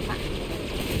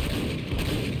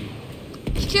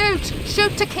 Shoot!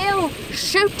 Shoot to kill!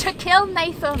 Shoot to kill,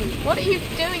 Nathan! What are you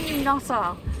doing, you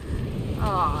nutter?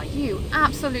 Oh, you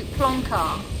absolute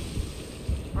plonker.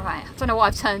 Right, I don't know why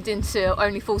I've turned into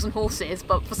Only Fools and Horses,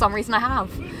 but for some reason I have.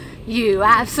 You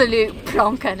absolute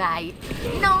plonker, Nate.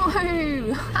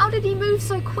 No! How did he move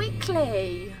so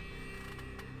quickly?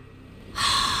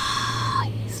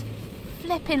 He's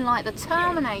flipping like the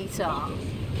Terminator.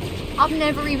 I've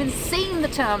never even seen the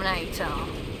Terminator.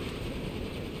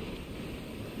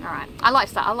 Alright, I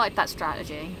liked that. I liked that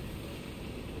strategy.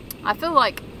 I feel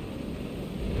like...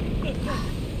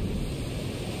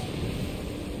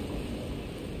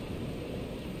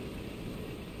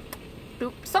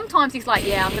 Sometimes he's like,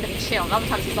 yeah, I'm going to be chill. And other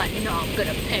times he's like, no, I'm going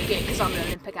to peg it because I'm an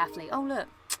Olympic athlete. Oh, look.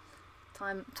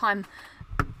 Time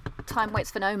waits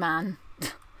for no man.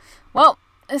 Well,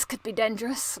 this could be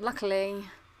dangerous, luckily.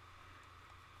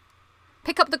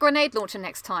 Pick up the grenade launcher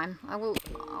next time. I will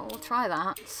try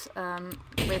that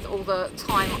with all the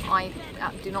time I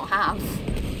do not have.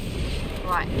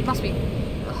 Right, it must be...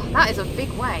 Ugh, that is a big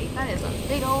wave. That is a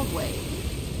big old wave.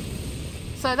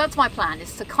 So that's my plan,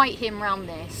 is to kite him round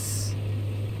this.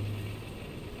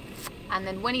 And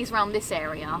then when he's round this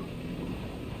area,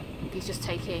 he's just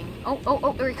taking...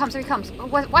 Oh, here he comes, here he comes. Oh,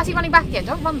 why is he running back again?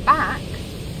 Don't run back.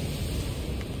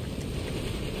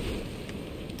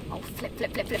 Oh, flip.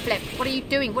 What are you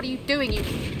doing? What are you doing, you...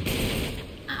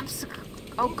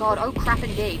 Oh, God. Oh, crap,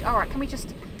 indeed. All right, can we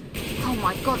just... Oh,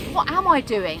 my God. What am I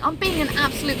doing? I'm being an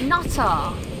absolute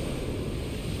nutter.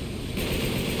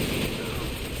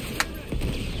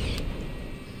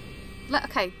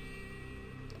 Okay.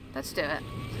 Let's do it.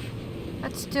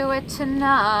 Let's do it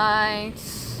tonight.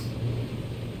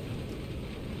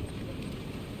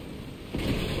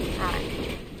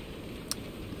 Right.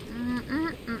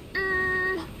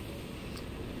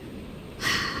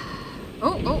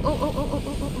 Oh.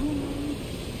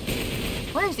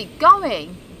 Where is he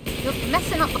going? You're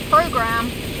messing up the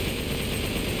program.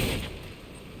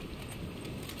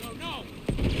 No.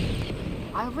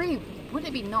 I really... Wouldn't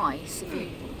it be nice if he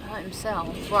hurt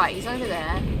himself? Right, he's over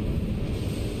there.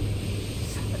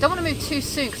 I don't want to move too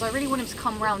soon because I really want him to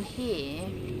come round here.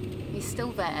 He's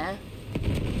still there.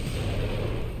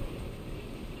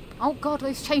 Oh God,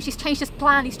 he's changed his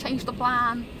plan. He's changed the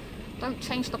plan. Don't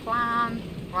change the plan.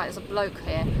 Right, there's a bloke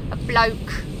here. A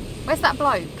bloke. Where's that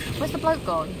bloke? Where's the bloke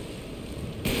gone?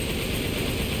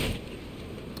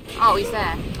 Oh, he's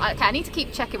there. Okay, I need to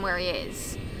keep checking where he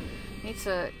is. I need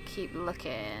to keep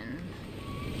looking.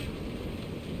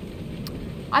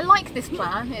 I like this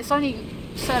plan. It's only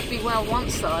served me well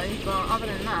once though, but other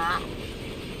than that...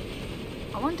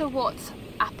 I wonder what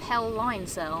Appel line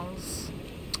sells.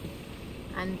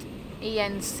 And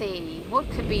ENC.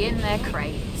 What could be in their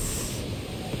crates?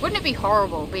 Wouldn't it be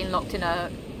horrible being locked in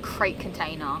a crate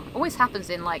container? Always happens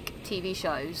in like TV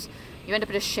shows. You end up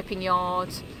in a shipping yard,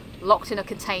 locked in a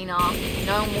container.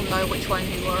 No one will know which one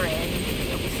you are in.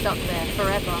 You'll be stuck there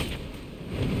forever.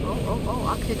 Oh,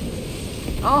 I could...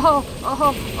 Oh.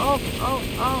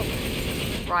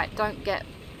 Right, don't get...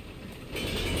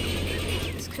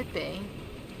 This could be...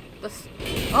 This...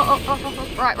 Oh.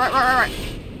 Right.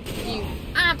 You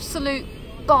absolute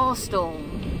barstool.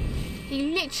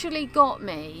 He literally got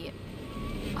me.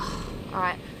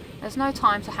 Alright. There's no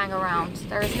time to hang around.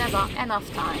 There is never enough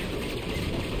time.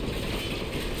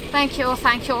 Thank you,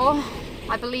 thank you.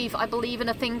 I believe in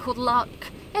a thing called luck.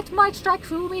 It might strike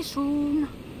through me soon.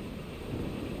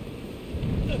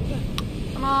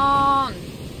 Come on.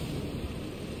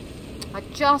 I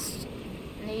just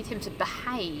need him to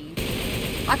behave.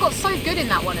 I got so good in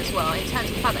that one as well, in terms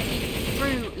of the fact that he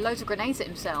threw loads of grenades at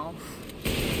himself.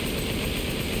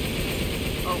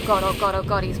 Oh god, oh god, oh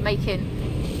god, he's making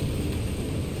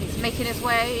his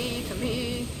way to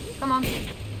me. Come on.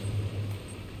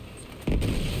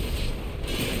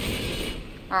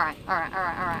 Alright, alright,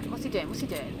 alright, alright. What's he doing? What's he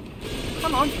doing?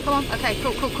 Come on, come on. Okay,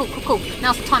 cool, cool, cool, cool, cool.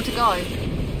 Now's the time to go.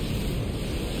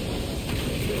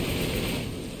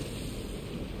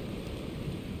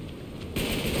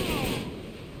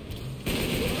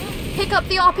 Pick up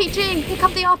the RPG! Pick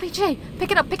up the RPG!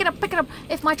 Pick it up, pick it up, pick it up!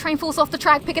 If my train falls off the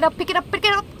track, pick it up, pick it up, pick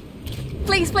it up!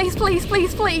 Please, please, please,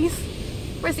 please, please!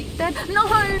 Where's he? Dead? No,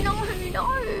 no,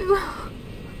 no!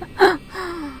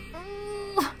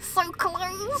 So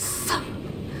close!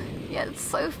 Yet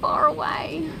so far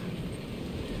away.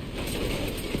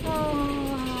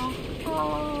 Oh,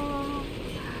 oh.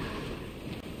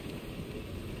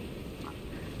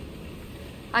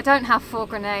 I don't have 4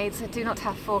 grenades. I do not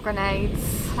have 4 grenades,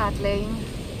 sadly.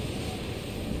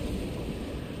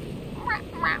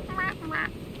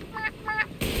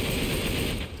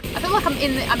 I feel like I'm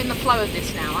in the flow of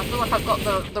this now. I feel like I've got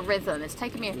the rhythm. It's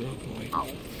taken me a... Oh,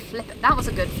 flip it. That was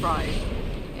a good throw.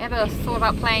 You ever thought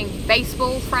about playing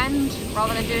baseball, friend,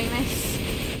 rather than doing this?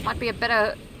 Might be a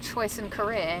better choice in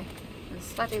career. And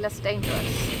slightly less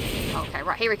dangerous. Okay,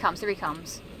 right, here he comes, here he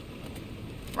comes.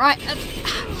 Right,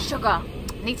 sugar.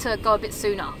 Need to go a bit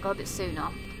sooner, go a bit sooner.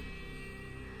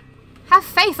 Have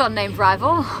faith, unnamed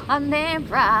rival.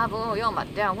 Unnamed rival, you're my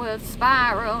downward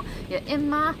spiral. You're in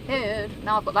my head.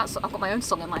 Now I've got my own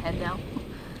song in my head now.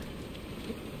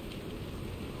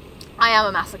 I am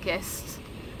a masochist.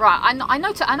 Right, I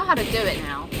know how to do it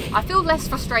now. I feel less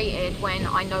frustrated when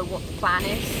I know what the plan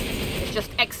is. It's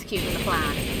just executing the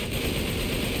plan.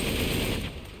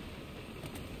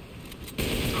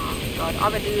 Oh god, I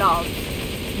would love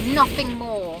nothing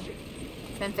more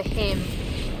than for him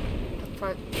to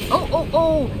throw... Oh, oh,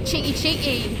 oh! Cheeky,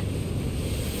 cheeky!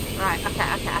 Right, okay.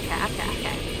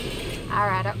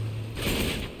 Alright,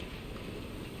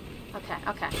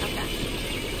 okay.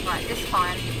 Right, this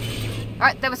time...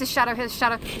 Alright, there was his shadow, here's his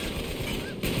shadow.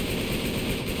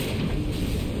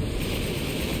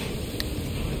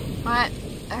 Alright.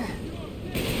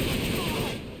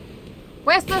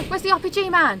 Where's the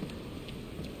RPG man?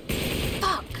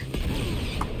 Fuck!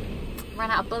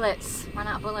 Ran out of bullets.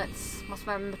 Must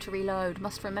remember to reload.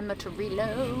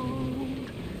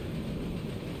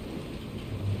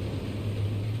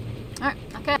 Alright,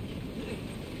 okay.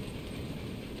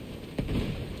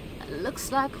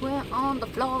 Looks like we're on the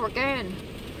floor again.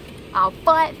 I'll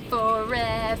fight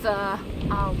forever.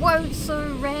 I won't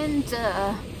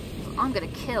surrender. I'm gonna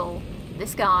kill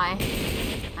this guy.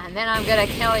 And then I'm gonna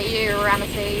kill you,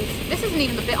 Ramesses. This isn't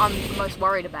even the bit I'm most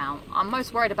worried about. I'm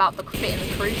most worried about the bit in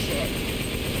the cruise ship.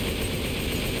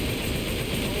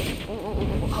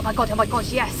 Oh my god,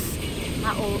 yes!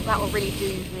 That will really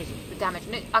do the damage.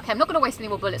 Okay, I'm not gonna waste any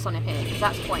more bullets on him here, because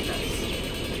that's pointless.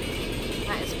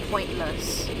 That is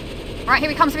pointless. Right, here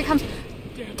he comes. Damn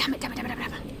it.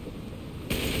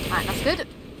 Alright, that's good.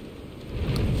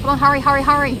 Come on, hurry.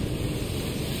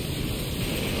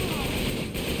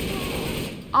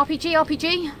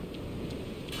 RPG.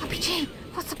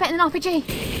 What's the better than RPG?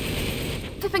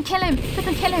 Flip and kill him.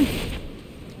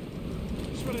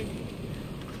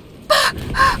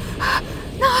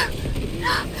 No.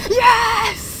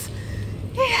 Yes.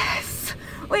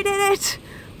 We did it.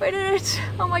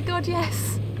 Oh my god,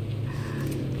 yes.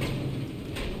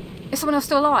 Is someone else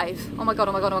still alive? Oh my god.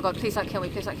 Please don't kill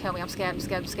me. I'm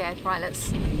scared. Right,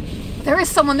 let's... There is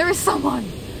someone.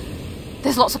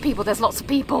 There's lots of people.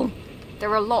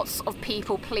 There are lots of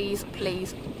people. Please.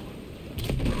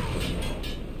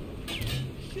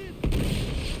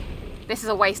 This is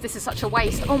a waste. This is such a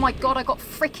waste. Oh my god, I got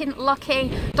freaking lucky.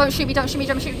 Don't shoot me.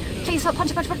 Please,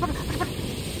 punch.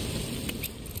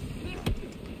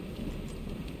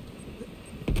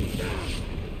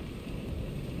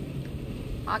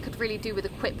 I could really do with a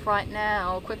quip right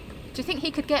now. Do you think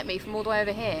he could get me from all the way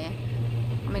over here?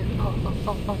 I mean, oh.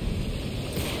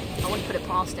 I wouldn't put it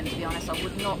past him, to be honest. I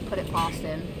would not put it past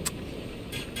him.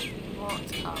 What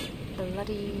a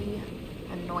bloody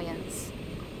annoyance.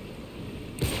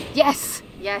 Yes!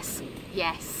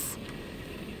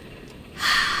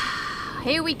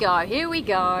 Here we go.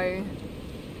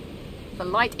 The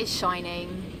light is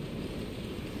shining.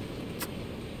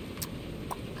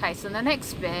 Okay, so the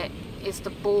next bit is the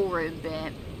ballroom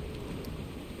bit.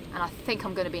 And I think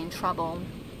I'm going to be in trouble.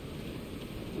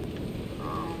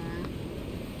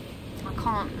 I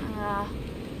can't...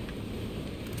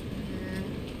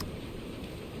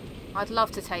 I'd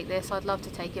love to take this. I'd love to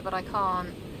take it, but I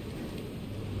can't.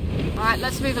 Alright,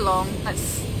 let's move along.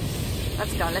 Let's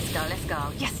go, let's go, let's go.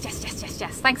 Yes, yes, yes, yes,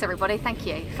 yes. Thanks, everybody. Thank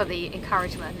you for the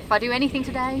encouragement. If I do anything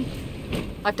today,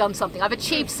 I've done something. I've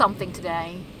achieved something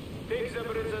today.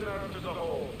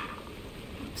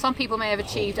 Some people may have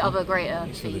achieved other greater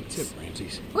feats.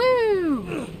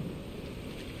 Woo!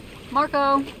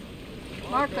 Marco!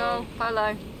 Marco!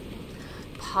 Polo!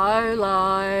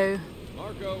 Polo!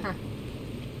 Marco! Huh.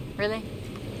 Really?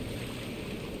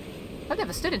 I've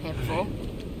never stood in here before.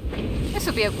 This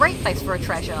would be a great place for a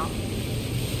treasure.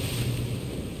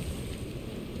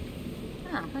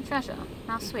 Oh, a treasure.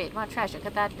 How sweet. What treasure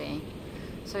could that be?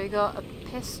 So we got a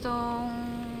pistol.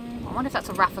 I wonder if that's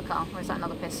a Raffica, or is that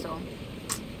another pistol?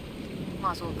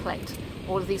 Might as well collect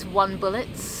all of these 1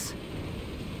 bullets.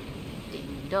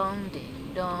 Ding dong,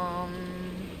 ding dong.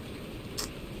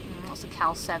 What's the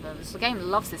Cal 7s? The game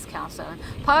loves this Cal 7.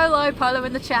 Polo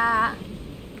in the chat.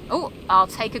 Oh, I'll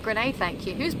take a grenade, thank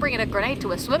you. Who's bringing a grenade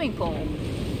to a swimming pool?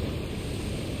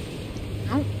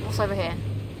 Oh, what's over here?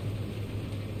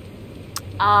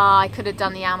 Ah, I could have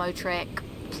done the ammo trick.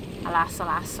 Alas,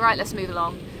 alas. Right, let's move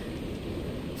along.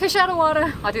 Fish out of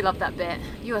water. I do love that bit.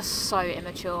 You are so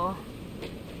immature.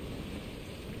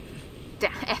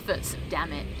 Efforts,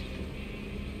 damn it.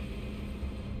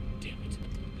 Damn it.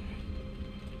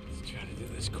 Let's try to do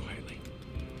this quietly.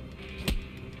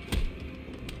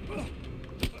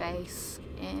 Face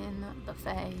in the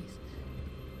face.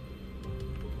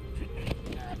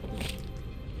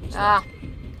 Ah.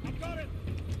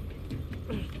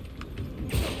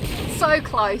 So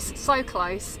close, so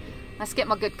close. Let's get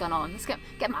my good gun on. Let's get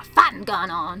my fat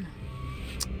gun on.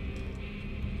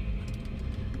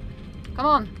 Come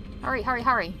on. Hurry, hurry,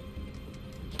 hurry.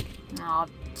 Oh, I've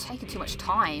taken too much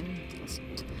time.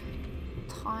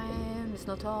 Time is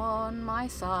not on my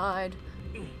side.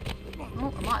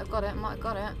 Oh, I might have got it, I might have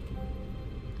got it.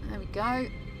 There we go.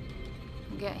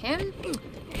 Get him.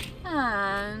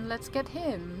 And let's get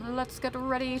him. Let's get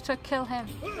ready to kill him.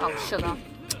 Oh, sugar.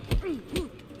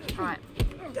 Right.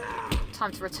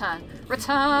 Time to return.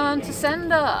 Return to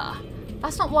sender!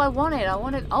 That's not what I wanted. I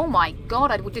wanted... Oh my god,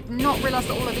 I did not realise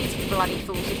that all of these bloody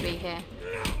fools would be here.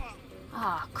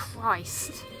 Ah,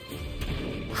 Christ.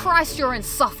 Christ, you're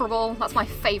insufferable. That's my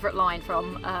favourite line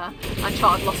from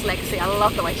Uncharted Lost Legacy. I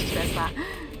love the way she says that.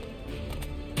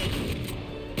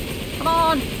 Come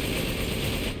on!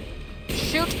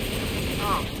 Shoot!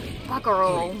 Oh, bugger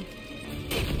all.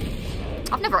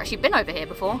 I've never actually been over here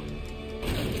before.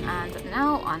 And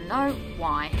now I know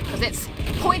why. Because it's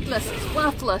pointless, it's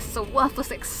worthless, it's a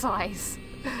worthless exercise.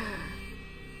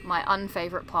 My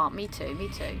unfavourite part. Me too, me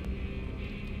too.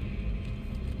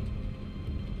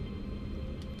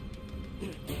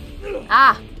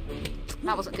 Ah!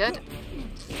 That wasn't good.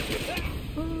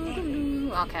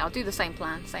 Okay, I'll do the same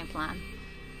plan, same plan.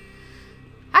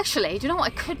 Actually, do you know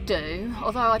what I could do?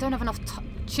 Although I don't have enough time.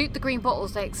 Shoot the green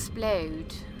bottles, they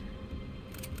explode.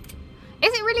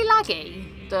 Is it really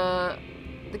laggy, the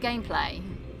gameplay?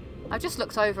 I've just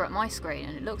looked over at my screen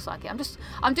and it looks like it.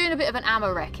 I'm doing a bit of an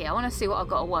ammo wreck here. I want to see what I've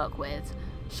got to work with.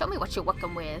 Show me what you're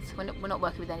working with. We're not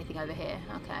working with anything over here.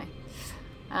 Okay.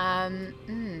 I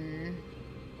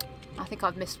think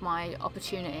I've missed my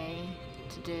opportunity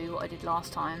to do what I did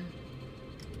last time.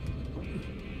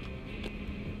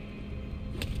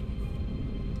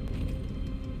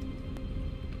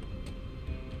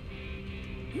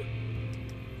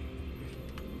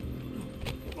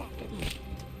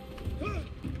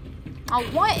 Oh,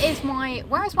 where is my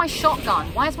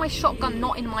shotgun? Why is my shotgun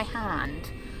not in my hand?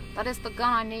 That is the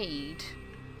gun I need.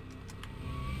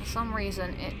 For some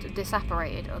reason it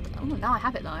disapparated. Oh, now I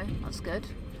have it though. That's good.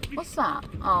 What's that?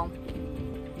 Oh.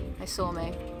 They saw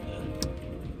me.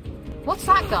 What's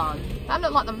that gun? That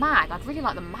looked like the mag. I'd really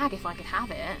like the mag if I could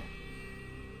have it.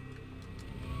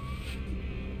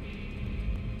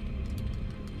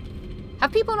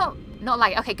 Have people not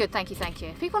like... Okay, good, thank you, thank you.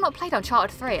 Have people not played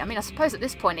Uncharted 3? I mean, I suppose at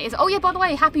this point it is... Oh yeah, by the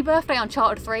way, happy birthday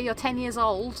Uncharted 3. You're 10 years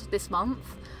old this month.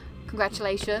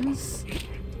 Congratulations.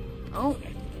 Oh.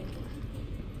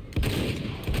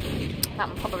 That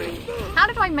one probably... How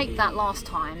did I make that last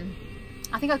time?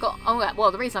 I think I got... Oh,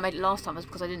 well, the reason I made it last time was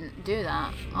because I didn't do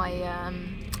that. I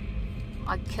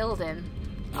killed him.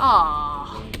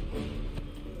 Ah.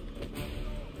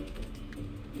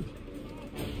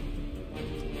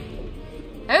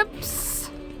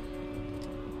 Oops.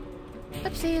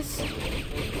 Oopsies.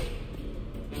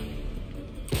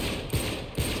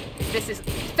 This is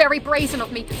very brazen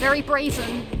of me. Very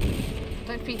brazen.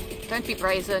 Don't be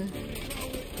brazen.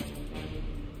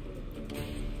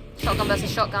 Shotgun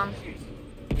versus shotgun.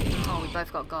 Oh, we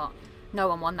both got. No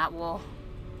one won that war.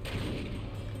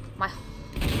 My...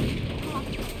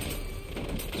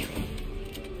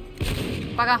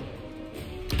 Bugger.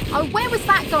 Oh, where was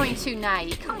that going to,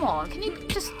 Nate? Come on, can you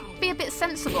just be a bit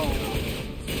sensible?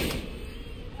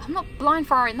 I'm not blind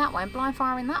firing that way, I'm blind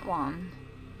firing that one.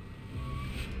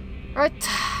 Right.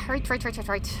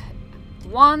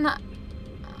 One...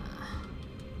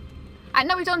 I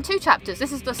know we've done 2 chapters.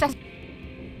 This is the second...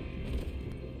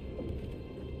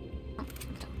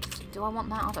 Do I want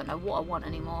that? I don't know what I want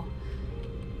anymore.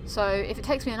 So if it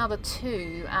takes me another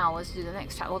 2 hours to do the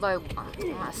next chapter, although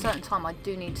at a certain time I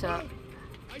do need to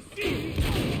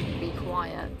be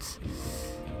quiet.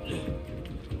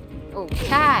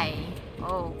 Okay.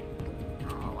 Oh,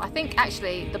 I think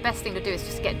actually the best thing to do is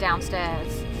just get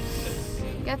downstairs.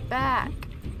 Get back.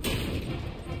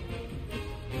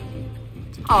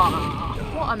 Ah,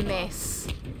 oh, what a miss.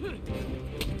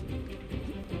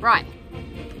 Right.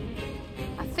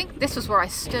 I think this was where I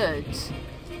stood.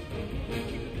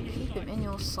 Keep him in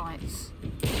your sights.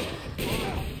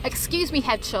 Excuse me,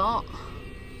 headshot.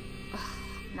 Ugh,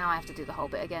 now I have to do the whole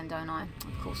bit again, don't I?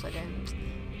 Of course I do.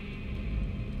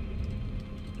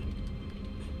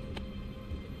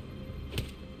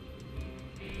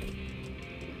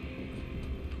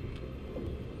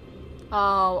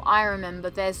 Oh, I remember.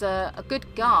 There's a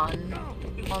good gun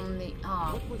on the...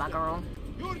 Oh, bugger all.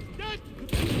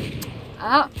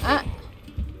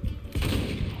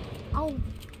 Oh,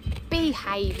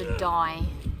 behave and die.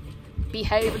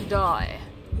 Behave and die.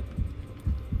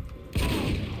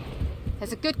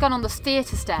 There's a good gun on the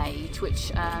theatre stage,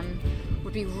 which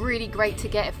would be really great to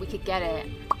get if we could get it.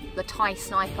 The Thai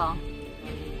sniper.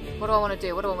 What do I want to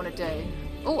do? What do I want to do?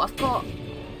 Oh, I've got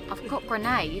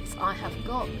grenades. I have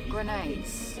got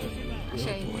grenades.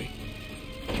 Actually...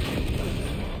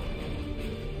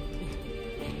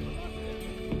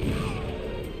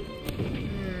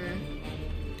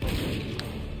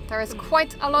 There is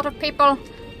quite a lot of people.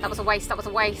 That was a waste, that was a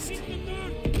waste.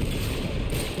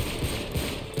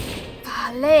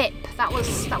 Flip! That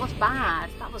was bad.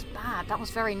 That was bad. That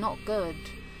was very not good.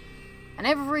 And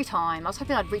every time, I was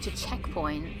hoping I'd reach a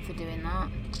checkpoint for doing that.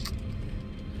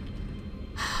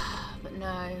 But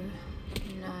no.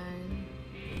 No.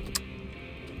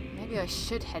 Maybe I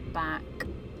should head back.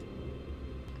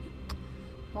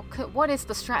 What is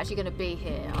the strategy going to be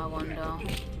here, I wonder?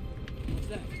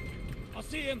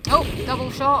 Oh, double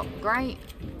shot. Great.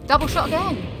 Double shot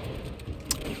again.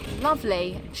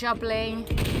 Lovely. Jubbly.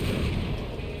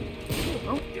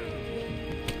 Oh.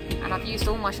 And I've used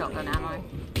all my shotgun ammo.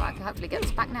 But I can hopefully get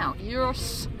this back now.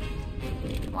 Yes.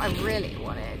 What I really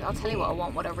wanted. I'll tell you what I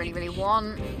want. What I really, really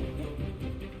want.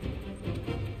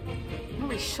 I'm not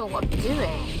really sure what I'm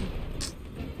doing.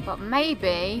 But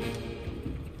maybe...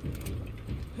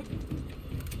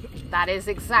 That is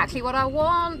exactly what I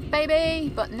want,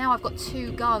 baby! But now I've got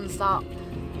 2 guns that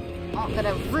aren't going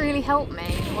to really help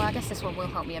me. Well, I guess this one will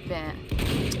help me a bit.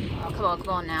 Oh, come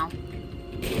on now.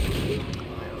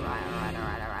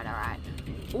 Alright.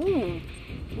 Ooh.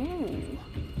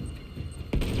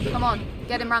 Come on,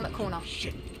 get him round that corner.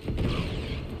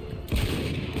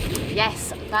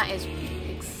 Yes, that is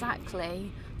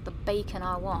exactly the bacon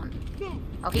I want.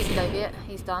 Oh, he's an idiot.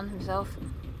 He's done himself.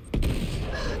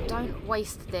 Don't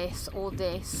waste this or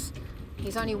this.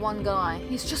 He's only one guy.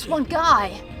 He's just one guy!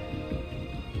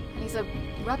 And he's a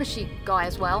rubbishy guy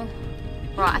as well.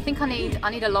 Right, I think I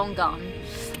need a long gun.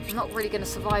 I'm not really going to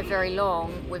survive very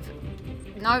long with...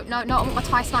 No, I want my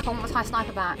Thai sniper. I want my Thai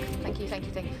sniper back. Thank you.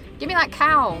 Give me that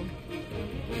cow!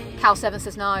 Cow 7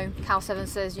 says no. Cow 7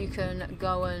 says you can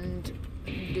go and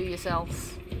do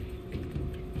yourself.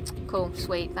 Cool,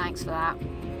 sweet. Thanks for that.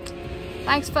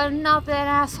 Thanks for nothing,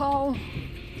 asshole!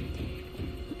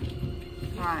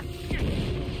 Right.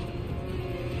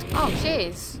 Oh,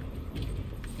 cheers.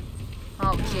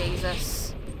 Oh,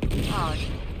 Jesus.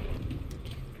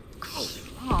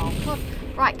 Oh, what?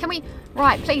 Right, can we...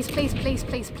 Right, please,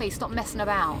 stop messing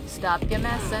about. Stop your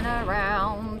messing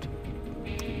around.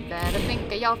 Better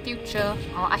think of your future.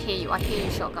 Oh, I hear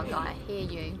you, shotgun guy. I hear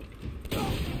you.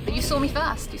 But you saw me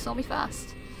first.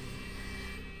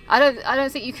 I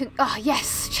don't think you can... Oh,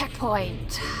 yes!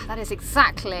 Checkpoint! That is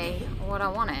exactly what I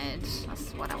wanted.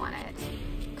 That's what I wanted.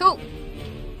 Cool!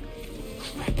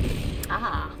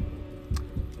 Ah.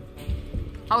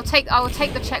 I will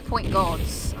take the checkpoint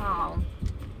gods. Oh.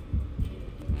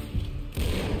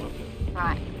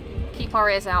 Right. Keep our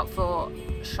ears out for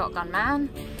Shotgun Man.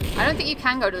 I don't think you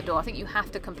can go to the door. I think you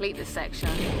have to complete this section.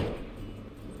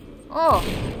 Oh,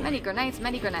 many grenades,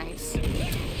 many grenades.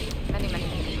 Many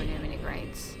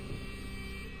grenades.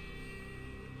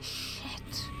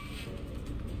 Shit.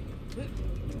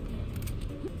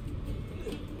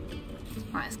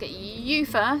 Right, let's get you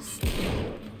first.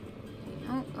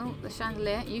 Oh, the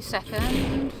chandelier. You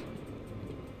second.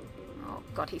 Oh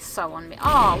god, he's so on me.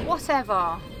 Oh,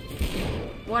 whatever.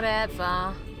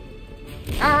 Whatever.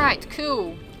 Alright,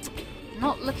 cool.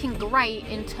 Not looking great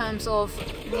in terms of...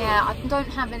 Yeah, I don't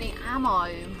have any ammo.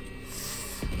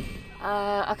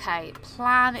 Okay,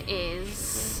 plan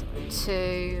is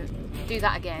to do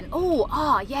that again.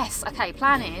 Oh, yes. Okay,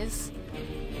 plan is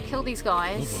kill these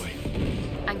guys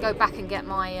and go back and get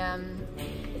my...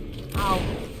 Oh.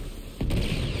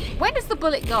 Where does the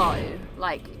bullet go?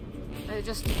 Like, does it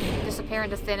just disappear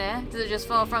into thin air? Does it just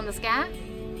fall from the sky?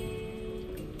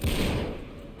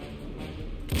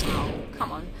 Oh,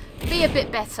 come on. Be a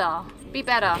bit better. Be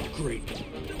better. Great.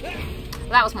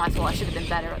 That was my fault. I should have been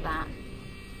better at that.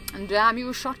 And damn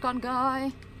you, shotgun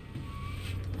guy.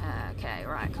 Okay,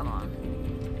 right, come on.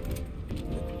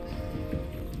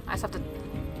 I just have to...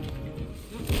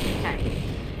 Okay.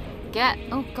 Get...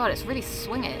 Oh god, it's really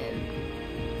swinging.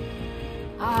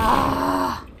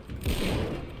 Ah!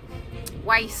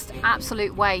 Waste.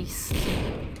 Absolute waste.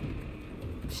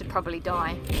 Should probably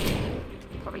die.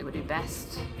 Probably would do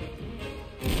best.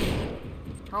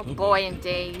 Oh boy,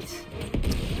 indeed.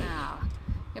 Ah,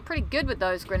 you're pretty good with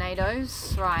those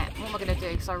grenados. Right, what am I going to do?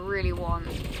 Because I really want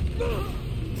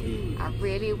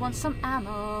some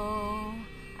ammo.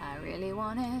 I really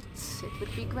want it. It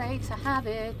would be great to have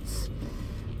it.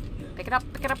 Pick it up,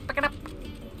 pick it up, pick it up.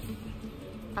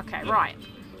 Okay, right.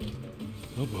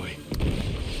 Oh boy.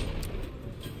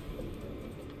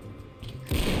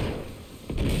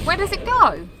 Where does it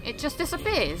go? It just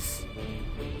disappears.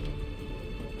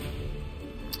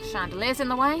 Chandelier's in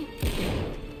the way.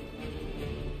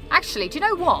 Actually, do you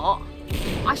know what?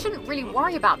 I shouldn't really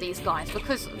worry about these guys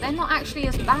because they're not actually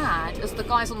as bad as the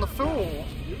guys on the floor.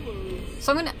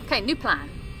 So I'm gonna... Okay, new plan.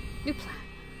 New plan.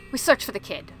 We search for the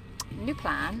kid. New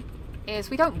plan is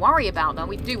we don't worry about them.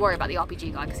 We do worry about the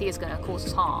RPG guy because he is going to cause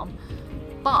us harm.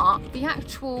 But the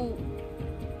actual...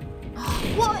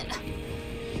 What?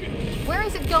 Where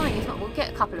is it going? If not, we'll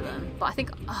get a couple of them. But I think...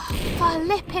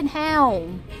 flipping hell!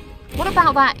 What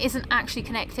about that isn't actually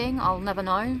connecting? I'll never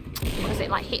know. Or is it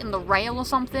like hitting the rail or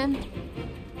something?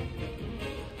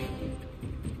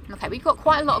 Okay, we've got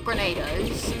quite a lot of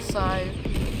grenados, so...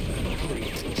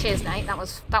 Cheers, Nate. That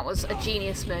was a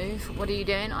genius move. What are you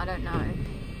doing? I don't know.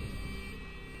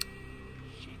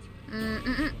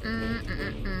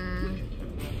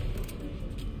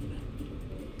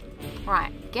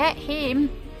 Right, get him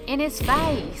in his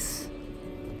face.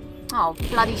 Oh,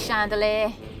 bloody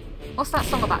chandelier. What's that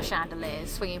song about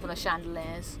chandeliers? Swinging from the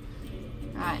chandeliers.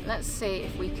 Right, let's see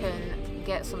if we can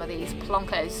get some of these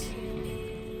plonkers.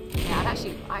 Yeah, I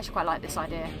actually quite like this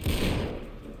idea.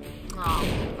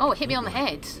 Oh, it hit me on the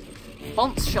head.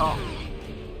 Bounce shot.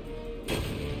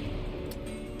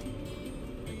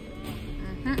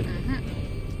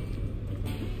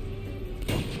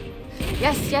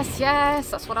 Yes, yes, yes.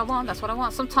 That's what I want. That's what I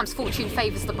want. Sometimes fortune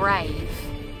favours the brave.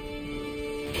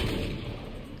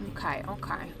 Okay,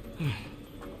 okay.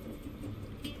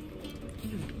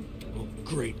 Oh,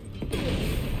 great.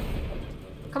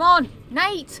 Come on,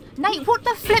 Nate! Nate, what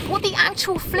the flip? What the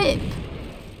actual flip?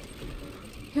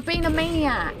 You're being a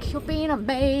maniac. You're being a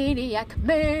maniac.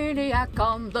 Maniac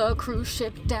on the cruise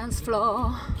ship dance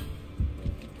floor.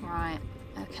 Right,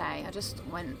 okay. I just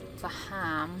went for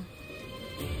ham.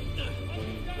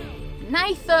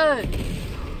 Nathan!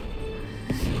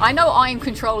 I know I'm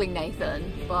controlling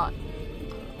Nathan, but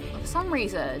for some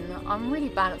reason, I'm really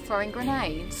bad at throwing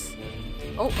grenades.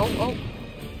 Oh, oh, oh.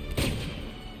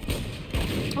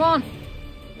 Come on!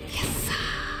 Yes!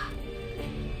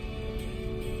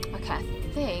 Okay, I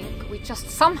think we just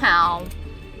somehow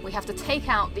we have to take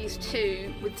out these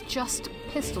two with just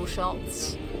pistol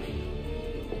shots.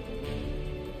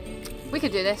 We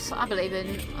could do this. I believe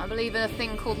in a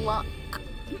thing called luck.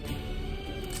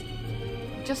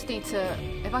 We just need to...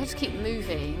 If I just keep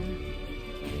moving,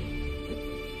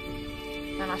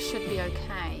 then I should be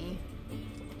okay.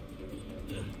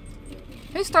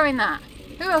 Who's throwing that?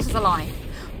 Who else is alive?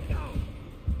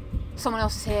 Someone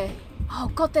else is here.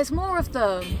 Oh god, there's more of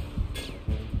them.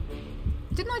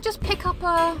 Didn't I just pick up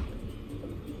a...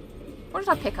 What did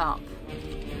I pick up?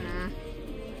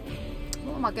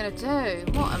 What am I going to do?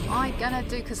 What am I going to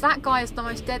do? Because that guy is the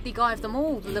most deadly guy of them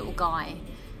all, the little guy.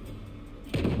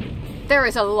 There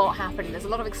is a lot happening. There's a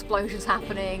lot of explosions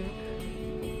happening.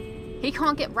 He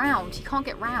can't get round. He can't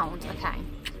get round. Okay.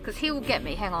 Because he will get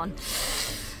me. Hang on.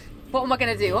 What am I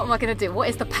going to do? What am I going to do? What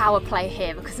is the power play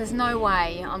here? Because there's no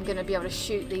way I'm going to be able to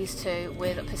shoot these two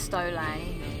with a pistole.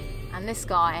 And this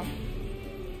guy,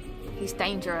 he's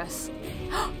dangerous.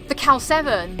 The Cal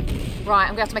 7! Right,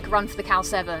 I'm going to have to make a run for the Cal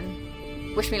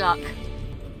 7. Wish me luck.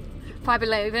 If I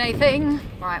believe in anything.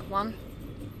 Right, 1.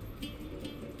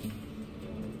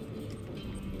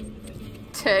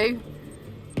 2.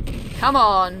 Come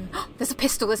on. There's a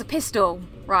pistol, there's a pistol.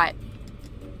 Right.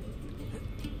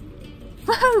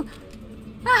 Woohoo!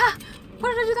 Ah! What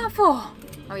did I do that for?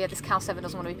 Oh yeah, this Cal 7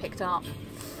 doesn't want to be picked up.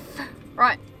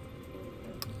 Right.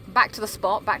 Back to the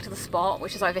spot,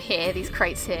 which is over here, these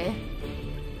crates here.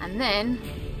 And then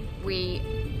we...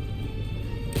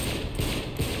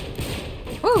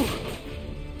 Woo!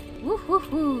 Woo woo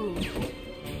woo!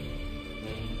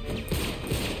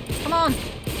 Come on!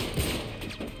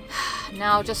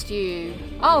 Now just you.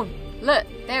 Oh, look,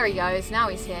 there he goes. Now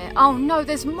he's here. Oh no,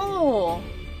 there's more!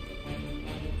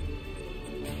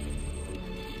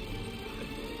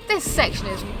 This section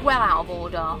is well out of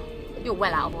order. You're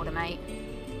well out of order, mate.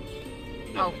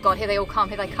 Oh god, here they all come,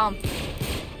 here they come.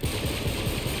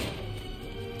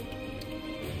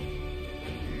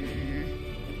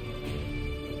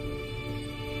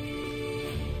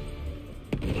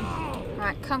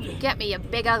 Right, come get me, you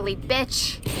big ugly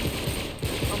bitch.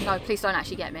 Oh no, please don't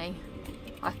actually get me.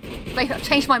 I've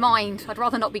changed my mind. I'd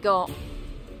rather not be got.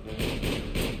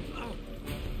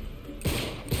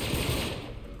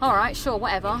 Alright, sure,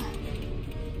 whatever.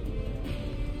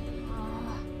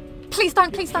 Please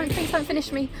don't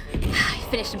finish me. He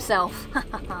finished himself.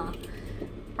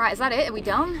 Right, is that it? Are we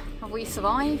done? Have we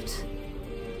survived?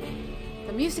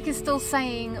 The music is still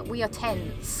saying we are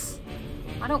tense.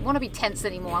 I don't want to be tense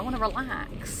anymore. I want to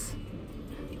relax.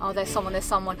 Oh, there's someone, there's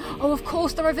someone. Oh, of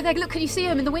course, they're over there. Look, can you see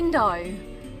them in the window?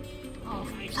 Oh,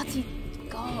 bloody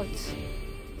God.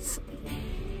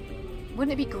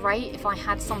 Wouldn't it be great if I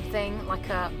had something like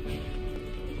a...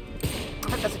 I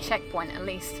hope there's a checkpoint at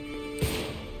least.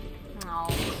 Oh,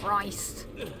 Christ.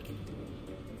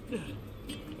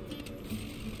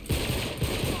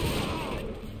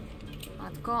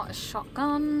 I've got a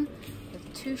shotgun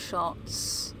with 2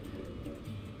 shots.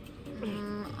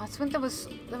 I think there was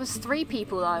 3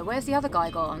 people though. Where's the other guy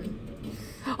gone?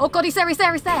 Oh god, he's there, he's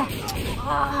there, he's there!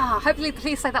 Ah, hopefully,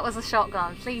 please say that was a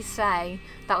shotgun. Please say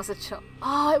that was a shot.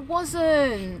 Oh, it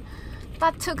wasn't!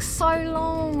 That took so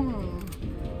long!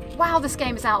 Wow, this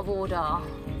game is out of order.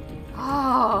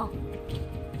 Oh.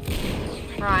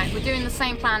 Right, we're doing the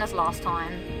same plan as last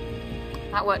time.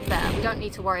 That worked better. We don't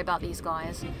need to worry about these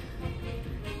guys.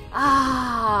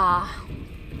 Ah.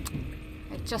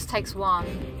 It just takes 1.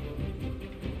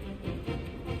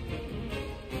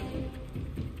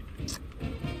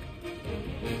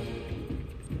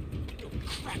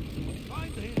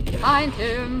 Find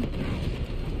him.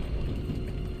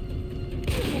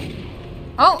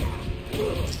 Oh!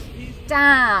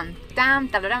 Damn. Damn.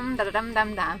 Damn.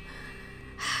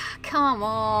 Come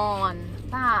on.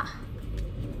 That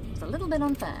was a little bit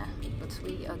unfair. But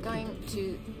we are going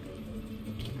to...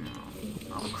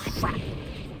 Oh, crap.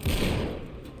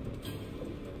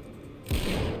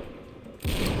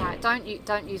 Right,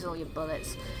 don't use all your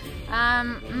bullets.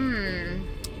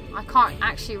 I can't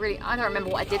actually really... I don't remember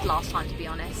what I did last time, to be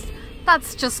honest.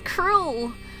 That's just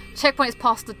cruel! Checkpoint is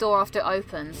past the door after it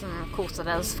opens. Of course it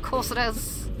is. Of course it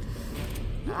is.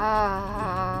 Right,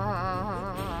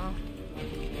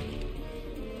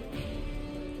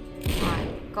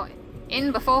 got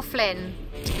in before Flynn.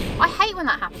 I hate when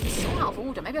that happens. It's so out of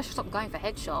order. Maybe I should stop going for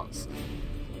headshots.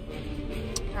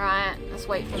 Alright, let's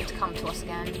wait for them to come to us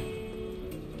again.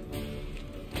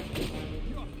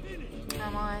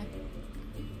 Am I?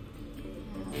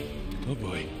 Oh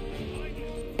boy.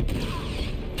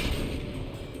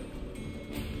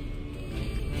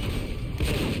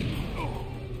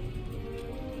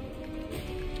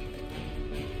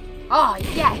 Oh,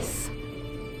 yes!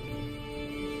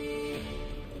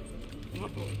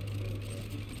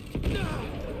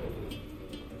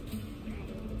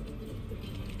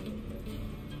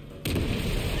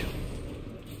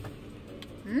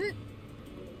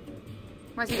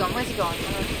 Where's he gone? Where's he gone?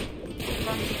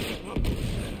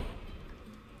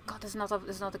 God, there's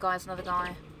another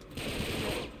guy.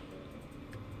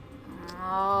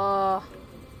 Oh.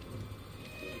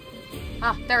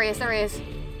 Ah, there he is.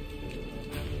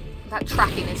 That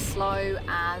tracking is slow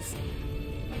as...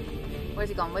 Where's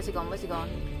he gone?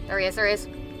 There he is.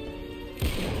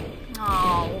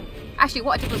 Oh. Actually,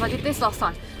 what I did was I did this last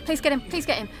time. Please get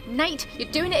him. Nate, you're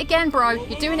doing it again, bro.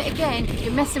 You're doing it again.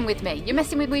 You're messing with me. You're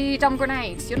messing with me with your dumb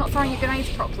grenades. You're not throwing your grenades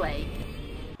properly.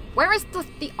 Where is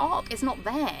the arc? It's not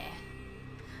there.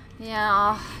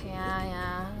 Yeah.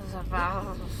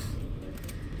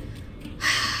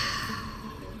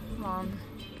 Come on.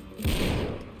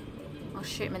 I'll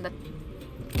shoot him in the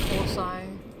torso.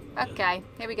 Okay,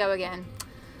 here we go again.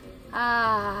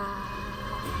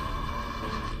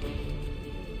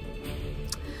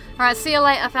 Alright, see you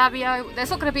later, Fabio.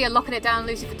 There's not going to be a locking it down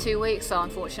Lucy for 2 weeks, so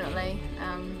unfortunately.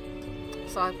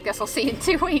 So I guess I'll see you in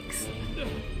 2 weeks.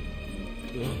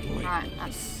 Right,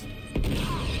 that's... That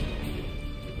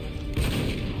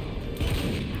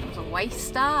was a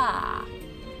waster.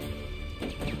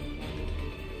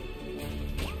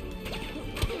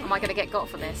 Am I going to get got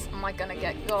for this? Am I going to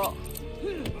get got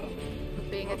for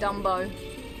being a Dumbo?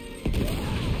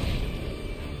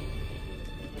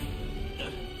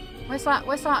 Where's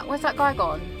that guy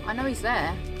gone? I know he's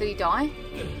there. Did he die?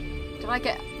 Did I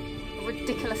get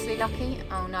ridiculously lucky?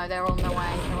 Oh no, they're on their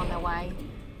way. They're on their way.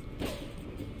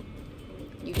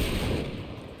 You.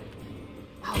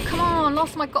 Oh, come on.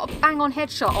 Last time I got a bang-on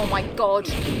headshot. Oh my god.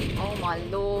 Oh my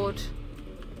lord.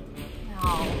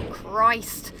 Oh,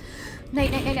 Christ.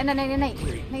 Nate.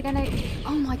 Nate.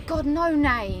 Oh my god, no,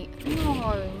 Nate.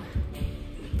 No.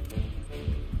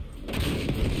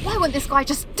 Why wouldn't this guy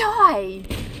just die?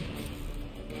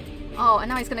 Oh, and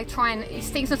now he's going to try and... He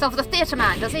thinks himself as a theatre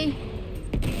man, does he?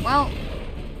 Well,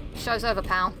 show's over,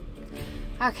 pal.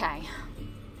 Okay.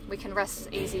 We can rest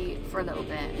easy for a little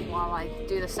bit while I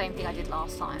do the same thing I did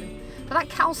last time. But that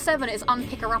Cal 7 is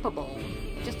unpicker-upable.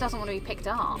 It just doesn't want to be picked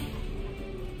up.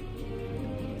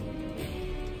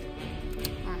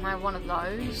 I have one of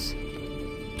those.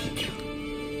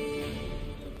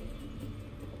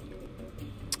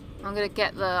 I'm gonna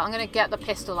get the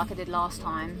pistol like I did last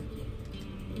time.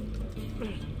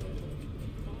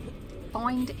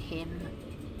 Find him.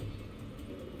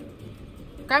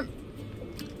 Okay.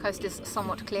 Coast is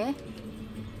somewhat clear.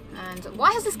 And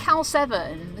why has this Cal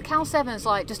 7? The Cal 7's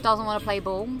like just doesn't want to play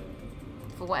ball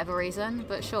for whatever reason.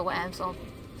 But sure, whatever. So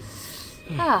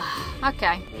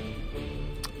okay.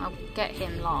 I'll get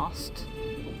him last.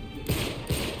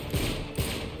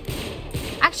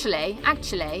 Actually,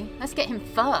 let's get him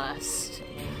first.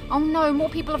 Oh no, more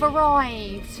people have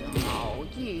arrived. Oh,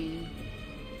 you.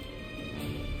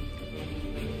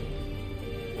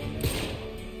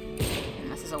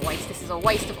 This is a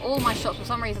waste of all my shots. For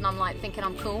some reason I'm like thinking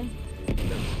I'm cool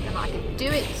and I can do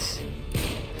it.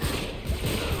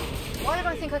 Why did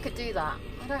I think I could do that?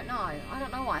 I don't know. I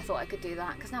don't know why I thought I could do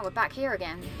that, because now we're back here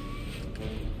again.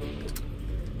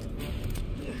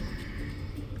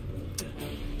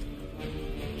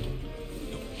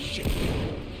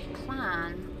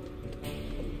 Plan.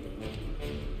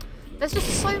 There's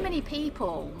just so many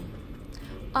people.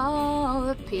 All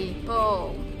the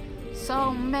people.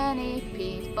 So many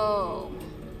people.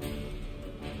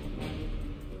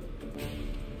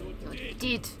 You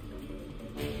did.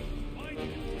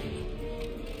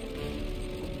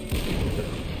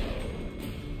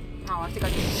 Oh, I think I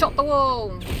just shot the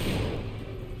wall.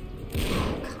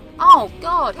 Oh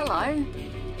God, hello.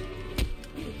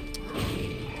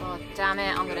 God damn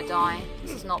it, I'm gonna die.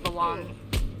 This is not the one.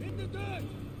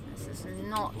 This is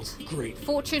not. Great.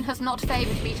 Fortune has not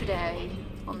favoured me today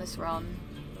on this run.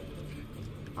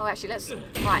 Oh, actually, let's...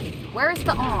 Right, where is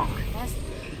the arc? There's...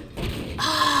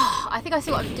 Oh, I think I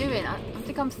see what I'm doing. I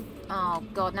think I'm... Oh,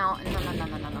 God, now...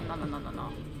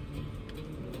 No.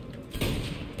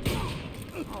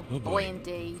 Oh, boy,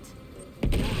 indeed.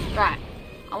 Right,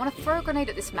 I want to throw a grenade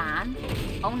at this man.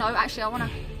 Oh, no, actually, I want to...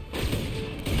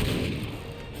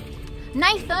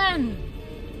 Nathan!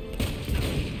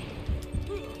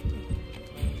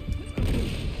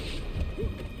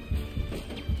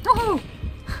 Oh!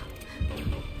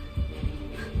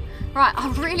 Right,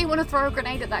 I really want to throw a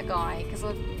grenade at that guy, because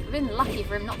I've been lucky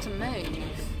for him not to move.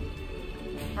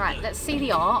 Right, let's see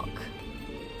the arc.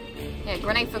 Yeah,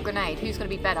 grenade for grenade. Who's going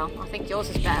to be better? I think yours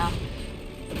is better.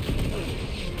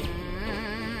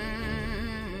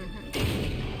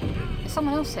 Is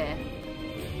someone else here?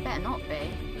 Better not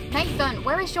be. Nathan,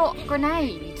 where is your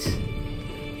grenade?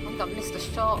 I think I missed a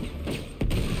shot.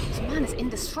 This man is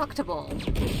indestructible.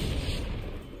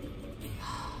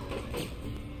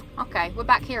 Okay, we're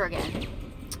back here again.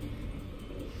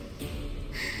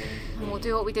 And we'll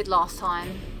do what we did last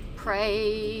time.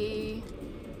 Pray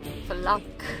for luck.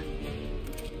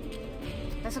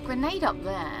 There's a grenade up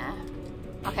there.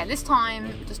 Okay, this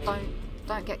time just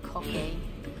don't get cocky.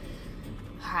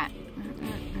 Alright.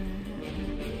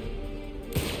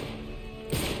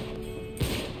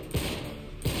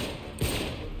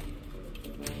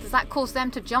 Does that cause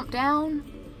them to jump down?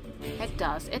 It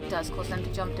does cause them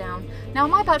to jump down. Now,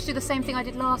 am I about to do the same thing I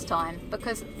did last time?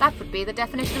 Because that would be the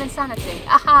definition of insanity.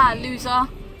 Aha, loser.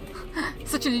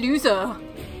 Such a loser.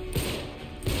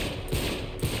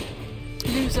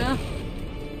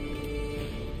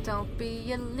 Don't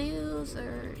be a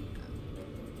loser.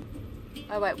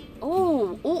 Oh wait.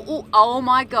 Oh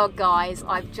my god, guys.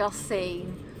 I've just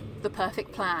seen the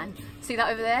perfect plan. See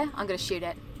that over there? I'm gonna shoot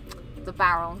it. The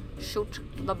barrel. Shoot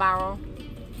the barrel.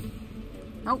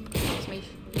 Nope, that's me.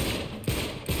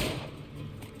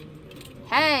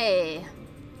 Hey!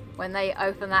 When they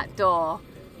open that door,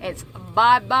 it's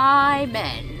bye-bye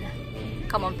men.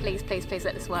 Come on, please, please, please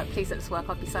let this work. Please let this work.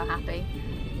 I'd be so happy.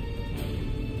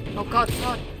 Oh god,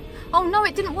 god. Oh no,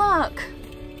 it didn't work!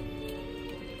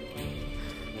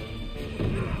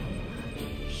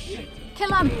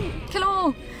 Kill him! Kill them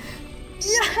all!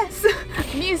 Yes!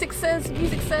 Music says,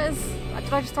 music says.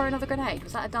 Did I just throw another grenade?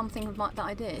 Was that a dumb thing that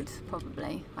I did?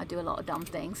 Probably. I do a lot of dumb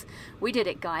things. We did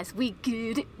it, guys. We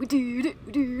did it. We did it.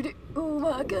 We did it. Oh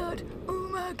my god. Oh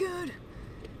my god.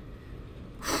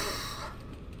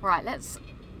 Right, let's...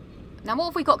 Now what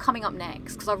have we got coming up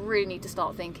next? Because I really need to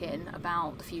start thinking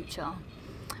about the future.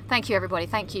 Thank you, everybody.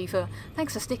 Thanks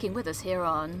for sticking with us here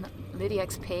on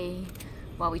LudiXP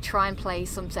while we try and play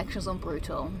some sections on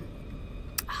Brutal.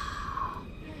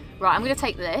 Right, I'm going to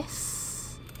take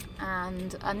this,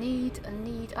 and I need,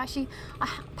 actually,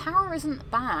 power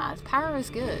isn't bad, power is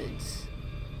good.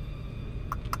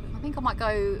 I think I might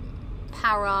go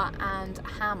power and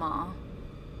hammer.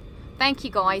 Thank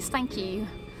you guys, thank you.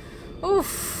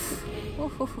 Oof.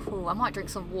 Ooh, I might drink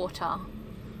some water.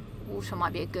 Water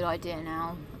might be a good idea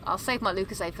now. I'll save my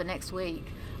LudiXP for next week.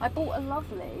 I bought a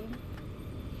lovely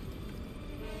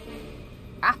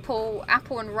apple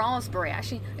and raspberry.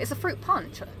 Actually, it's a fruit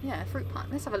punch. Yeah, fruit punch.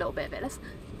 Let's have a little bit of it. Let's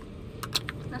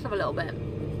have a little bit.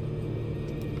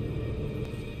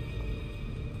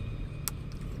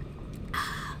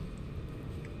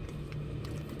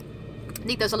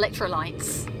 Need those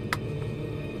electrolytes.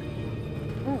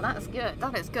 Oh, that is good.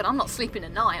 That is good. I'm not sleeping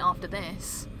tonight after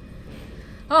this.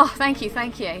 Oh, thank you,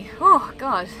 thank you. Oh,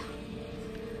 God.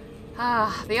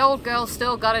 The old girl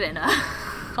still got it in her.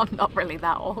 I'm not really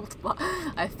that old, but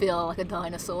I feel like a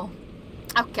dinosaur.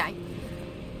 Okay.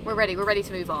 We're ready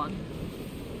to move on.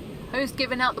 Who's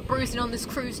giving out the bruising on this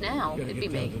cruise now? It'd be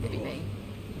me. It'd be me.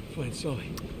 Find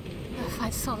Sully.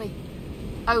 Find Sully.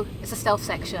 Oh, it's a stealth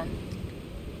section.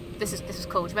 This is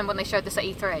cool. Do you remember when they showed this at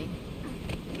E3?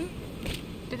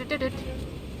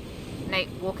 Nate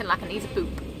walking like he needs a poop.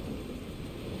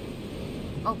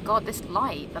 Oh god, this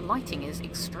light. The lighting is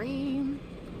extreme.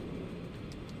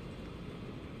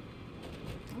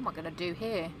 What am I gonna do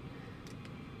here?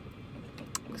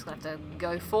 I'm just gonna have to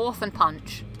go forth and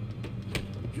punch.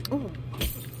 Ooh,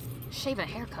 shaving a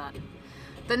haircut.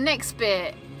 The next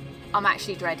bit I'm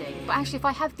actually dreading. But actually, if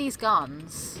I have these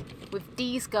guns, with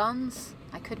these guns,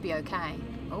 I could be okay.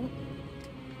 Oh.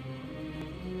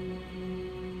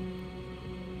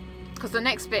 Because the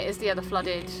next bit is the other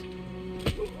flooded.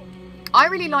 I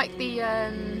really like the,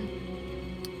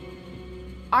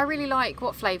 I really like,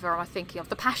 what flavour am I thinking of?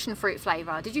 The passion fruit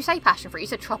flavour. Did you say passion fruit? You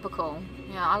said tropical.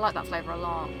 Yeah, I like that flavour a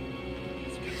lot.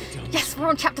 Yes, we're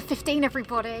on chapter 15,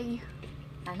 everybody.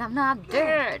 And I'm not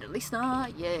dead, at least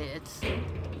not yet.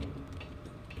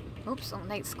 Oops, oh,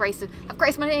 Nate's graced. I've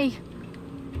graced my knee.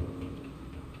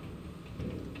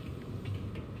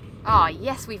 Ah,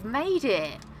 yes, we've made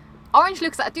it. Orange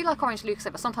LudiXP, I do like orange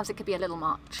LudiXP, but sometimes it could be a little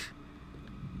much.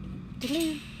 There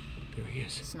he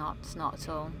is. It's not at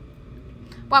all.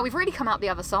 Wow, we've really come out the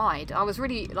other side. I was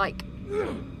really, like,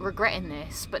 regretting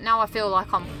this, but now I feel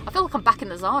like I'm back in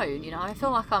the zone, you know? I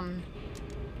feel like I'm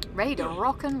ready to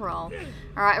rock and roll.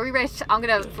 Alright, are we ready to, I'm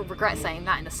going to regret saying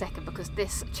that in a second because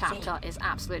this chapter is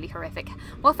absolutely horrific.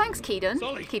 Well, thanks, Keaton.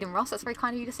 Keaton Ross, that's very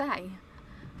kind of you to say.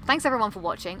 Thanks, everyone, for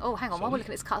watching. Oh, hang on, while we're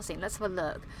looking at this cutscene, let's have a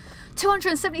look.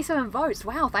 277 votes.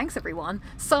 Wow, thanks, everyone.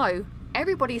 So,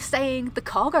 everybody's saying the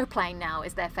cargo plane now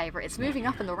is their favourite. It's moving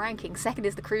up in the ranking. Second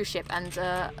is the cruise ship, and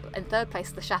in third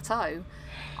place, the chateau.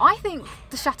 I think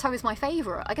the chateau is my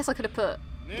favourite. I guess I could have put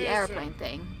the aeroplane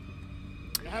thing.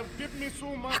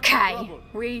 Okay,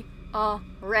 we are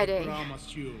ready.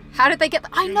 How did they get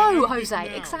I know,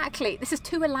 Jose, exactly. This is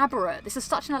too elaborate. This is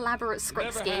such an elaborate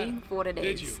script scheme for what it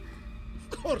is.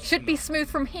 Should be smooth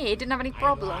from here. Didn't have any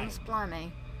problems.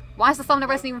 Blimey. Why is the thumbnail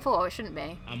Resident Evil 4? It shouldn't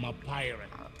be. I'm a pirate.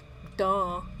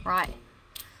 Duh. Right.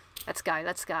 Let's go,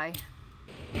 let's go.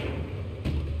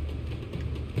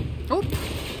 Oop.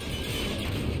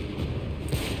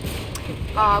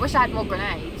 Oh, I wish I had more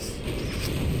grenades.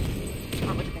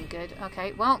 That would have been good.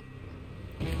 Okay, well.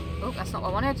 Oh, that's not what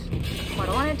I wanted. What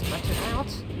I wanted, but you know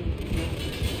what?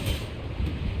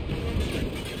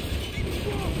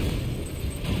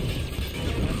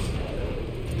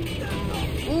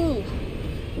 Ooh.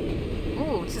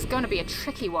 Ooh, this is going to be a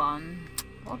tricky one.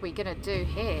 What are we going to do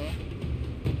here?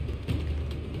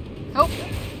 Oh!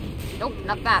 Nope,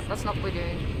 not that. That's not what we do.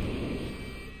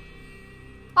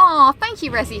 Oh, thank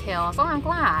you, Resi Hills. Oh, I'm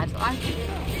glad.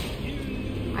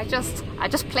 I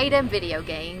just play them video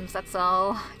games. That's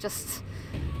all.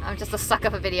 I'm just a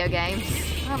sucker for video games.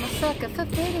 I'm a sucker for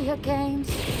video games.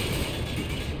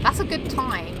 That's a good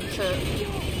time to.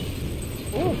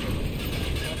 Ooh.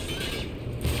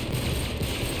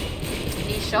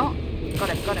 Knee shot. Got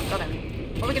him. Got him. Got him.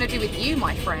 What are we gonna do with you,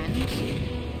 my friend?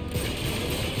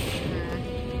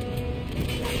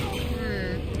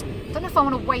 Don't know if I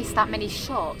want to waste that many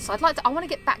shots. I want to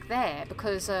get back there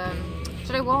because, do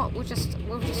you know what? We'll just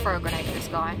throw a grenade at this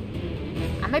guy,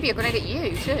 and maybe a grenade at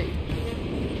you too.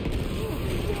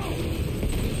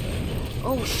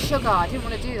 Oh sugar! I didn't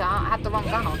want to do that. I had the wrong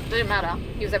gun on. Didn't matter.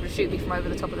 He was able to shoot me from over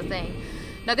the top of the thing.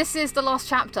 Now this is the last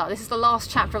chapter. This is the last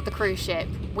chapter of the cruise ship.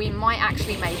 We might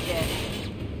actually make it.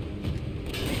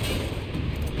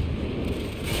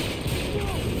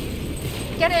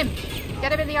 Get him!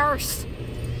 Get him in the arse!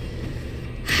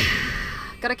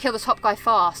 Gotta kill the top guy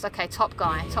fast. Okay, top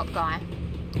guy. Top guy.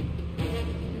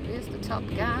 Who is the top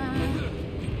guy?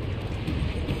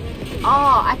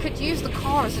 Ah, I could use the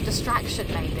car as a distraction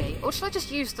maybe. Or should I just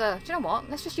use the... Do you know what?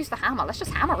 Let's just use the hammer. Let's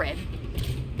just hammer him.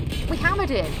 We hammered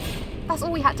him. That's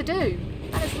all we had to do.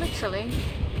 That is literally...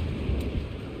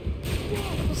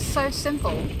 It was so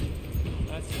simple.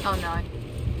 Oh no.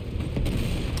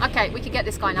 Okay, we can get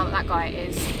this guy now that that guy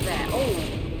is there. Oh.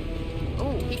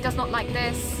 Oh, he does not like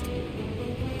this.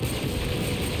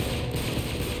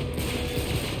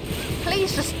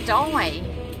 Please just die.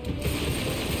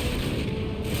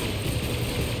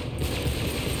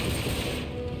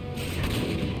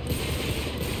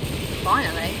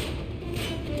 Finally.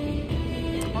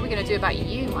 What are we going to do about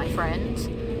you, my friend?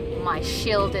 My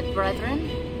shielded brethren?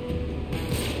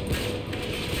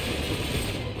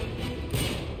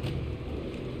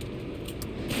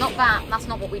 Not that. That's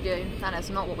not what we do. That is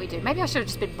not what we do. Maybe I should have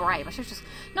just been brave. I should have just...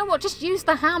 No, what? Just use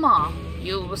the hammer.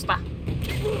 Use the...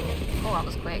 Oh, that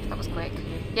was quick. That was quick.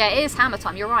 Yeah, it is hammer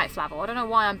time. You're right, Flavel. I don't know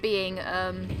why I'm being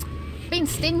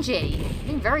stingy.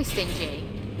 Being very stingy.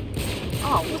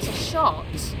 Oh, what a shot.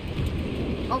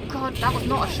 Oh, God. That was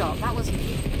not a shot. That was...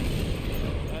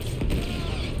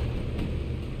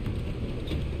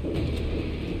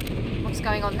 What's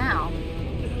going on now?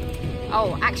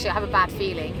 Oh, actually, I have a bad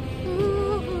feeling. Ooh.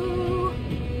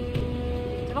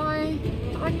 Did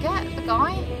I get the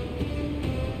guy?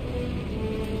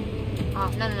 Oh,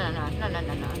 no.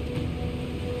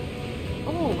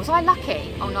 Oh, was I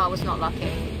lucky? Oh, no, I was not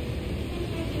lucky.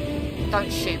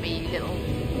 Don't shoot me, you little...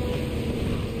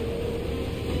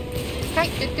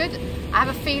 Okay, good. I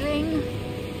have a feeling...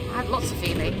 I have lots of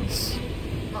feelings.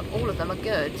 Not all of them are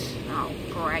good. Oh,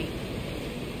 great.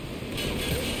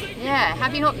 Yeah,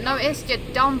 have you not noticed, you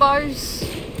dumbos?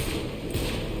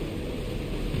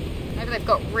 Maybe they've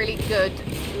got really good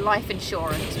life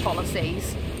insurance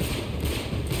policies.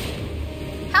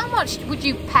 How much would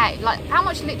you pay? Like, how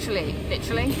much literally?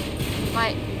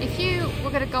 Like, if you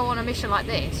were going to go on a mission like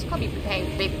this, you'd probably be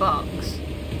paying big bucks.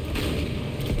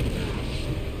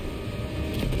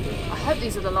 I hope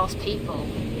these are the last people.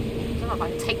 I don't know if I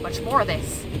can take much more of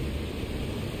this.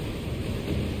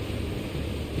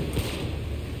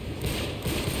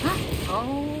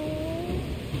 Oh.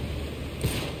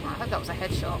 I hope that was a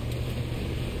headshot.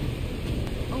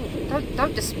 Oh,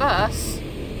 don't disperse.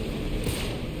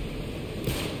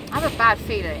 I have a bad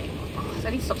feeling. Oh, I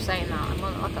need to stop saying that. I'm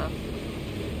on like a...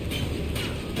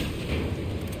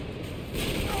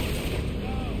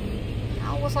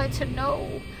 How was I to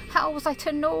know? How was I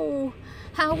to know?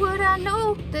 How would I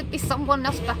know there'd be someone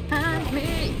else behind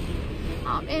me?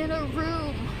 I'm in a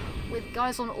room with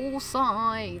guys on all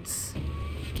sides.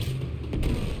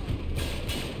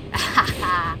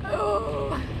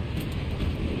 Oh.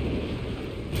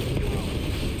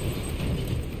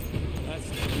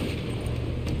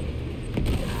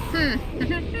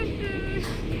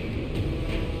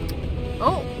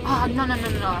 Oh,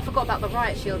 no. I forgot about the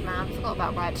riot shield man.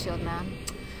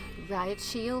 Riot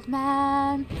shield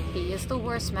man. He is the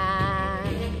worst man.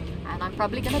 And I'm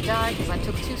probably gonna die because I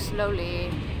took too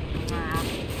slowly.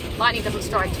 Lightning doesn't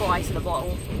strike twice in a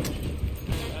bottle.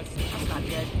 That's not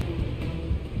good.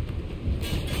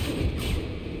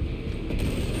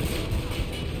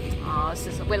 Oh,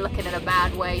 we're looking in a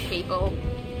bad way, people.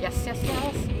 Yes.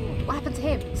 What happened to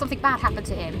him? Something bad happened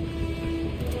to him.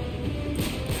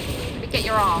 Let me get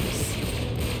your arms.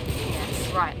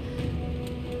 Yes, right.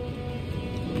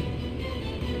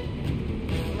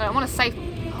 I want to save...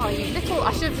 Oh, you little...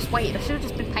 I should have just waited. I should have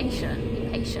just been patient. Be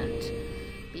patient.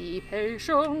 Be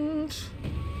patient.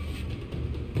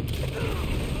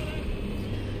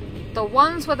 The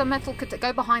ones where the metal could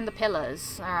go behind the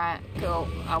pillars. Alright, cool.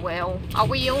 I will.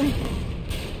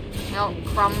 No,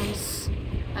 crumbs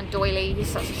and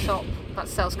doilies. That's a shop that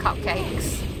sells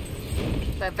cupcakes.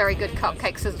 They're very good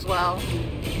cupcakes as well.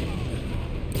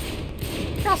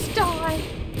 Just die!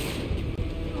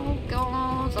 Oh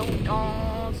god, oh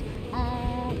god,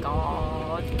 oh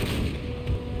god.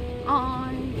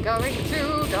 I'm going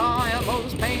to die a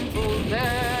most painful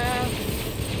death.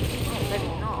 Oh, maybe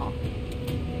not.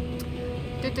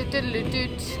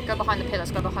 Go behind the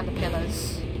pillars, go behind the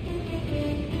pillars.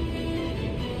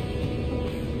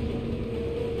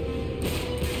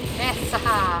 Yes,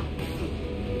 aha!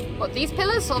 What, these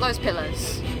pillars or those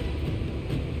pillars?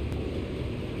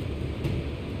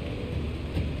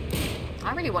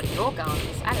 I really want your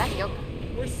guns. I like your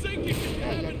guns. We're sinking.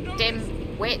 Yeah, you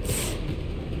dim wits.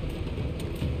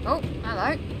 Oh,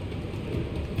 hello.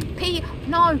 P.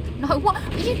 No, no, what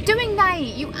are you doing,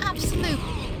 Nate? You absolute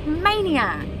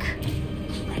maniac.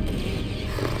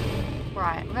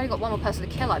 Right, we've only got one more person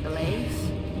to kill, I believe.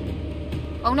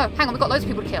 Oh no, hang on, we've got loads of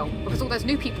people to kill because all those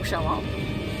new people show up.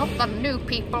 Not the new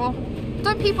people.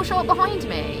 Don't people show up behind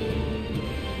me?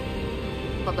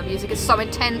 God, the music is so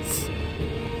intense.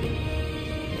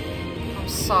 I'm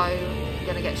so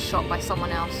gonna get shot by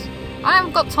someone else. I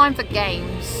haven't got time for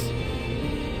games.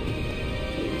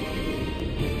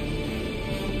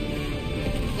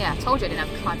 Yeah, I told you I didn't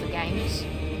have time for games.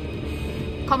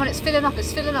 Come on, it's filling up,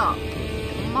 it's filling up.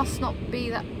 It must not be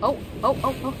that. Oh, oh,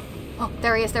 oh, oh. Oh,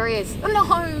 there he is, there he is. Oh, no,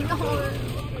 no.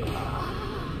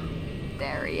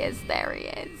 There he is, there he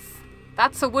is.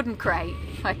 That's a wooden crate.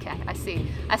 Okay, I see.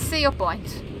 I see your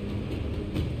point.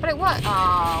 But it was.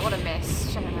 Ah, oh, what a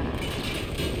miss.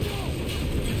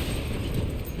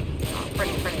 Oh,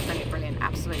 brilliant, brilliant, brilliant, brilliant.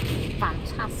 Absolutely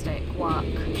fantastic work.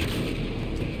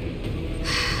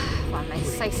 If I may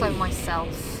say so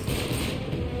myself.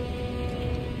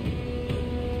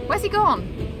 Where's he gone?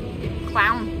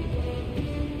 Clown.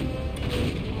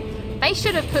 They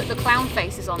should have put the clown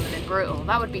faces on them in Brutal.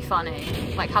 That would be funny.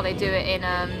 Like how they do it in,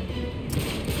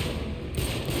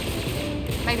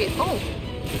 maybe, oh!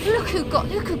 Look who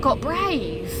got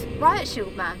brave! Riot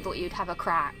Shield Man thought you'd have a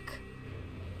crack.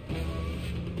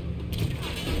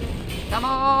 Come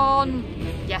on!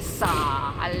 Yes, sir!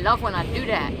 I love when I do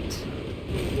that.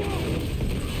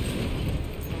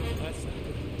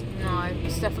 No,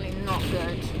 it's definitely not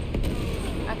good.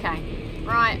 Okay.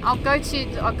 Right, I'll go to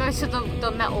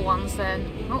the metal ones then.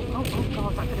 Oh, oh, oh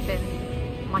god, that could have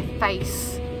been my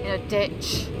face in a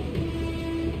ditch.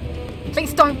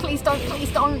 Please don't, please don't,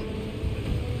 please don't!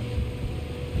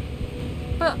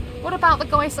 But what about the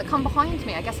guys that come behind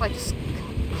me? I guess I just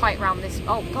kite round this.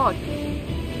 Oh god.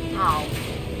 Oh.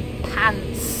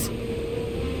 Pants.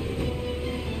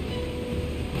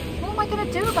 What am I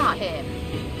gonna do about him?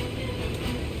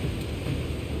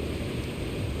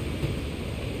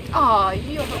 Oh,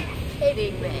 you're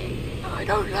kidding me. I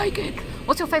don't like it.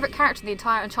 What's your favourite character in the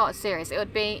entire Uncharted series? It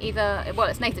would be either, well,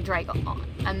 it's Nathan Drake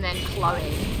and then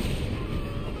Chloe.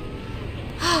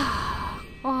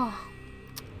 Oh.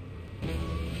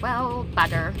 Well,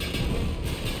 bugger.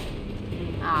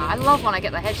 Ah, I love when I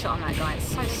get the headshot on that guy. It's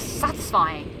so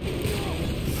satisfying.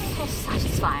 So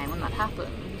satisfying when that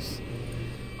happens.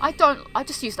 I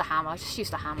just use the hammer. Just use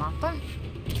the hammer.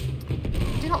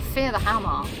 Do not fear the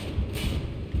hammer.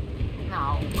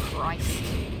 Oh, Christ.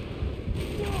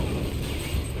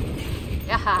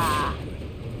 Yaha!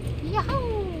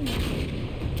 Yahoo!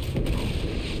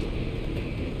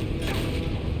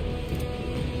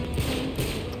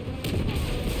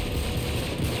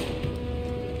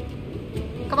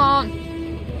 Come on!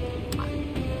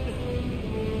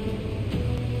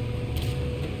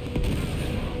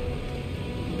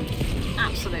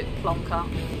 Absolute plonker.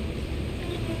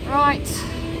 Right.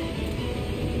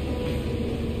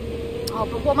 Oh,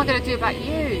 but what am I going to do about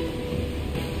you?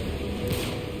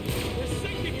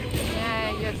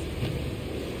 Yeah, you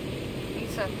need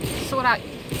to sort out.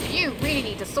 You really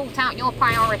need to sort out your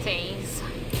priorities.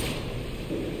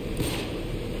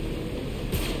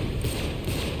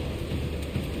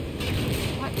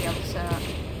 Might be able to,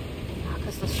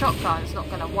 because the shotgun's not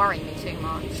going to worry me too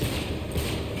much.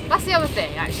 That's the other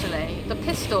thing, actually. The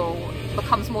pistol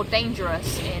becomes more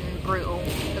dangerous in Brutal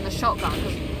than the shotgun.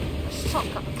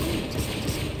 Shotgun. Just.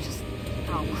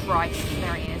 Oh Christ!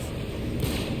 There he is.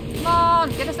 Come on,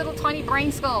 get his little tiny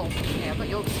brain skull. Yeah, I've got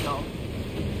your skull.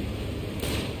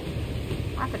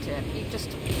 What happened to him? He just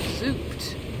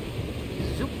zooped.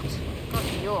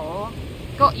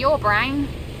 Got your brain.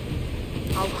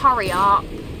 Oh, hurry up!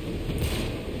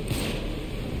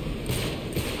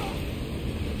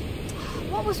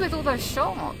 What was with all those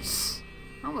shots?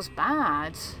 That was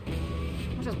bad.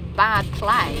 It's just bad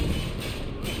play.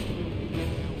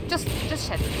 Just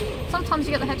head. Sometimes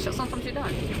you get the headshot, sometimes you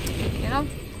don't. You know?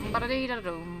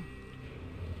 Ba-da-dee-da-da-doom.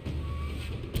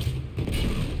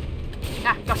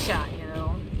 Ah, gotcha, you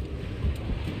know.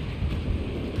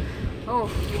 Oh,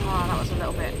 that was a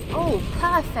little bit... Oh,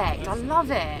 perfect! I love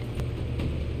it!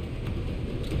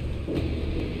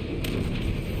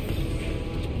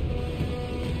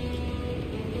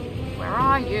 Where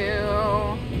are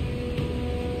you?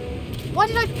 Why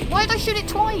did I shoot it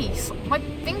twice? My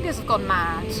fingers have gone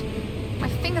mad. My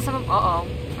fingers have... Uh-oh.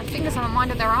 My fingers have a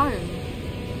mind of their own.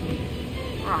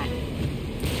 Right.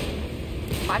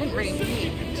 But I didn't really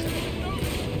need...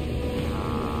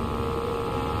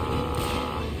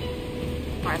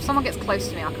 Right, if someone gets close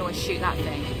to me, I can always shoot that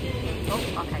thing.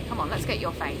 Oh, okay, come on, let's get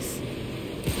your face.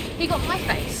 He got my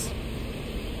face.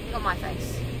 He got my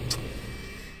face.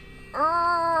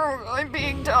 I'm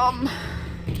being dumb.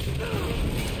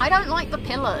 I don't like the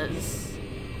pillars.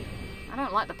 I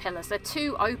don't like the pillars. They're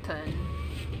too open.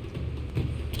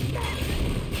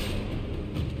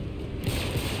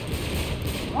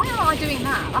 Why am I doing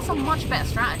that? That's a much better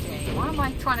strategy. Why am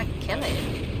I trying to kill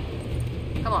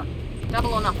him? Come on.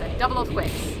 Double or nothing. Double or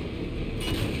quits.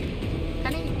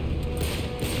 Can he?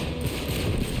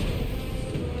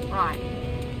 Right.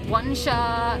 One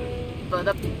shot for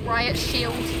the riot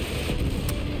shield.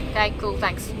 Okay, cool.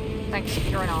 Thanks. Thanks.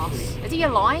 You're an arse. Is he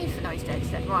alive? No, he's dead.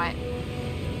 He's dead. Right.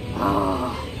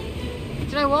 Oh. Do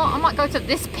you know what? I might go to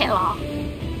this pillar.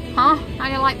 Huh? How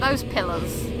do you like those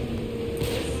pillars?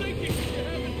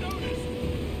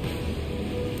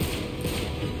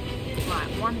 Right,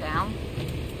 one down.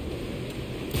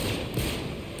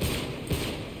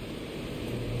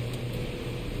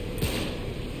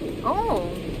 Oh,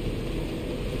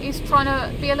 he's trying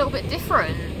to be a little bit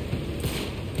different.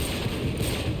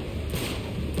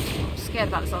 I'm scared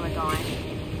about this other guy.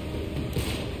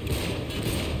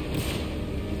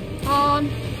 Come on.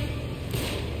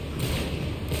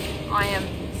 I am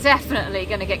definitely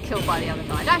going to get killed by the other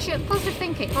guy. Actually, positive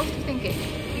thinking, positive thinking.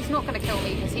 He's not going to kill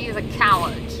me because he is a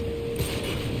coward.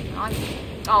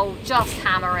 Oh, just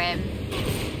hammer him.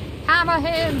 Hammer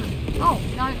him! Oh,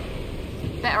 no.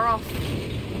 Better off.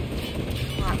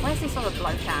 Right, where's this other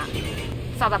bloke at?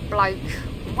 This other bloke.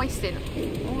 I'm wasting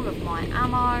all of my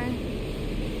ammo.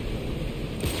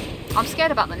 I'm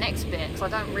scared about the next bit because I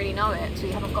don't really know it, so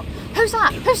you haven't got... Who's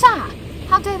that? Who's that?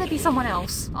 How dare there be someone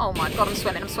else? Oh my god, I'm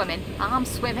swimming, I'm swimming. I'm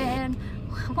swimming.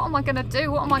 What am I going to do?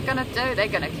 What am I going to do? They're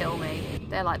going to kill me.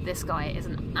 They're like, this guy is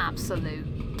an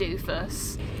absolute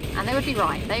doofus. And they would be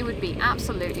right. They would be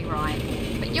absolutely right.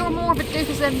 But you're more of a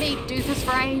doofus than me, doofus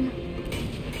brain.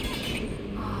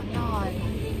 Oh no.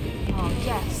 Oh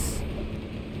yes.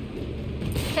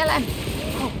 Kill him.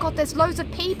 Oh god, there's loads of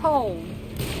people.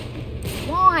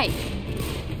 Why?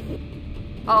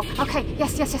 Oh, okay.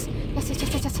 Yes, yes, yes. Yes, yes,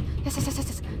 yes, yes, yes. Yes, yes, yes, yes,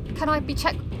 yes. Can I be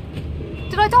checked?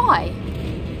 Did I die?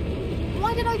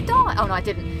 Why did I die? Oh no, I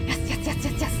didn't. Yes, yes, yes,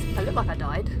 yes, yes. I look like I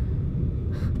died.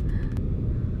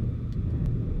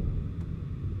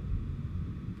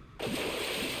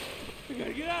 We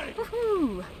gotta get out of here.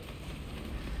 Woohoo!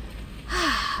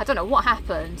 I don't know what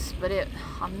happened, but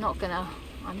I'm not gonna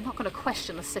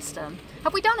question the system.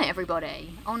 Have we done it,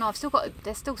 everybody? Oh no, I've still got.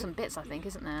 There's still some bits, I think,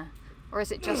 isn't there? Or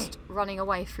is it just running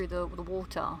away through the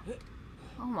water?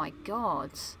 Oh my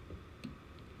god!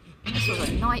 This was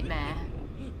a nightmare.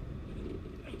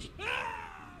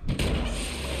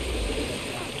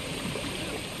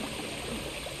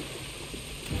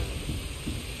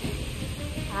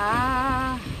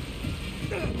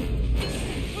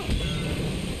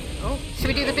 Oh, should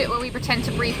we do the bit where we pretend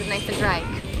to breathe with Nathan Drake?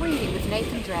 Breathing with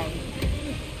Nathan Drake.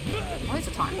 What is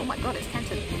the time? Oh my god, it's 10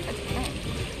 to 10.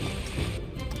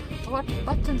 What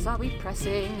buttons are we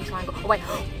pressing? Triangle. Oh wait.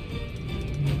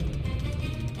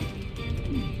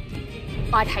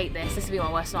 I'd hate this. This would be my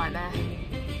worst nightmare.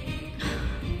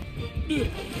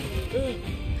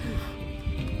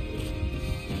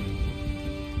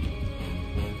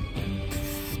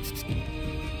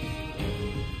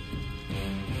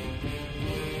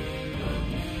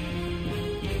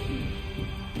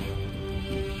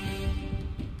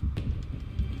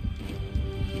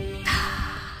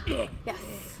 Yes.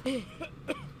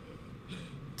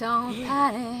 Don't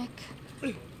panic.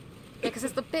 Because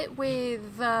it's the bit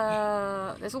with,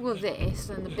 there's all of this,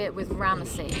 and the bit with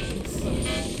Ramesses.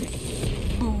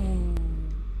 Boom.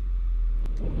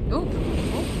 Oop.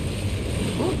 Oop.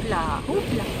 Oopla.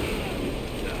 Oopla.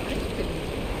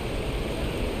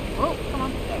 Oh, come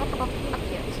on. Up,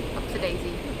 yes. Up to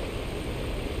Daisy.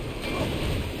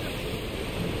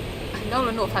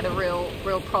 Nolan North had a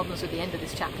real problems with the end of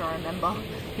this chapter, I remember.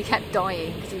 He kept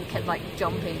dying because he kept, like,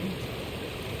 jumping.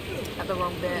 At the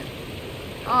wrong bit.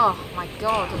 Oh my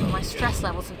god, my stress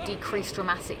levels have decreased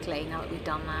dramatically now that we've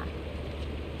done that.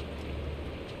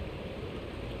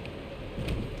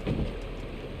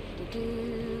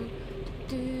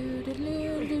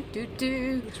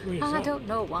 I don't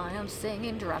know why I'm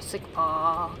singing Jurassic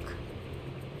Park.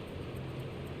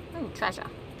 Oh, treasure.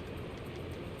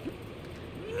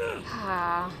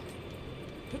 Ah.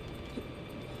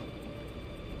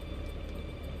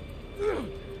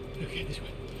 Okay, this way.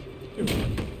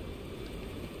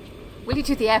 Will you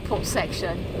do the airport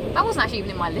section? That wasn't actually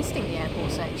even in my listing, the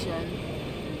airport section.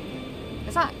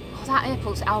 Is that... Oh, that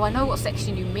airport... Oh, I know what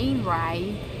section you mean,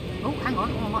 Ray. Oh, hang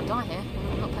on. Oh, I might die here.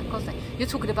 I'm not paying close. You're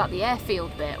talking about the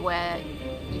airfield bit where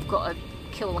you've got to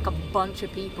kill like a bunch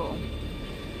of people.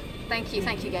 Thank you,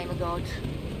 Gamer God.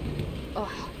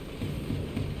 Oh.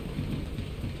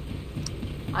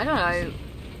 I don't know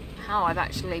how I've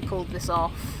actually pulled this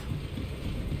off.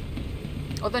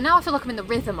 Although now I feel like I'm in the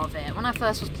rhythm of it. When I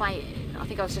first was playing, I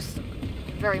think I was just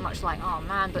very much like, oh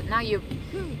man, but now you're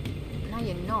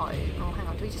not. Oh, hang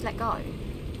on, do we just let go?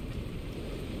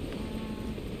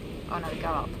 Oh no, go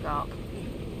up.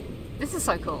 This is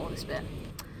so cool, this bit.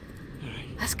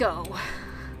 Let's go.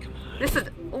 This is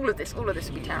all of this will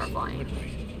be terrifying.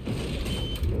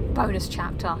 Bonus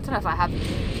chapter. I don't know if I have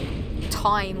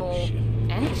time or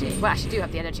energy. Well, I actually do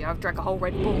have the energy. I've drank a whole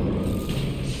Red Bull.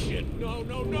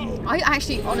 No. I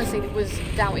actually honestly was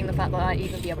doubting the fact that I'd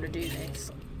even be able to do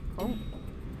this. Oh.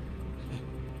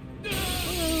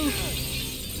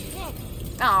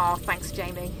 Oh, thanks,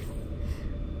 Jamie.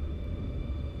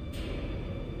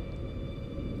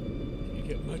 You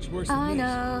get much worse than I this.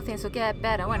 know things will get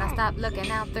better when I stop looking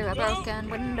out through a broken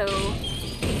window.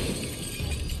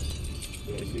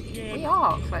 Yes, you can. We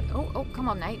are. Oh, come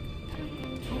on, Nate.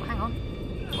 Oh, hang on.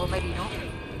 Or maybe not.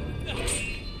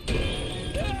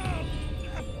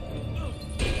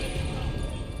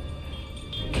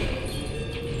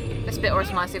 This bit always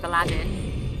reminds me of Aladdin.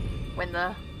 When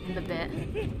in the bit.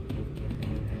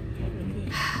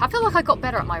 I feel like I got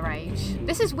better at my rage.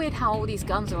 This is weird how all these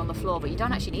guns are on the floor, but you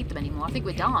don't actually need them anymore. I think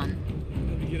we're done.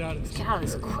 Let's get out of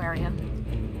this aquarium.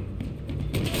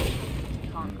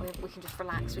 We can just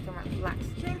relax. We can relax.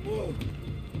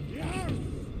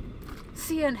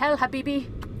 See you in hell, Habibi.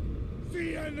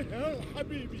 See you in hell,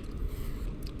 Habibi.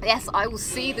 Yes, I will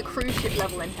see the cruise ship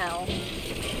level in hell.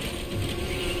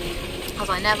 Because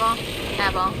I never,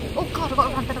 ever... Oh god, I've got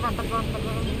to run, better run.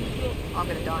 Oh, I'm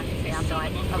gonna die. Yeah, I'm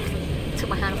dying. I took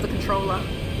my hand off the controller.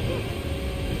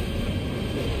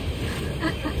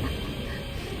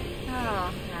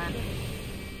 Oh, man.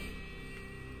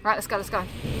 Right, let's go.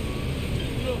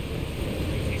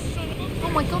 Oh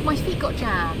my god, my feet got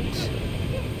jammed.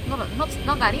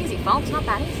 Not that easy, folks. Not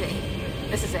that easy.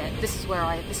 This is it. This is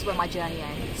where my journey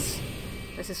ends.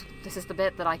 This is the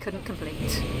bit that I couldn't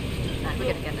complete. No,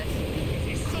 we're gonna get this.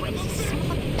 Crazy son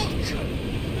of a bitch.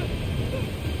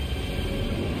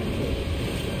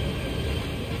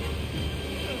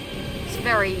 It's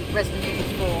very Resident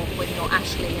Evil 4 when you're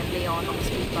Ashley and Leon on the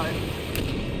speedboat.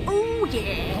 Oh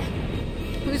yeah.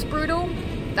 Who's brutal?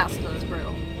 That's not as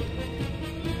brutal.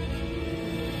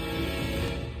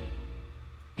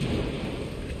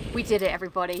 We did it,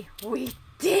 everybody. We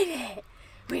did it!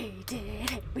 We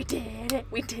did it! We did it!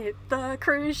 We did the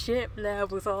cruise ship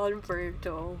levels on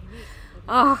brutal.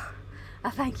 Oh, I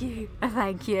thank you. I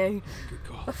thank you. Good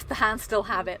call. The hands still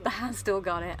have it. The hands still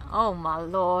got it. Oh my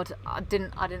lord. I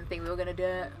didn't think we were gonna do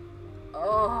it.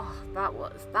 Oh, that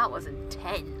was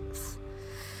intense.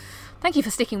 Thank you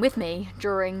for sticking with me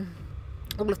during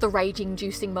all of the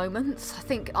rage-inducing moments. I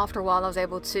think after a while I was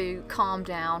able to calm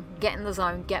down, get in the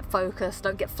zone, get focused,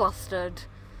 don't get flustered,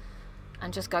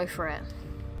 and just go for it.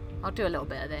 I'll do a little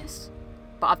bit of this,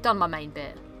 but I've done my main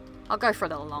bit. I'll go for a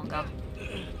little longer.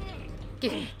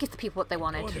 Give the people what they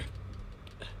wanted.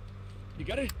 You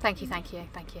got it? Thank you.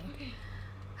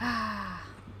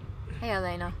 Hey,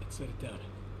 Elena. Let's set it down.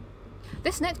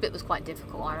 This next bit was quite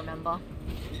difficult, I remember.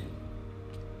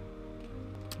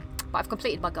 But I've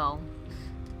completed my goal.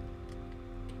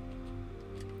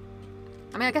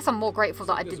 I mean, I guess I'm more grateful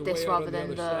that I did this rather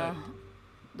than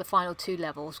the final two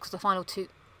levels, because the final two...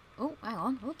 Oh, hang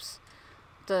on, oops.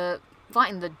 The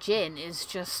fighting the Djinn is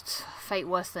just fate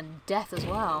worse than death as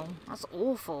well. That's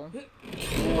awful.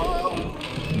 Whoa.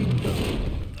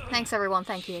 Thanks everyone,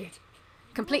 thank you.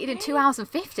 Completed in 2 hours and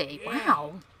 50.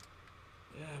 Wow.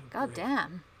 Yeah, God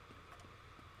damn.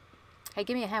 Hey,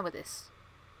 give me a hand with this.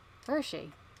 Where is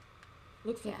she?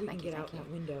 Looks like we can get out that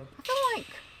window. I feel like...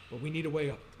 Well, we need a way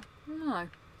up. No.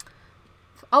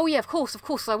 Oh yeah, of course,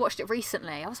 I watched it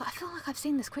recently. I was like, I feel like I've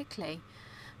seen this quickly.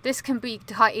 This can be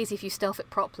quite easy if you stealth it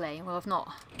properly. Well, I've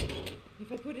not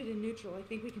If I put it in neutral, I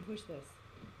think we can push this.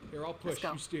 Here, I'll push.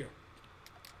 go. You steer.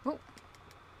 Oh.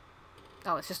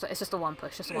 Oh, it's just a one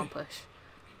push. Just a one push.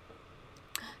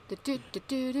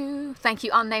 Thank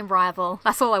you, unnamed rival.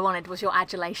 That's all I wanted was your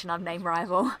adulation, unnamed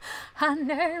rival.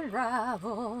 Unnamed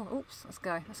rival. Oops, let's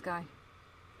go, let's go.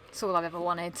 That's all I've ever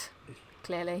wanted,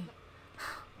 clearly.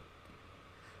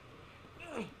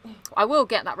 I will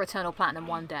get that Returnal Platinum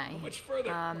one day. Much further.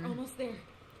 We're almost there.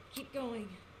 Keep going.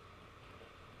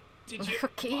 Did you for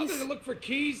keys? bother to look for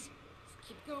keys? Just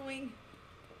keep going.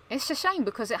 It's a shame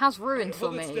because it has ruined for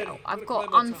hold it me. steady. I've I'm got gonna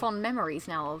climb on top. unfond memories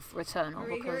now of Returnal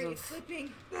Hurry, because hurry, of it's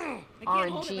slipping. I can't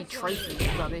hold it RNG much trophy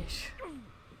longer. rubbish.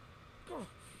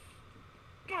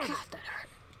 God, that hurt.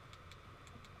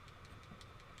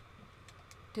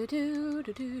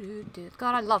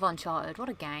 God, I love Uncharted. What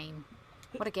a game.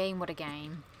 What a game, what a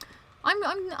game. I'm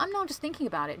now just thinking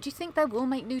about it. Do you think they will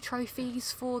make new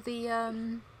trophies for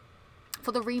the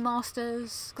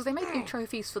remasters? Because they make new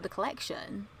trophies for the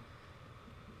collection.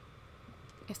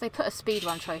 If they put a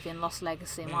speedrun trophy in Lost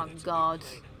Legacy, my god,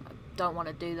 I don't want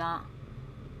to do that.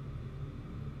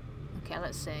 Okay,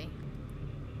 let's see.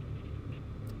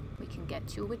 We can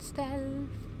get you with stealth.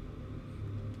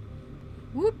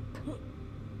 Whoop!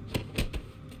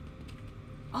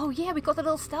 Oh yeah, we got the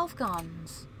little stealth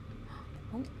guns.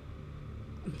 Oh,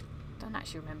 don't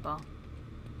actually remember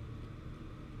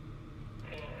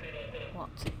what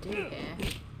to do here.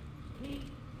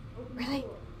 Really?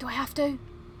 Do I have to?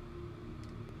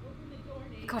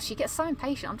 God, she gets so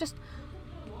impatient.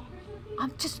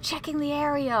 I'm just checking the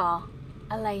area,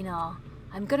 Elena.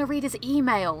 I'm gonna read his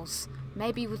emails.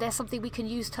 Maybe there's something we can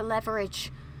use to leverage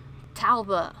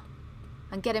Talbot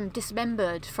and get him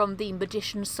dismembered from the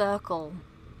magician's circle.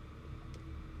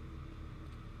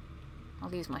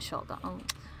 I'll use my shotgun. Oh.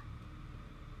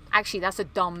 Actually, that's a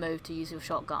dumb move to use your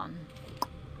shotgun.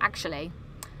 Actually,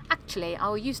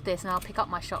 I'll use this and I'll pick up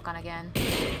my shotgun again.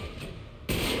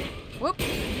 Whoop!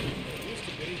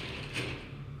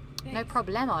 No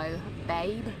problemo,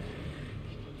 babe.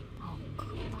 Oh, God,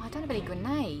 I don't have any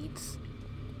grenades.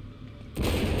 I've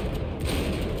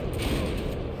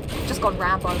just gone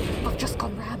Rambo. I've just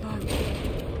gone Rambo.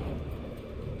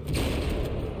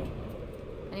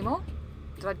 Any more?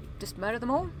 Did I just murder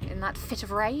them all in that fit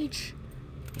of rage?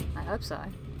 I hope so.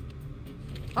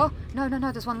 Oh, no,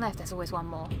 there's one left. There's always one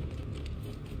more.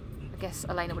 I guess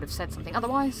Elena would have said something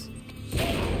otherwise.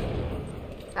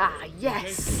 Ah,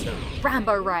 yes!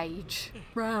 Rambo rage!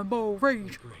 Rambo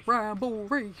rage! Rambo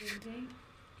rage!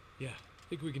 Yeah, I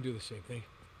think we can do the same thing.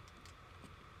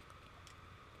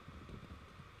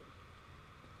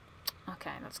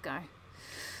 Okay, let's go.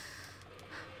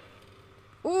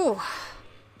 Ooh!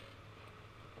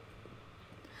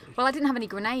 Well, I didn't have any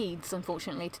grenades,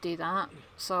 unfortunately, to do that.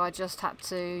 So I just had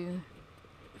to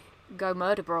go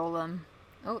murder brawl them.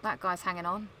 Oh, that guy's hanging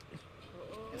on.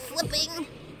 It's slipping!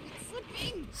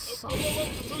 So,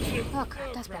 oh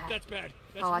crap, that's bad. That's bad.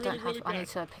 That's Oh, I really, don't have. really I bad. need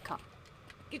to pick up.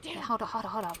 Get down. Yeah, hold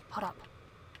up.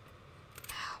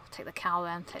 Take the cow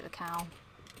then. Take the cow.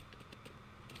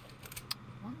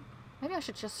 What? Maybe I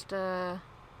should just. Oh,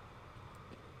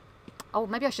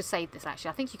 maybe I should save this. Actually,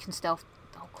 I think you can stealth.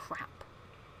 Oh crap.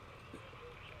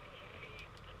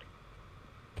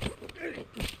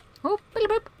 Oh, billy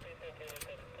boop.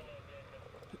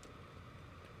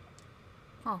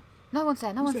 Oh, no one's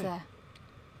there. No one's there.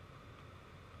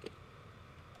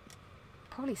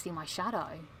 Probably see my shadow.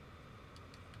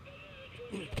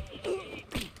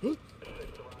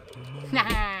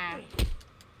 Nah.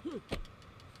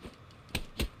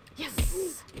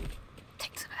 Yes.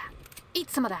 Take some of that. Eat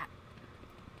some of that.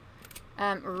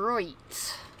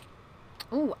 Right.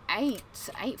 Oh, 8.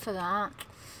 8 for that.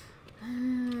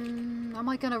 Am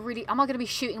I gonna be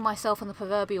shooting myself in the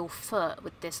proverbial foot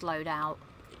with this loadout?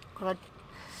 Because I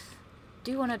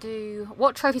do want to do...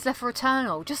 What trophies left for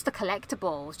Returnal? Just the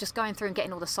collectibles. Just going through and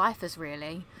getting all the ciphers,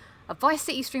 really. A Vice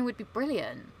City stream would be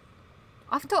brilliant.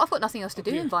 I've got nothing else to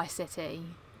do in Vice City.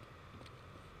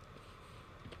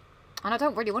 And I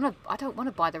don't really want to... I don't want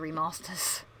to buy the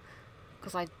remasters.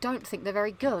 Because I don't think they're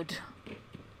very good.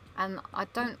 And I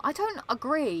don't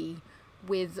agree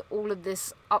with all of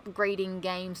this upgrading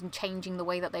games and changing the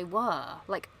way that they were.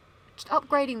 Like, just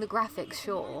upgrading the graphics,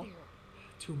 sure.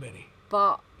 Too many.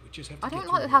 But Just have to I get don't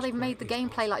through like them how as they've made the quietly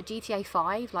as gameplay like GTA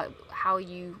 5, like how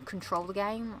you control the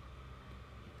game.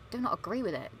 Do not agree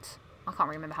with it. I can't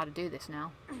remember how to do this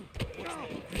now.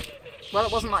 Well,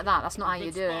 it wasn't like that. That's not how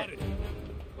you do it.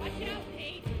 Watch out,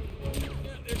 Pete.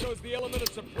 There goes the element of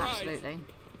surprise. Absolutely.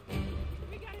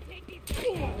 We gotta take these.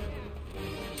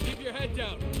 Keep your head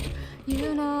down.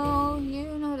 You know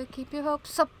to keep your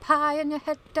hopes up high and your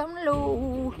head down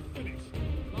low.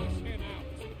 Lost hand out.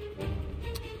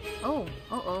 Oh,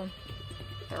 uh-oh.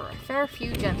 There are a fair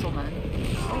few gentlemen.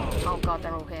 Oh god,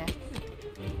 they're all here.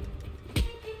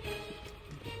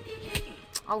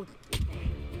 Oh.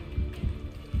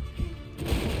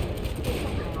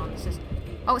 Hang on, this is...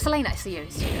 Oh, it's Elena, I see you.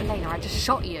 It's Elena, I just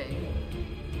shot you.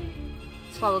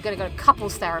 That's why we're gonna go to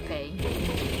couples therapy.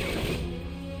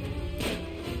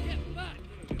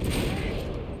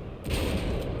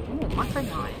 Oh, micro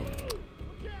 9.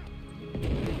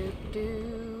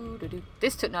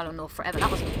 This took no longer forever.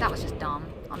 That was just dumb.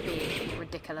 I'm being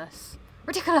ridiculous.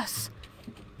 Ridiculous!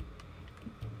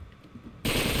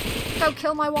 Don't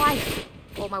kill my wife!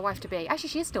 Or my wife to be. Actually,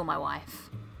 she is still my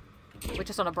wife. We're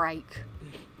just on a break.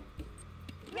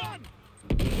 Run!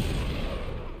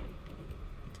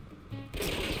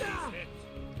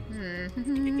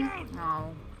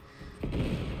 Oh.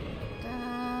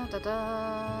 Da, da,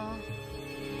 da.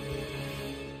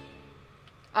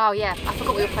 Oh yeah, I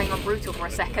forgot we were playing on Brutal for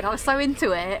a second. I was so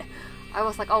into it. I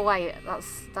was like, oh wait,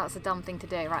 that's a dumb thing to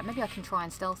do. Right, maybe I can try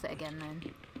and stealth it again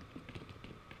then.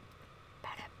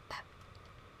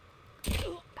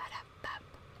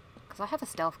 Because I have a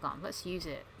stealth gun. Let's use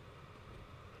it.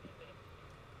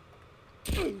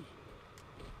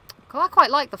 I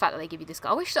quite like the fact that they give you this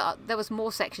gun. I wish that there was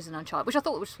more sections in Uncharted, which I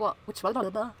thought which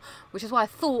is why I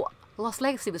thought Lost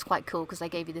Legacy was quite cool because they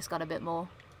gave you this gun a bit more.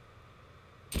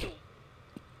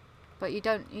 But you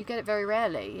get it very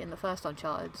rarely in the first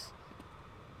Uncharted.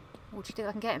 Oh, do you think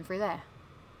I can get him through there?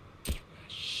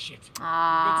 Shit.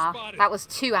 Ah, that was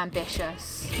too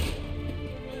ambitious.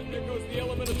 And there goes the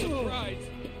element of surprise.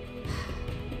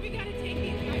 We gotta take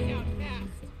these guys out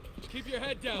fast. Keep your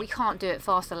head down. We can't do it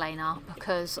fast, Elena,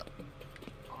 because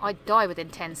I die within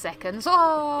 10 seconds.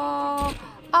 Oh,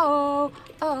 oh,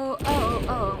 oh, oh,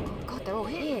 oh. God, they're all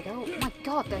here. Oh my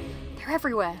God, they're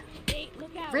everywhere. Hey,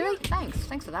 look out. Really? Thanks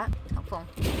for that. Helpful.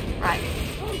 Right.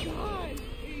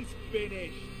 He's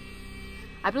finished.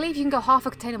 I believe you can go half a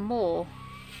container more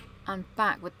and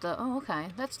back with the... Oh, okay.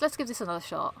 Let's give this another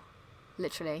shot.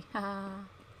 Literally.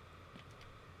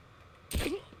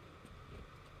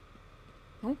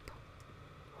 Oop.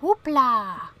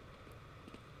 Hoopla!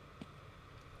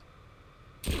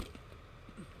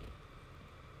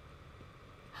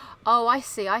 Oh, I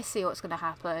see what's going to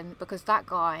happen. Because that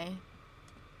guy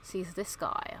sees this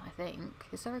guy, I think.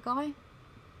 Is there a guy?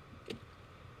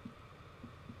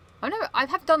 I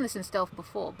have done this in stealth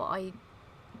before, but I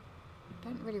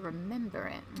don't really remember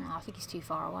it. Oh, I think he's too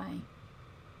far away.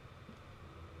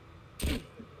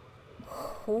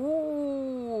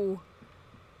 Ooh.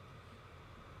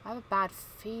 I have a bad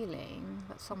feeling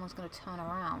that someone's going to turn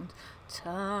around.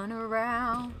 Turn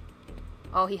around.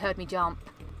 Oh, he heard me jump.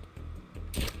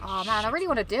 Oh man, I really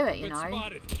want to do it, you know.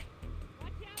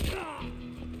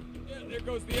 There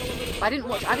goes the element. I didn't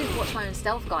watch my own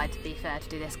stealth guide, to be fair, to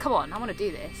do this. Come on, I want to do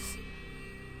this.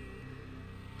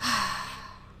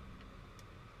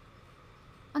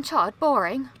 Uncharted,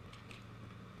 boring.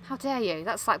 How dare you?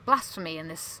 That's like blasphemy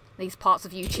in these parts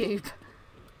of YouTube.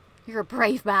 You're a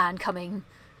brave man coming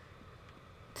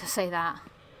to say that.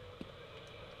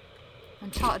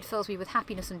 Uncharted fills me with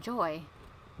happiness and joy.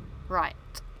 Right.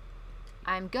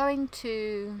 I'm going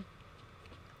to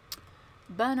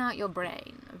burn out your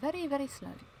brain very, very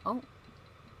slowly. Oh.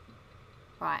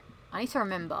 Right. I need to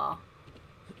remember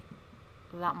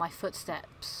that my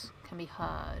footsteps can be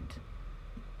heard.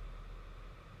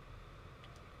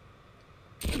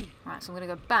 Right, so I'm going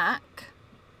to go back.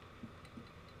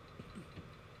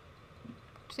 Do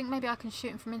you think maybe I can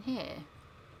shoot him from in here?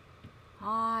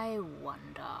 I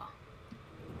wonder.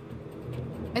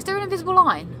 Is there an invisible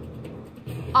line?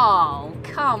 Oh,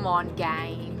 come on,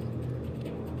 game.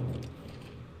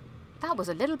 That was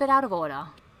a little bit out of order.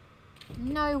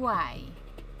 No way.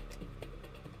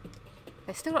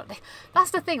 They still don't...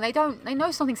 That's the thing, they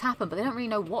know something's happened, but they don't really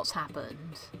know what's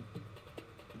happened.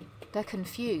 They're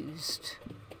confused.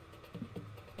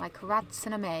 Like rats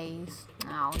in a maze.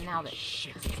 Oh, now that...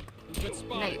 Shit.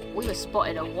 Mate, we were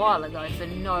spotted a while ago for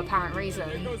no apparent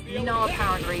reason. No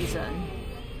apparent reason.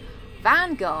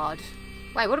 Vanguard?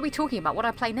 Wait, what are we talking about? What do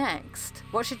I play next?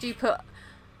 What should you put...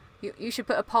 You should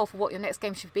put a poll for what your next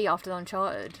game should be after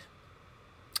Uncharted.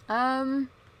 I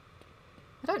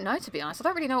don't know, to be honest. I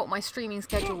don't really know what my streaming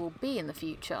schedule will be in the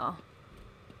future.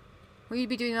 Will you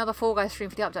be doing another Fall Guys stream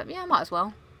for the update? Yeah, I might as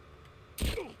well.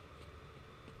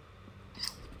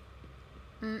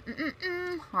 Alright,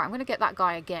 I'm going to get that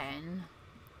guy again.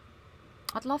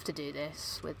 I'd love to do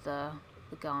this with the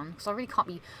gun, because I really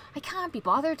can't be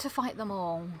bothered to fight them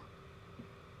all.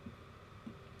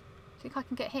 Think I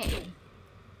can get him?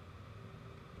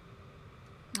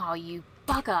 Oh, you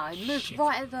bugger! I moved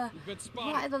right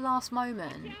at the last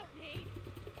moment.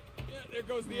 There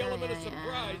goes the element of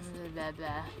surprise. Blah,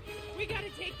 blah. We gotta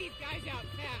take these guys out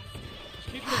fast. Just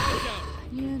keep your head down.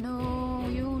 You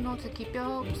know to keep your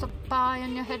hopes up high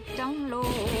and your head down low.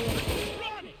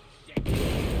 Run it!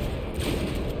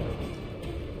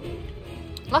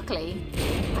 Luckily,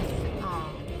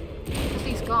 because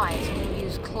these guys will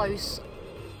use close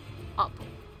up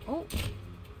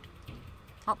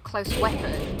close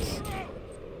weapons.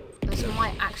 This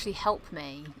might actually help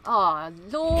me. Oh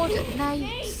Lord,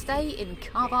 Nate, stay in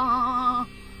cover.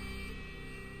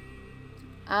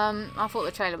 I thought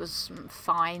the trailer was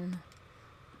fine.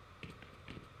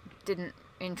 Didn't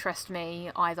interest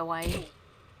me either way.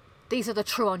 These are the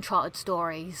true Uncharted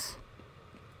stories.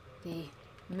 The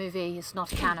movie is not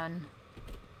canon.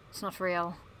 It's not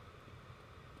real.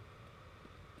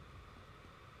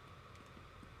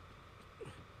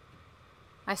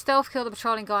 I stealth kill the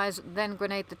patrolling guys, then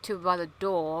grenade the two by the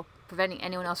door, preventing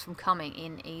anyone else from coming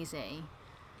in easy.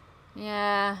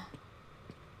 Yeah.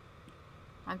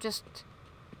 I'm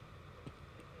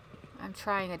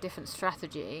trying a different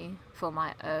strategy for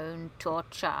my own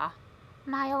torture.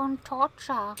 My own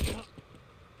torture.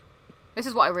 This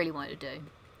is what I really wanted to do.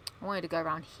 I wanted to go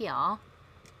around here.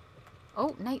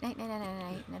 Oh, Nate.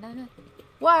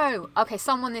 Whoa! Okay,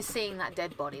 someone is seeing that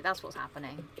dead body. That's what's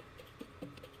happening.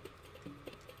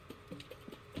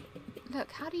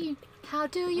 Look, how do you know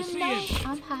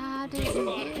I'm hiding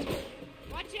here?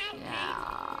 Watch out!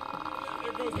 Yeah.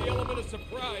 There goes the element of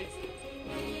surprise.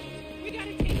 We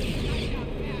gotta take these guys out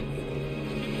fast.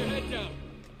 Keep your head down.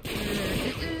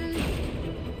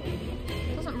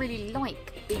 Doesn't really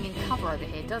like being in cover over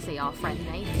here, does he, our friend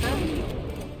Nate?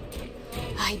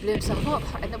 He blew himself up.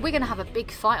 And we're going to have a big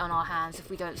fight on our hands if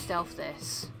we don't stealth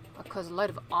this. Because a load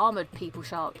of armoured people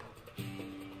show up.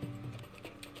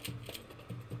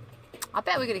 I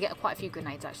bet we're going to get quite a few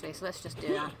grenades actually, so let's just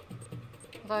do that.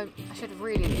 Although, I should have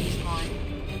really used mine.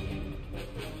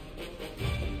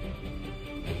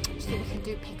 Just think we can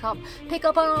do pick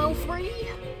up on aisle 3,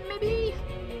 maybe?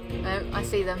 No, I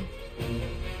see them.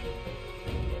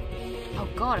 Oh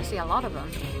god, I see a lot of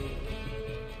them.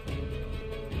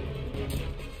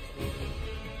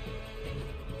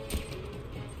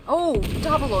 Oh,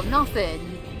 double or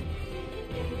nothing.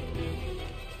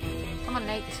 Come on,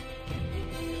 Nate.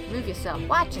 Move yourself.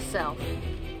 Watch yourself.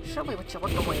 Show me what you're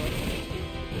working with.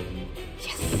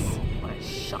 Yes! What a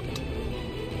shot.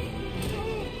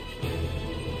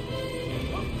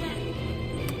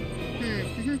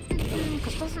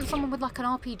 Because doesn't someone with like an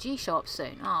RPG show up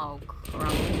soon? Oh,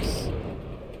 crumbs.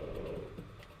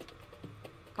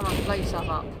 Come on, blow yourself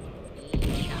up.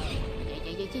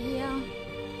 Yeah.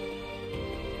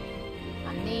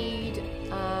 I need,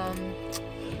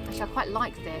 actually I quite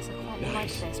like this,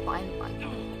 but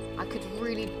I could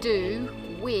really do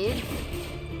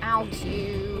without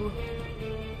you.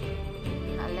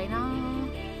 Elena?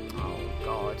 Oh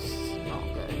god, it's not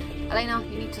good. Elena,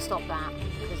 you need to stop that,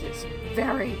 because it's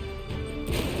very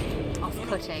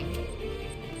off-putting.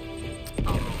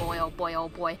 Oh boy, oh boy, oh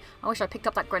boy. I wish I picked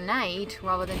up that grenade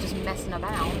rather than just messing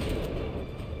about.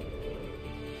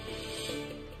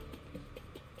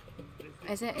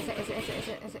 Is it?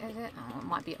 Oh, it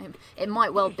might be. It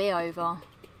might well be over.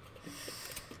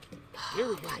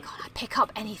 Oh my god, I pick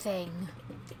up anything.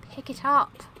 Pick it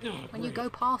up when you go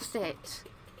past it.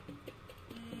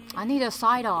 I need a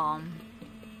sidearm.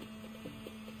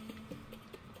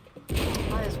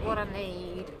 That is what I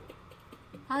need.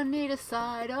 I need a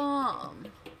sidearm.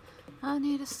 I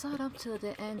need a sidearm till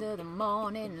the end of the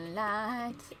morning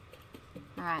light.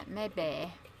 Alright,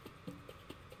 maybe.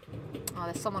 Oh,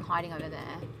 there's someone hiding over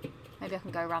there. Maybe I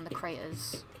can go around the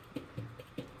craters.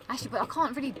 Actually, but I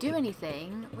can't really do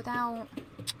anything without...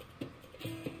 I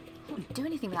can't do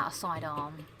anything without a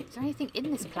sidearm. Is there anything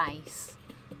in this place?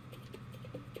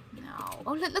 No.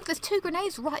 Oh, look, there's 2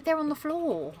 grenades right there on the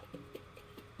floor.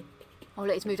 Oh,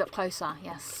 look, he's moved up closer.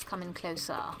 Yes, come in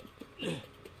closer.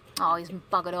 Oh, he's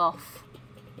buggered off.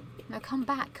 No, come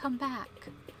back, come back.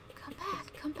 Come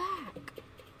back, come back.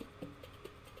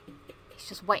 He's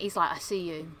just wait. He's like, I see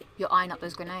you. You're eyeing up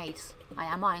those grenades. I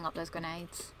am eyeing up those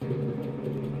grenades.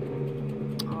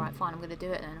 Alright, fine, I'm going to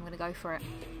do it then. I'm going to go for it.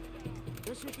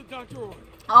 This was the doctor order.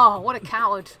 Oh, what a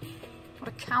coward. What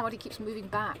a coward. He keeps moving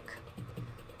back.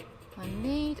 I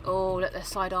need... Oh, look, there's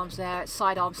sidearms there. It's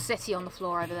sidearm city on the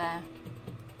floor over there.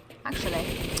 Actually,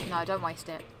 no, don't waste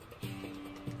it.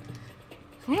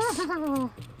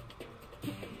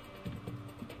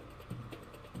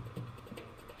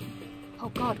 Oh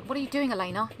god, what are you doing,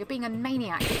 Elena? You're being a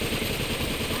maniac.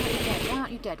 Why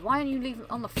aren't you dead? Why aren't you leaving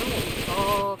on the floor?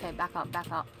 Oh, okay, back up,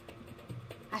 back up.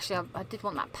 Actually, I did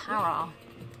want that power.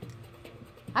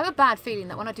 I have a bad feeling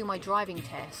that when I do my driving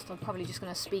test, I'm probably just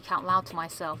going to speak out loud to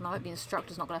myself, and I hope the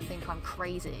instructor's not going to think I'm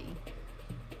crazy.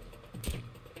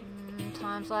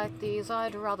 Times like these,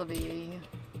 I'd rather be.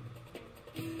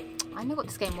 I know what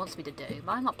this game wants me to do,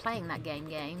 but I'm not playing that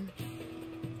game.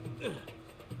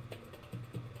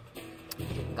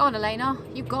 Go on, Elena.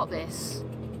 You've got this.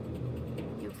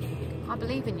 I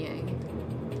believe in you.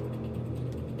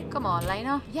 Come on,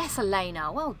 Elena. Yes,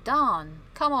 Elena. Well done.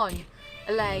 Come on.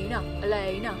 Elena.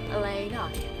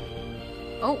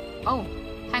 Oh.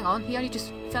 Hang on. He only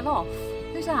just fell off.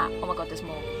 Who's that? Oh my god, there's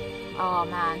more. Oh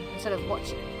man. Instead of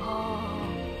watching.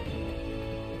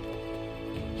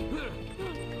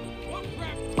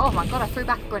 Oh my god, I threw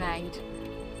back a grenade.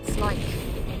 It's like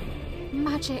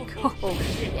magic. Oh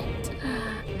shit.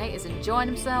 Nate is enjoying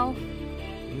himself.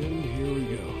 And here we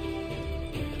go.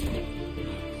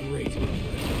 Great.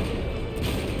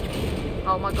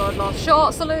 Oh my god, last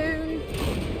shot, saloon!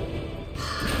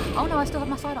 Oh no, I still have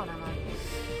my sidearm ammo.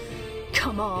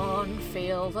 Come on,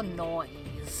 feel the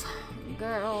noise.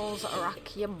 Girls,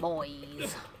 rock your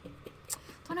boys.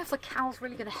 I don't know if the cow's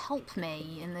really going to help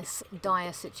me in this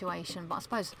dire situation, but I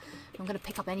suppose if I'm going to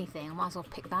pick up anything, I might as well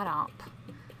pick that up.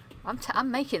 I'm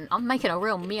making a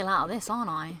real meal out of this, aren't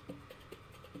I?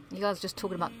 You guys are just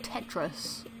talking about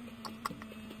Tetris.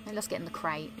 Hey, let's get in the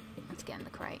crate. Let's get in the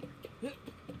crate.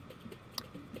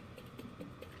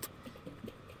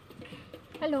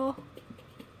 Hello.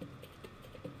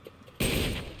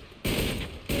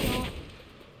 Hello.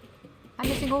 I'm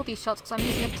missing all these shots because I'm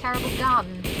using a terrible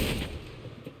gun.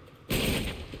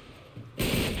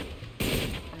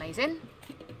 Amazing.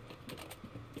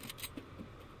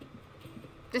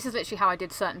 This is literally how I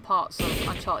did certain parts of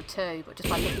Uncharted 2, but just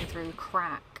by looking through a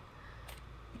crack.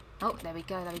 Oh, there we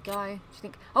go, there we go. Do you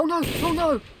think... Oh no! Oh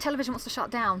no! Television wants to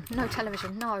shut down. No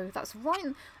television, no. That's right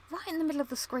in the middle of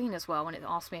the screen as well when it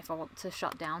asks me if I want to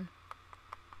shut down.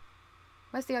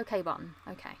 Where's the OK button?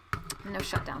 Okay. No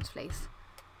shutdowns, please.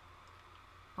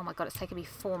 Oh my god, it's taken me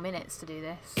 4 minutes to do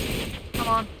this. Come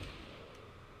on.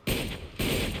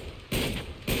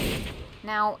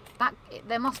 Now,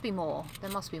 there must be more.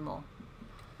 There must be more.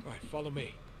 Alright, follow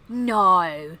me.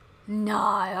 No. No.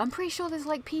 I'm pretty sure there's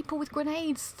like people with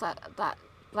grenades that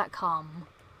come.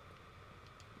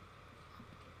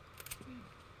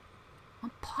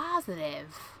 I'm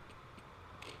positive.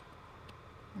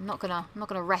 I'm not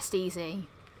gonna rest easy.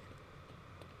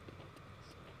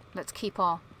 Let's keep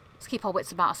our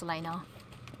wits about us, Elena.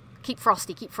 Keep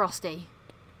frosty.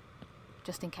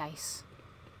 Just in case.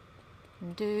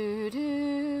 Do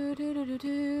do do do do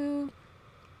do.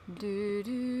 Do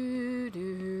do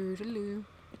do do do.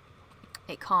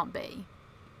 It can't be.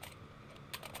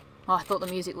 Oh, I thought the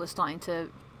music was starting to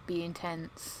be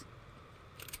intense.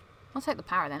 I'll take the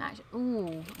power then, actually.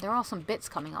 Ooh, there are some bits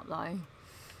coming up though.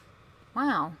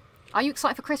 Wow. Are you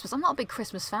excited for Christmas? I'm not a big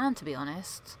Christmas fan, to be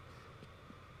honest.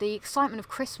 The excitement of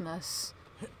Christmas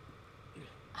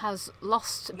has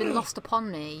been lost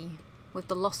upon me with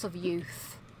the loss of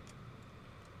youth.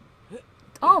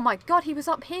 Oh my god, he was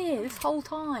up here this whole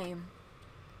time.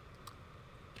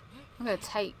 I'm going to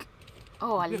take...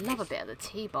 Oh, I love a bit of the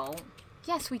T-bolt.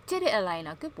 Yes, we did it,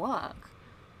 Elena. Good work.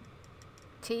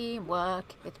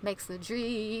 Teamwork. It makes the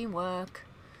dream work.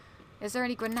 Is there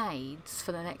any grenades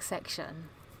for the next section?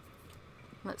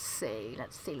 Let's see.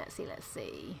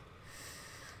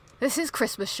 This is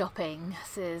Christmas shopping.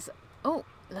 This is... Oh,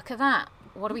 look at that.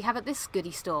 What do we have at this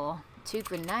goodie store? 2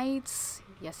 grenades.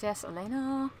 Yes,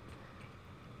 Elena.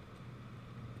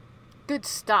 Good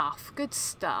stuff.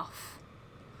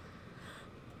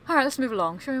 Alright, let's move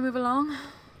along. Shall we move along?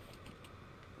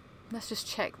 Let's just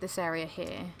check this area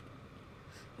here.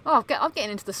 Oh, I'm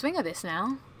getting into the swing of this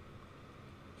now.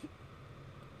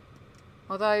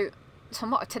 Although,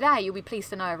 today, you'll be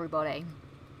pleased to know, everybody,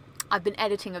 I've been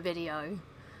editing a video.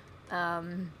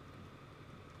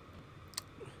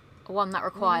 One that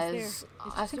requires...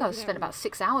 I think I've spent about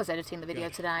 6 hours editing the video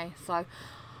today. So,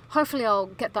 hopefully I'll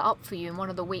get that up for you in one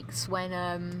of the weeks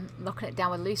when Locking It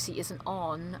Down with Lucy isn't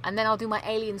on. And then I'll do my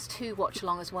Aliens 2 watch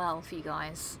along as well for you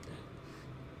guys.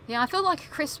 Yeah, I feel like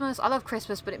Christmas... I love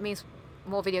Christmas, but it means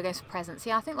more video games for presents.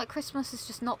 Yeah, I think like Christmas is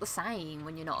just not the same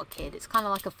when you're not a kid. It's kind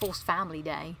of like a forced family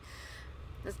day.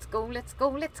 Let's go.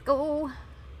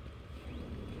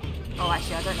 Oh,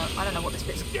 actually, I don't know what this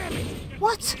bit's...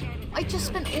 What? I just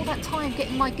spent all that time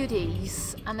getting my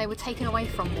goodies, and they were taken away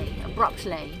from me,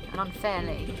 abruptly and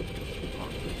unfairly.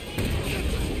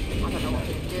 I don't know what I'm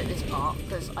going to do at this part,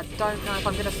 because I don't know if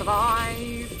I'm going to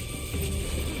survive.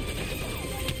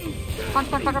 Punch.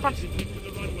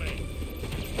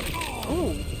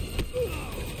 Ooh.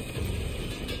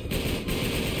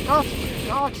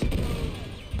 God.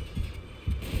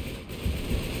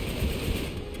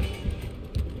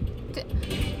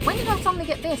 I suddenly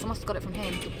get this? I must have got it from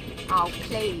him. Oh,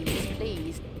 please,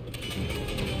 please.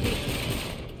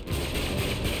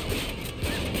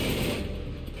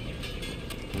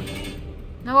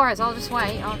 No worries, I'll just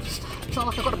wait. It's not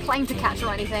like I've got a plane to catch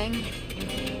or anything.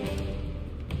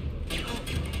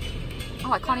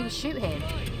 Oh, I can't even shoot him.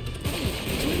 What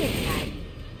are you doing, mate?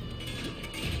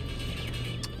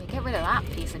 Yeah, get rid of that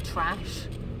piece of trash.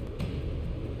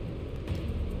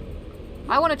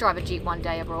 I want to drive a Jeep one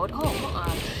day abroad. Oh, what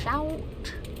a shout.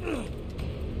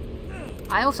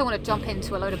 I also want to jump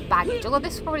into a load of baggage, although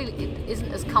this probably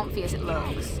isn't as comfy as it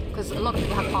looks, because a lot of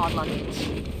people have hard luggage.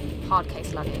 Hard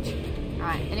case luggage.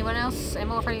 Alright, anyone else? Any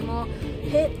more? Any more?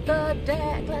 Hit the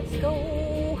deck, let's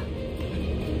go!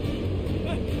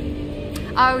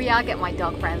 Oh yeah, I get my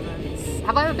dog presents.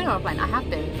 Have I ever been on a plane? I have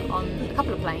been on a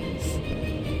couple of planes.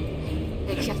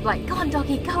 Because you have to be like, go on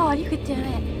doggy, go on, you could do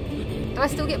it. Do I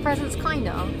still get presents? Kind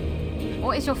of.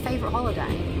 What is your favourite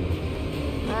holiday?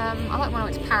 I like when I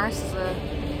went to Paris as a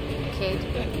kid.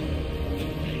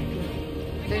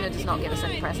 Luna does not give us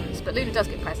any presents, but Luna does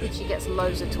get presents. She gets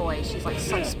loads of toys. She's like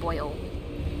so spoiled.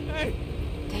 Hey,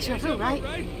 Deja vu, right?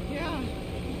 Yeah.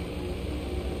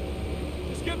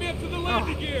 Just get me up to the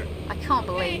landing gear. I can't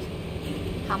believe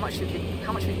how much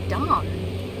we've done.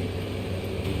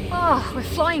 Oh, we're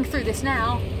flying through this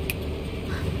now.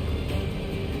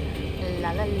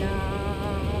 La la la.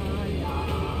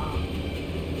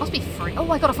 Must be free. Oh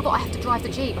my god, I forgot I have to drive the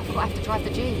Jeep.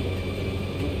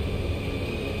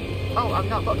 Oh, I've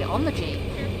not got to get on the Jeep.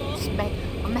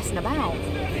 I'm messing about.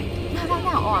 No.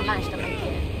 Oh, I managed to make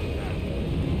it.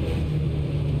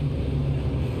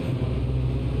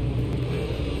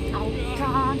 Oh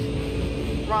god.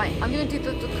 Right, I'm going to do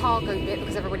the cargo bit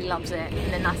because everybody loves it.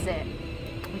 And then that's it.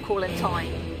 I'm calling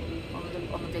time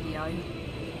on the video.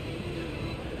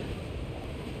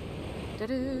 I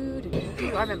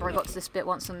remember I got to this bit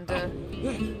once and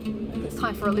it's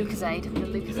time for a Lucozade.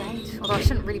 Although I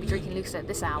shouldn't really be drinking Lucozade at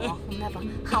this hour.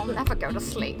 I'll never go to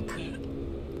sleep.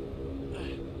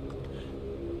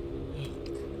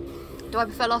 Do I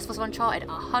prefer Last of Us or Uncharted?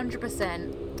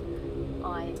 100%.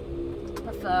 I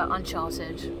prefer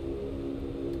Uncharted.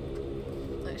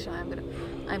 Actually,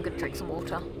 I'm gonna drink some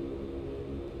water.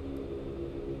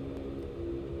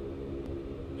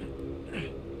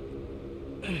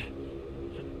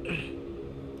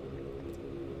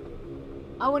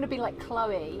 I want to be like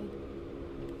Chloe.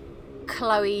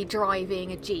 Chloe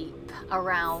driving a Jeep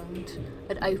around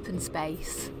an open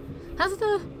space. Has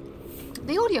the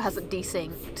audio hasn't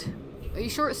desynced. Are you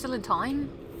sure it's still in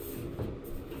time?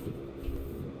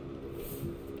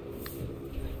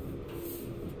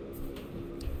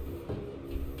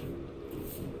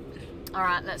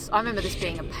 Alright, I remember this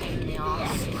being a pain in the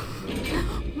arse.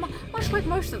 Much like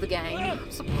most of the game.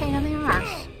 It's a pain in the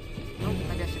arse. Oh,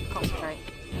 maybe I should concentrate.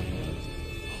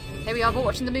 Here we are, we're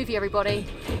watching the movie, everybody.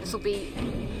 This will be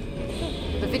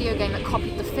the video game that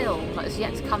copied the film that is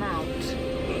yet to come out.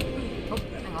 Oh,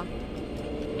 hang on.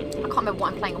 I can't remember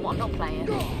what I'm playing and what I'm not playing.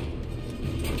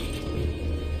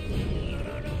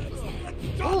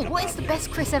 Oh, what is the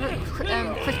best Christmas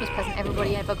present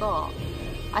everybody ever got?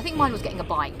 I think mine was getting a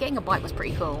bike. Getting a bike was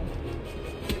pretty cool.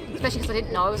 Especially because I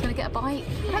didn't know I was going to get a bike.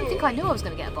 I don't think I knew I was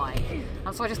going to get a bike.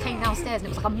 And so I just came downstairs and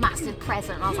it was like a massive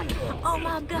present. And I was like, oh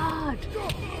my god!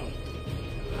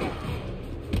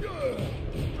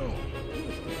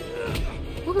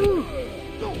 Woohoo!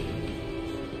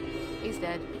 He's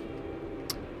dead.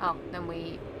 Oh, then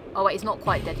we... Oh wait, he's not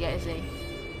quite dead yet, is he?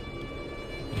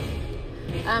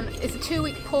 It's a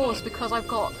 2-week pause because I've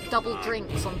got double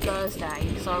drinks on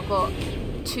Thursday. So I've got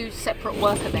 2 separate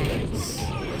work events,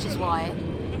 which is why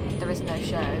there is no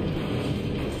show.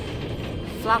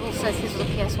 Flavel says his was a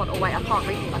PS1. Oh wait, I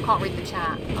can't read the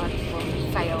chat. I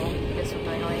will fail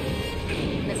miserably.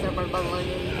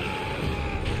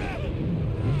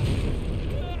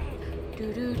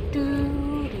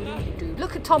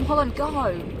 Look at Tom Holland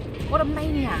go! What a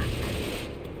maniac!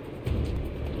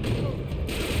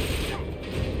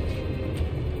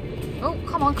 Oh,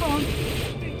 come on!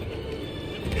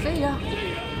 See ya!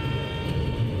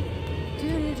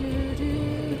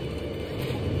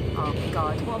 Oh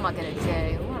god, what am I gonna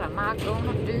do? What am I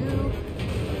gonna do?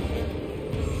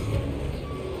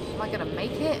 Am I gonna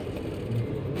make it?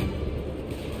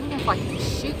 I don't know if I can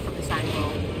shoot from this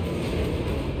angle.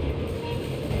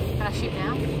 Can I shoot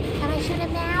now? Can I shoot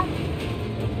him now?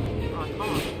 Oh, I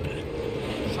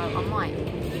can't. So I might.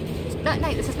 No,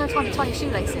 Nate, this is no time to tie your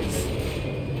shoelaces.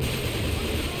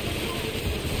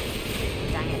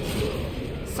 Dang it.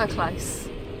 So close.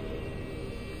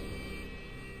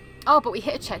 Oh, but we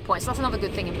hit a checkpoint, so that's another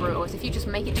good thing in Brutal, is if you just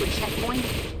make it to a checkpoint,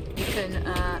 you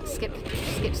can skip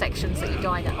sections that you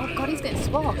died at. Oh god, he's getting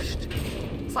squashed.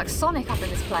 It's like Sonic up in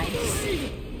this place.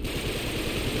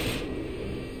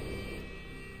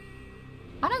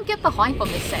 I don't get the hype on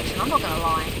this section, I'm not gonna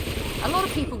lie. A lot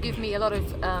of people give me a lot of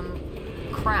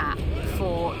crap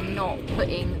for not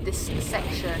putting this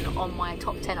section on my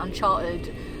top 10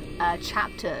 Uncharted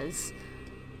chapters,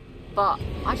 but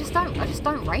I just don't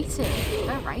rate it. I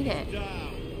don't rate it.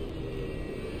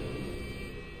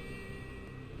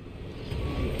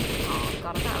 Oh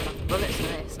god, I don't have enough bullets for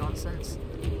this nonsense.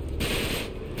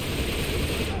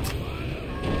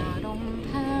 I don't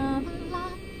have a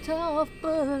lot of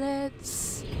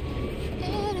bullets.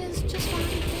 It is just one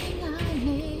thing I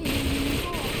need.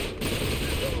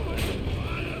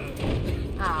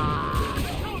 Ah.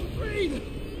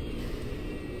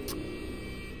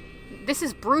 This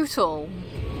is brutal.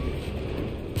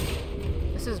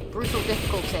 This is brutal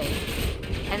difficulty.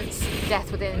 Hence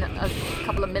death within a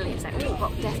couple of millions. Oh,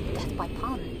 well, death by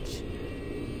punch.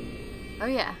 Oh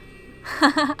yeah.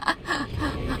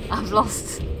 I've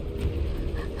lost.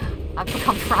 I've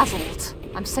become frazzled.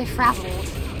 I'm so frazzled.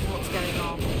 What's going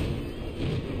on?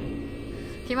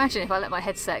 Can you imagine if I let my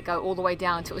headset go all the way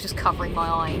down until it was just covering my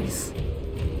eyes?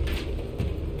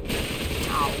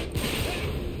 Ow.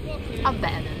 I'm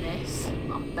better than this.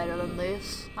 I'm better than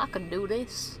this. I can do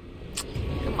this.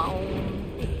 Come on.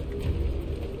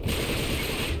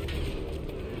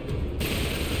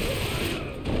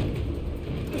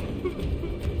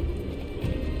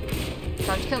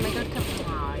 Don't kill me, don't kill me.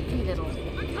 Ah, you little.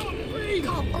 I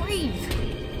can't breathe!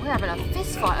 We're having a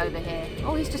fist fight over here.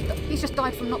 Oh, he's just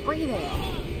died from not breathing.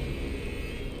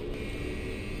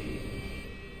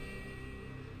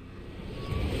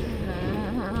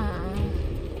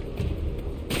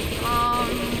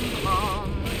 Come on.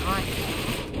 Right.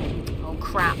 Oh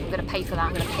crap, I'm gonna pay for that.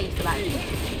 I'm gonna pay for that.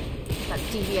 That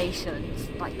deviation.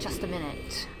 Like just a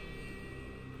minute.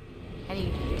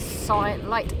 Any sign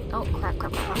light? Oh crap!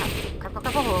 Right.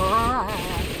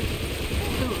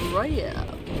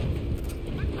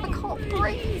 I can't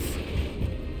breathe.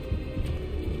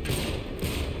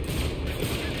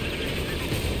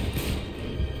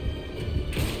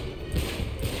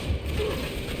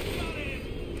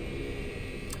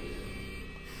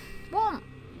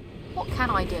 What can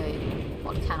I do?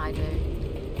 What can I do?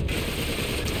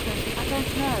 I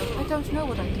don't know. I don't know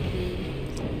what I can do.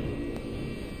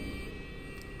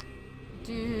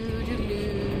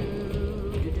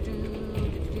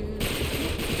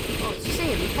 Oh, did you see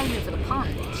him? He came in for the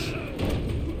punch.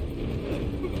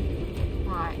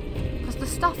 Right. Because the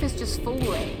stuff is just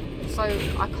falling, so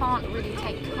I can't really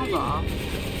take cover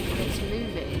when it's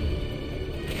moving.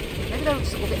 Maybe they'll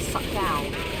just all get sucked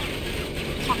out.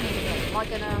 Am I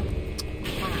gonna...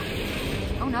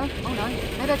 Oh no, oh no.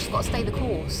 Maybe I just gotta stay the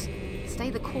course. Stay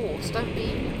the course. Don't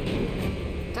be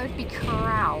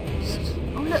caroused.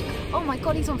 Oh look! Oh my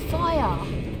god, he's on fire!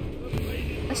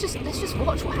 Let's just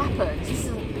watch what happens. This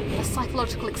is a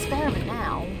psychological experiment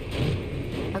now.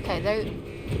 Okay, though.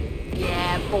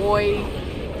 Yeah, boy.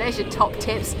 There's your top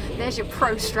tips. There's your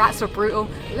pro strats for brutal.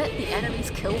 Let the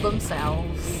enemies kill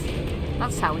themselves.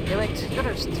 That's how we do it. You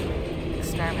gotta just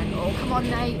experiment. Oh, come on,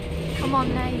 Nate. Come on,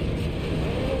 Nate.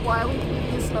 Oh, why are we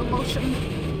doing in slow motion?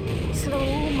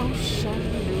 Slow motion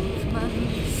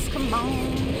movements. Come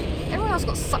on. Everyone else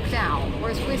got sucked out,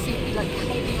 whereas we seem to be like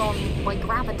holding on by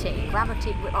gravity.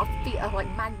 Gravity with our feet are like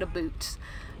magna boots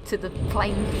to the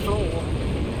plain floor.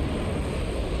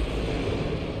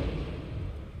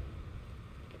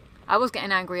 I was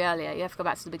getting angry earlier. You have to go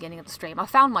back to the beginning of the stream. I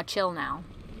found my chill now.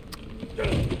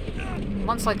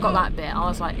 Once I got that bit, I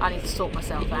was like, I need to sort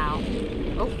myself out.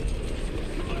 Oh,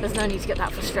 there's no need to get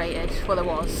that frustrated. Well, there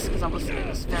was, because it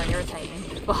was very irritating.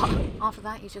 But after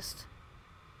that, you just...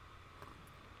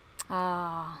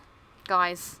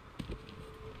 guys.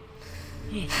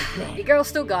 Your girl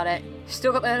still got it. She's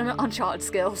still got the Uncharted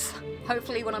skills.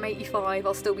 Hopefully when I'm 85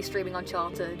 I'll still be streaming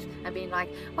Uncharted and being like,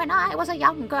 when I was a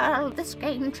young girl, this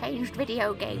game changed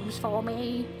video games for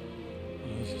me.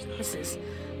 This is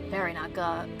very not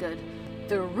good.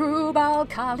 The Rub Al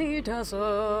Khali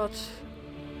Desert.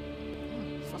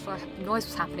 Noise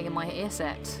was happening in my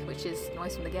earset, which is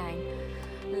noise from the game.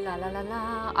 La la la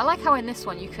la. I like how in this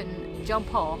one you can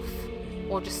jump off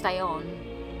or just stay on.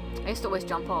 I used to always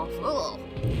jump off. Ugh.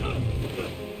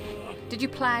 Did you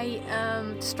play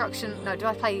Destruction? No, did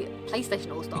I play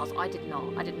PlayStation All Stars? I did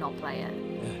not. I did not play it.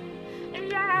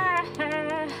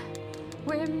 Yeah,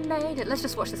 we made it. Let's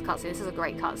just watch this cutscene. This is a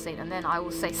great cutscene, and then I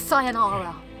will say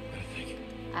sayonara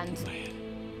and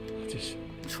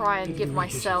try and give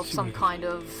myself some kind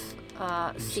of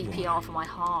CPR for my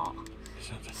heart.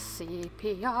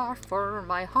 CPR for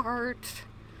my heart.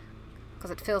 because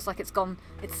it feels like it's gone.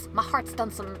 My heart's gone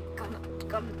through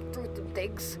the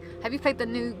digs. Have you played the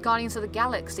new Guardians of the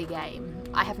Galaxy game?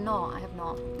 I have not.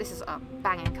 This is a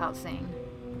banging cutscene.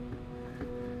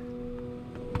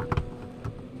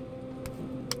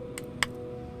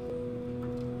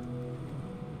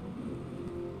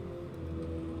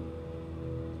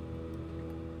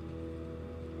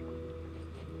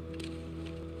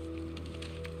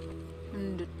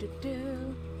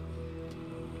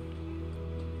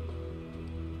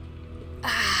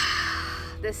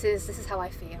 This is how I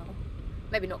feel.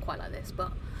 Maybe not quite like this,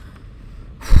 but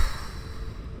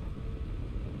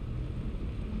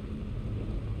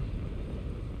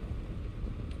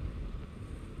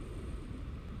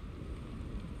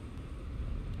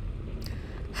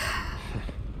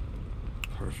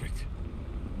Perfect.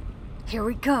 here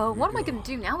we go. What am I going to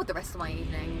do now with the rest of my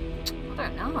evening? I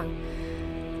don't know.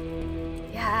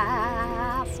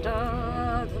 Yes.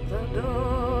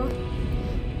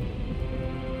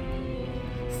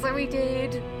 So we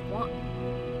did, what,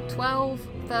 12,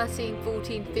 13,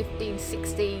 14, 15,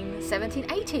 16,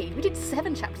 17, 18. We did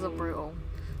 7 chapters of Brutal.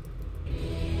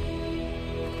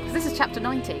 This is chapter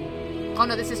 19. Oh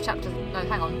no, this is chapter, no,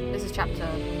 hang on. This is chapter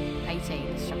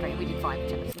 18. This is chapter 18. We did 5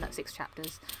 chapters, no, 6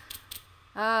 chapters.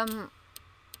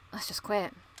 Let's just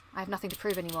quit. I have nothing to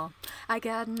prove anymore. I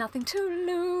got nothing to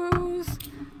lose.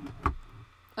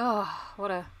 Oh, what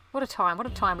a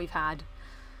time we've had.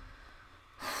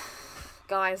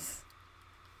 Guys,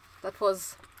 that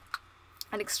was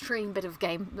an extreme bit of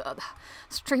gaming.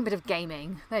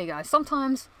 There you go.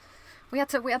 Sometimes we had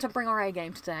to bring our A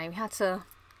game today. We had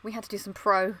to do some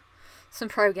pro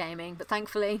gaming, but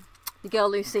thankfully the girl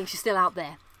Lucy, she's still out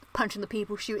there, punching the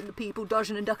people, shooting the people,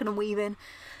 dodging and ducking and weaving.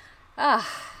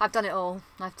 I've done it all.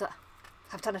 I've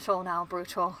done it all now,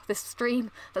 Brutal. This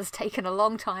stream that's taken a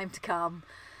long time to come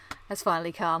has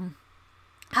finally come.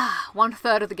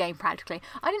 1/3 of the game practically.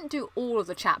 I didn't do all of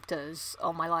the chapters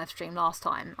on my live stream last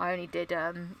time. I only did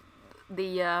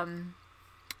the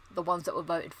ones that were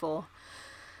voted for.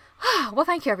 Well,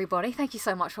 thank you everybody. Thank you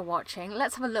so much for watching.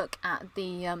 Let's have a look at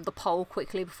the poll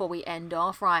quickly before we end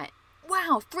off. Right.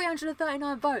 Wow,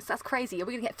 339 votes. That's crazy. Are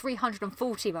we going to get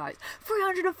 340 votes?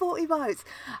 340 votes.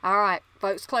 All right,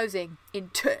 votes closing in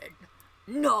 10,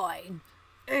 9,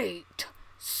 8,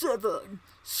 7,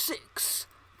 6,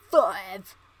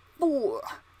 5, 4,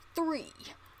 3,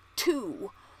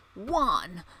 2,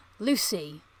 1.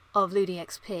 Lucy of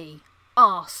LudiXP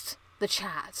asked the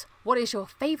chat, what is your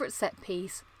favourite set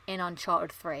piece in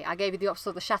Uncharted 3? I gave you the options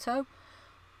of the chateau,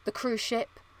 the cruise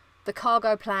ship, the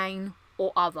cargo plane,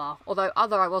 or other. Although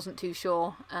other I wasn't too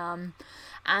sure.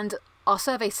 And our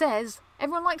survey says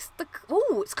everyone likes the...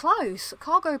 Oh, it's close.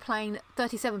 Cargo plane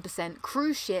 37%,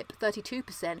 cruise ship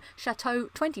 32%, chateau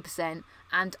 20%,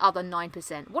 and other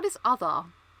 9%. What is other?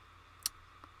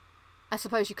 I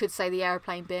suppose you could say the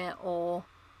aeroplane bit, or...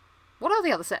 What are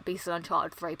the other set pieces in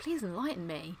Uncharted 3? Please enlighten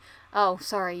me. Oh,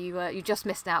 sorry, you just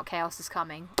missed out. Chaos is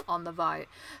coming on the vote.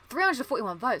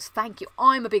 341 votes. Thank you.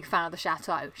 I'm a big fan of the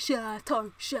chateau.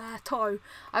 Chateau.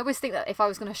 I always think that if I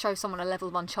was going to show someone a level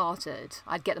of Uncharted,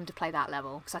 I'd get them to play that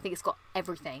level, because I think it's got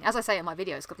everything. As I say in my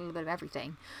video, it's got a little bit of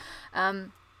everything.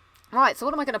 Right, so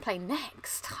what am I going to play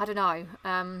next? I don't know.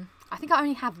 I think I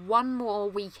only have one more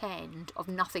weekend of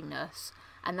nothingness,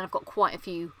 and then I've got quite a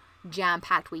few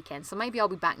jam-packed weekends, so maybe I'll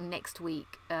be back next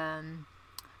week.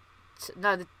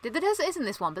 No, the desert isn't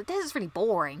this one, but the desert's really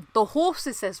boring. The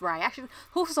horses, says Ray. Actually,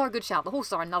 horses are a good shout. The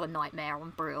horses are another nightmare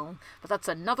on Brutal, but that's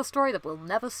another story that we'll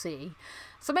never see.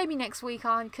 So maybe next week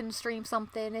I can stream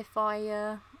something if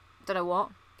I, don't know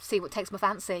what, see what takes my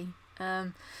fancy.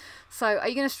 So are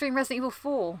you going to stream Resident Evil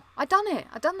 4? I done it.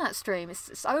 I done that stream.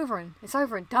 It's over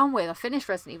and done with. I finished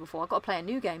Resident Evil 4. I've got to play a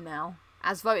new game now,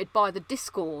 as voted by the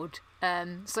Discord.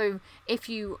 So if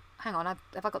you... Hang on,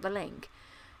 have I got the link?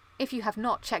 If you have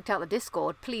not checked out the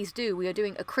Discord, please do. We are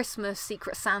doing a Christmas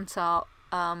Secret Santa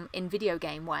in video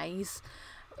game ways,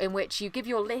 in which you give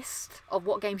your list of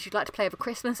what games you'd like to play over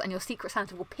Christmas, and your Secret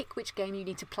Santa will pick which game you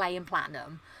need to play in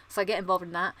Platinum. So get involved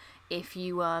in that. If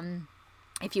you are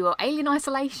Alien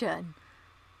Isolation,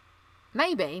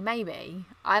 maybe.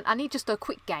 I need just a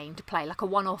quick game to play, like a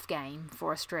one-off game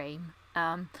for a stream.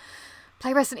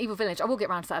 Play Resident Evil Village. I will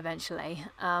get around to that eventually.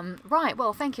 Right,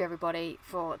 well, thank you everybody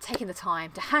for taking the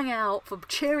time to hang out, for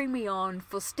cheering me on,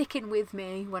 for sticking with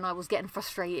me when I was getting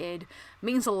frustrated.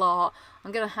 Means a lot.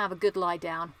 I'm going to have a good lie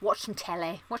down, watch some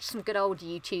telly, watch some good old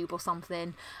YouTube or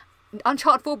something.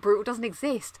 Uncharted 4 Brutal doesn't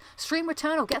exist. Stream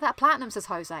Returnal, get that Platinum, says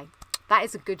Jose. That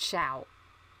is a good shout.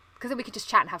 Because then we can just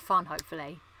chat and have fun,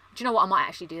 hopefully. Do you know what? I might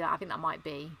actually do that. I think that might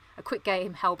be a quick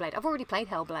game, Hellblade. I've already played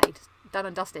Hellblade. done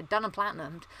and dusted, done and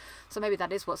platinumed. So maybe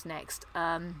that is what's next.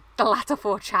 The latter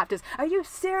 4 chapters. Are you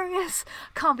serious?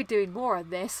 Can't be doing more of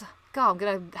this. God, I'm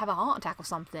gonna have a heart attack or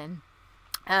something.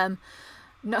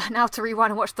 Now to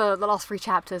rewind and watch the last 3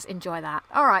 chapters. Enjoy that.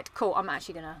 All right, cool. I'm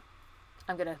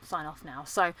gonna sign off now.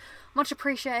 So much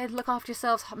appreciated. Look after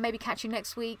yourselves. Maybe catch you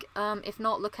next week. If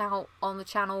not, look out on the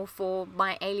channel for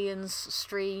my Aliens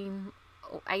stream,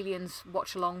 or Aliens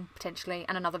watch along potentially,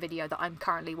 and another video that I'm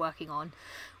currently working on,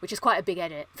 which is quite a big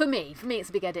edit for me. It's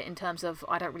a big edit in terms of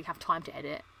I don't really have time to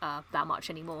edit that much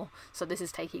anymore, so this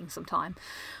is taking some time.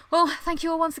 Well, thank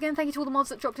you all once again. Thank you to all the mods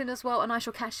that dropped in as well, and I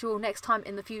shall catch you all next time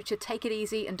in the future. Take it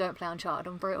easy and don't play Uncharted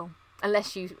on brutal.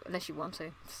 Unless you want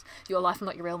to. It's your life,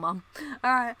 not your real mum.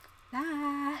 Alright.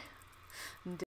 Bye.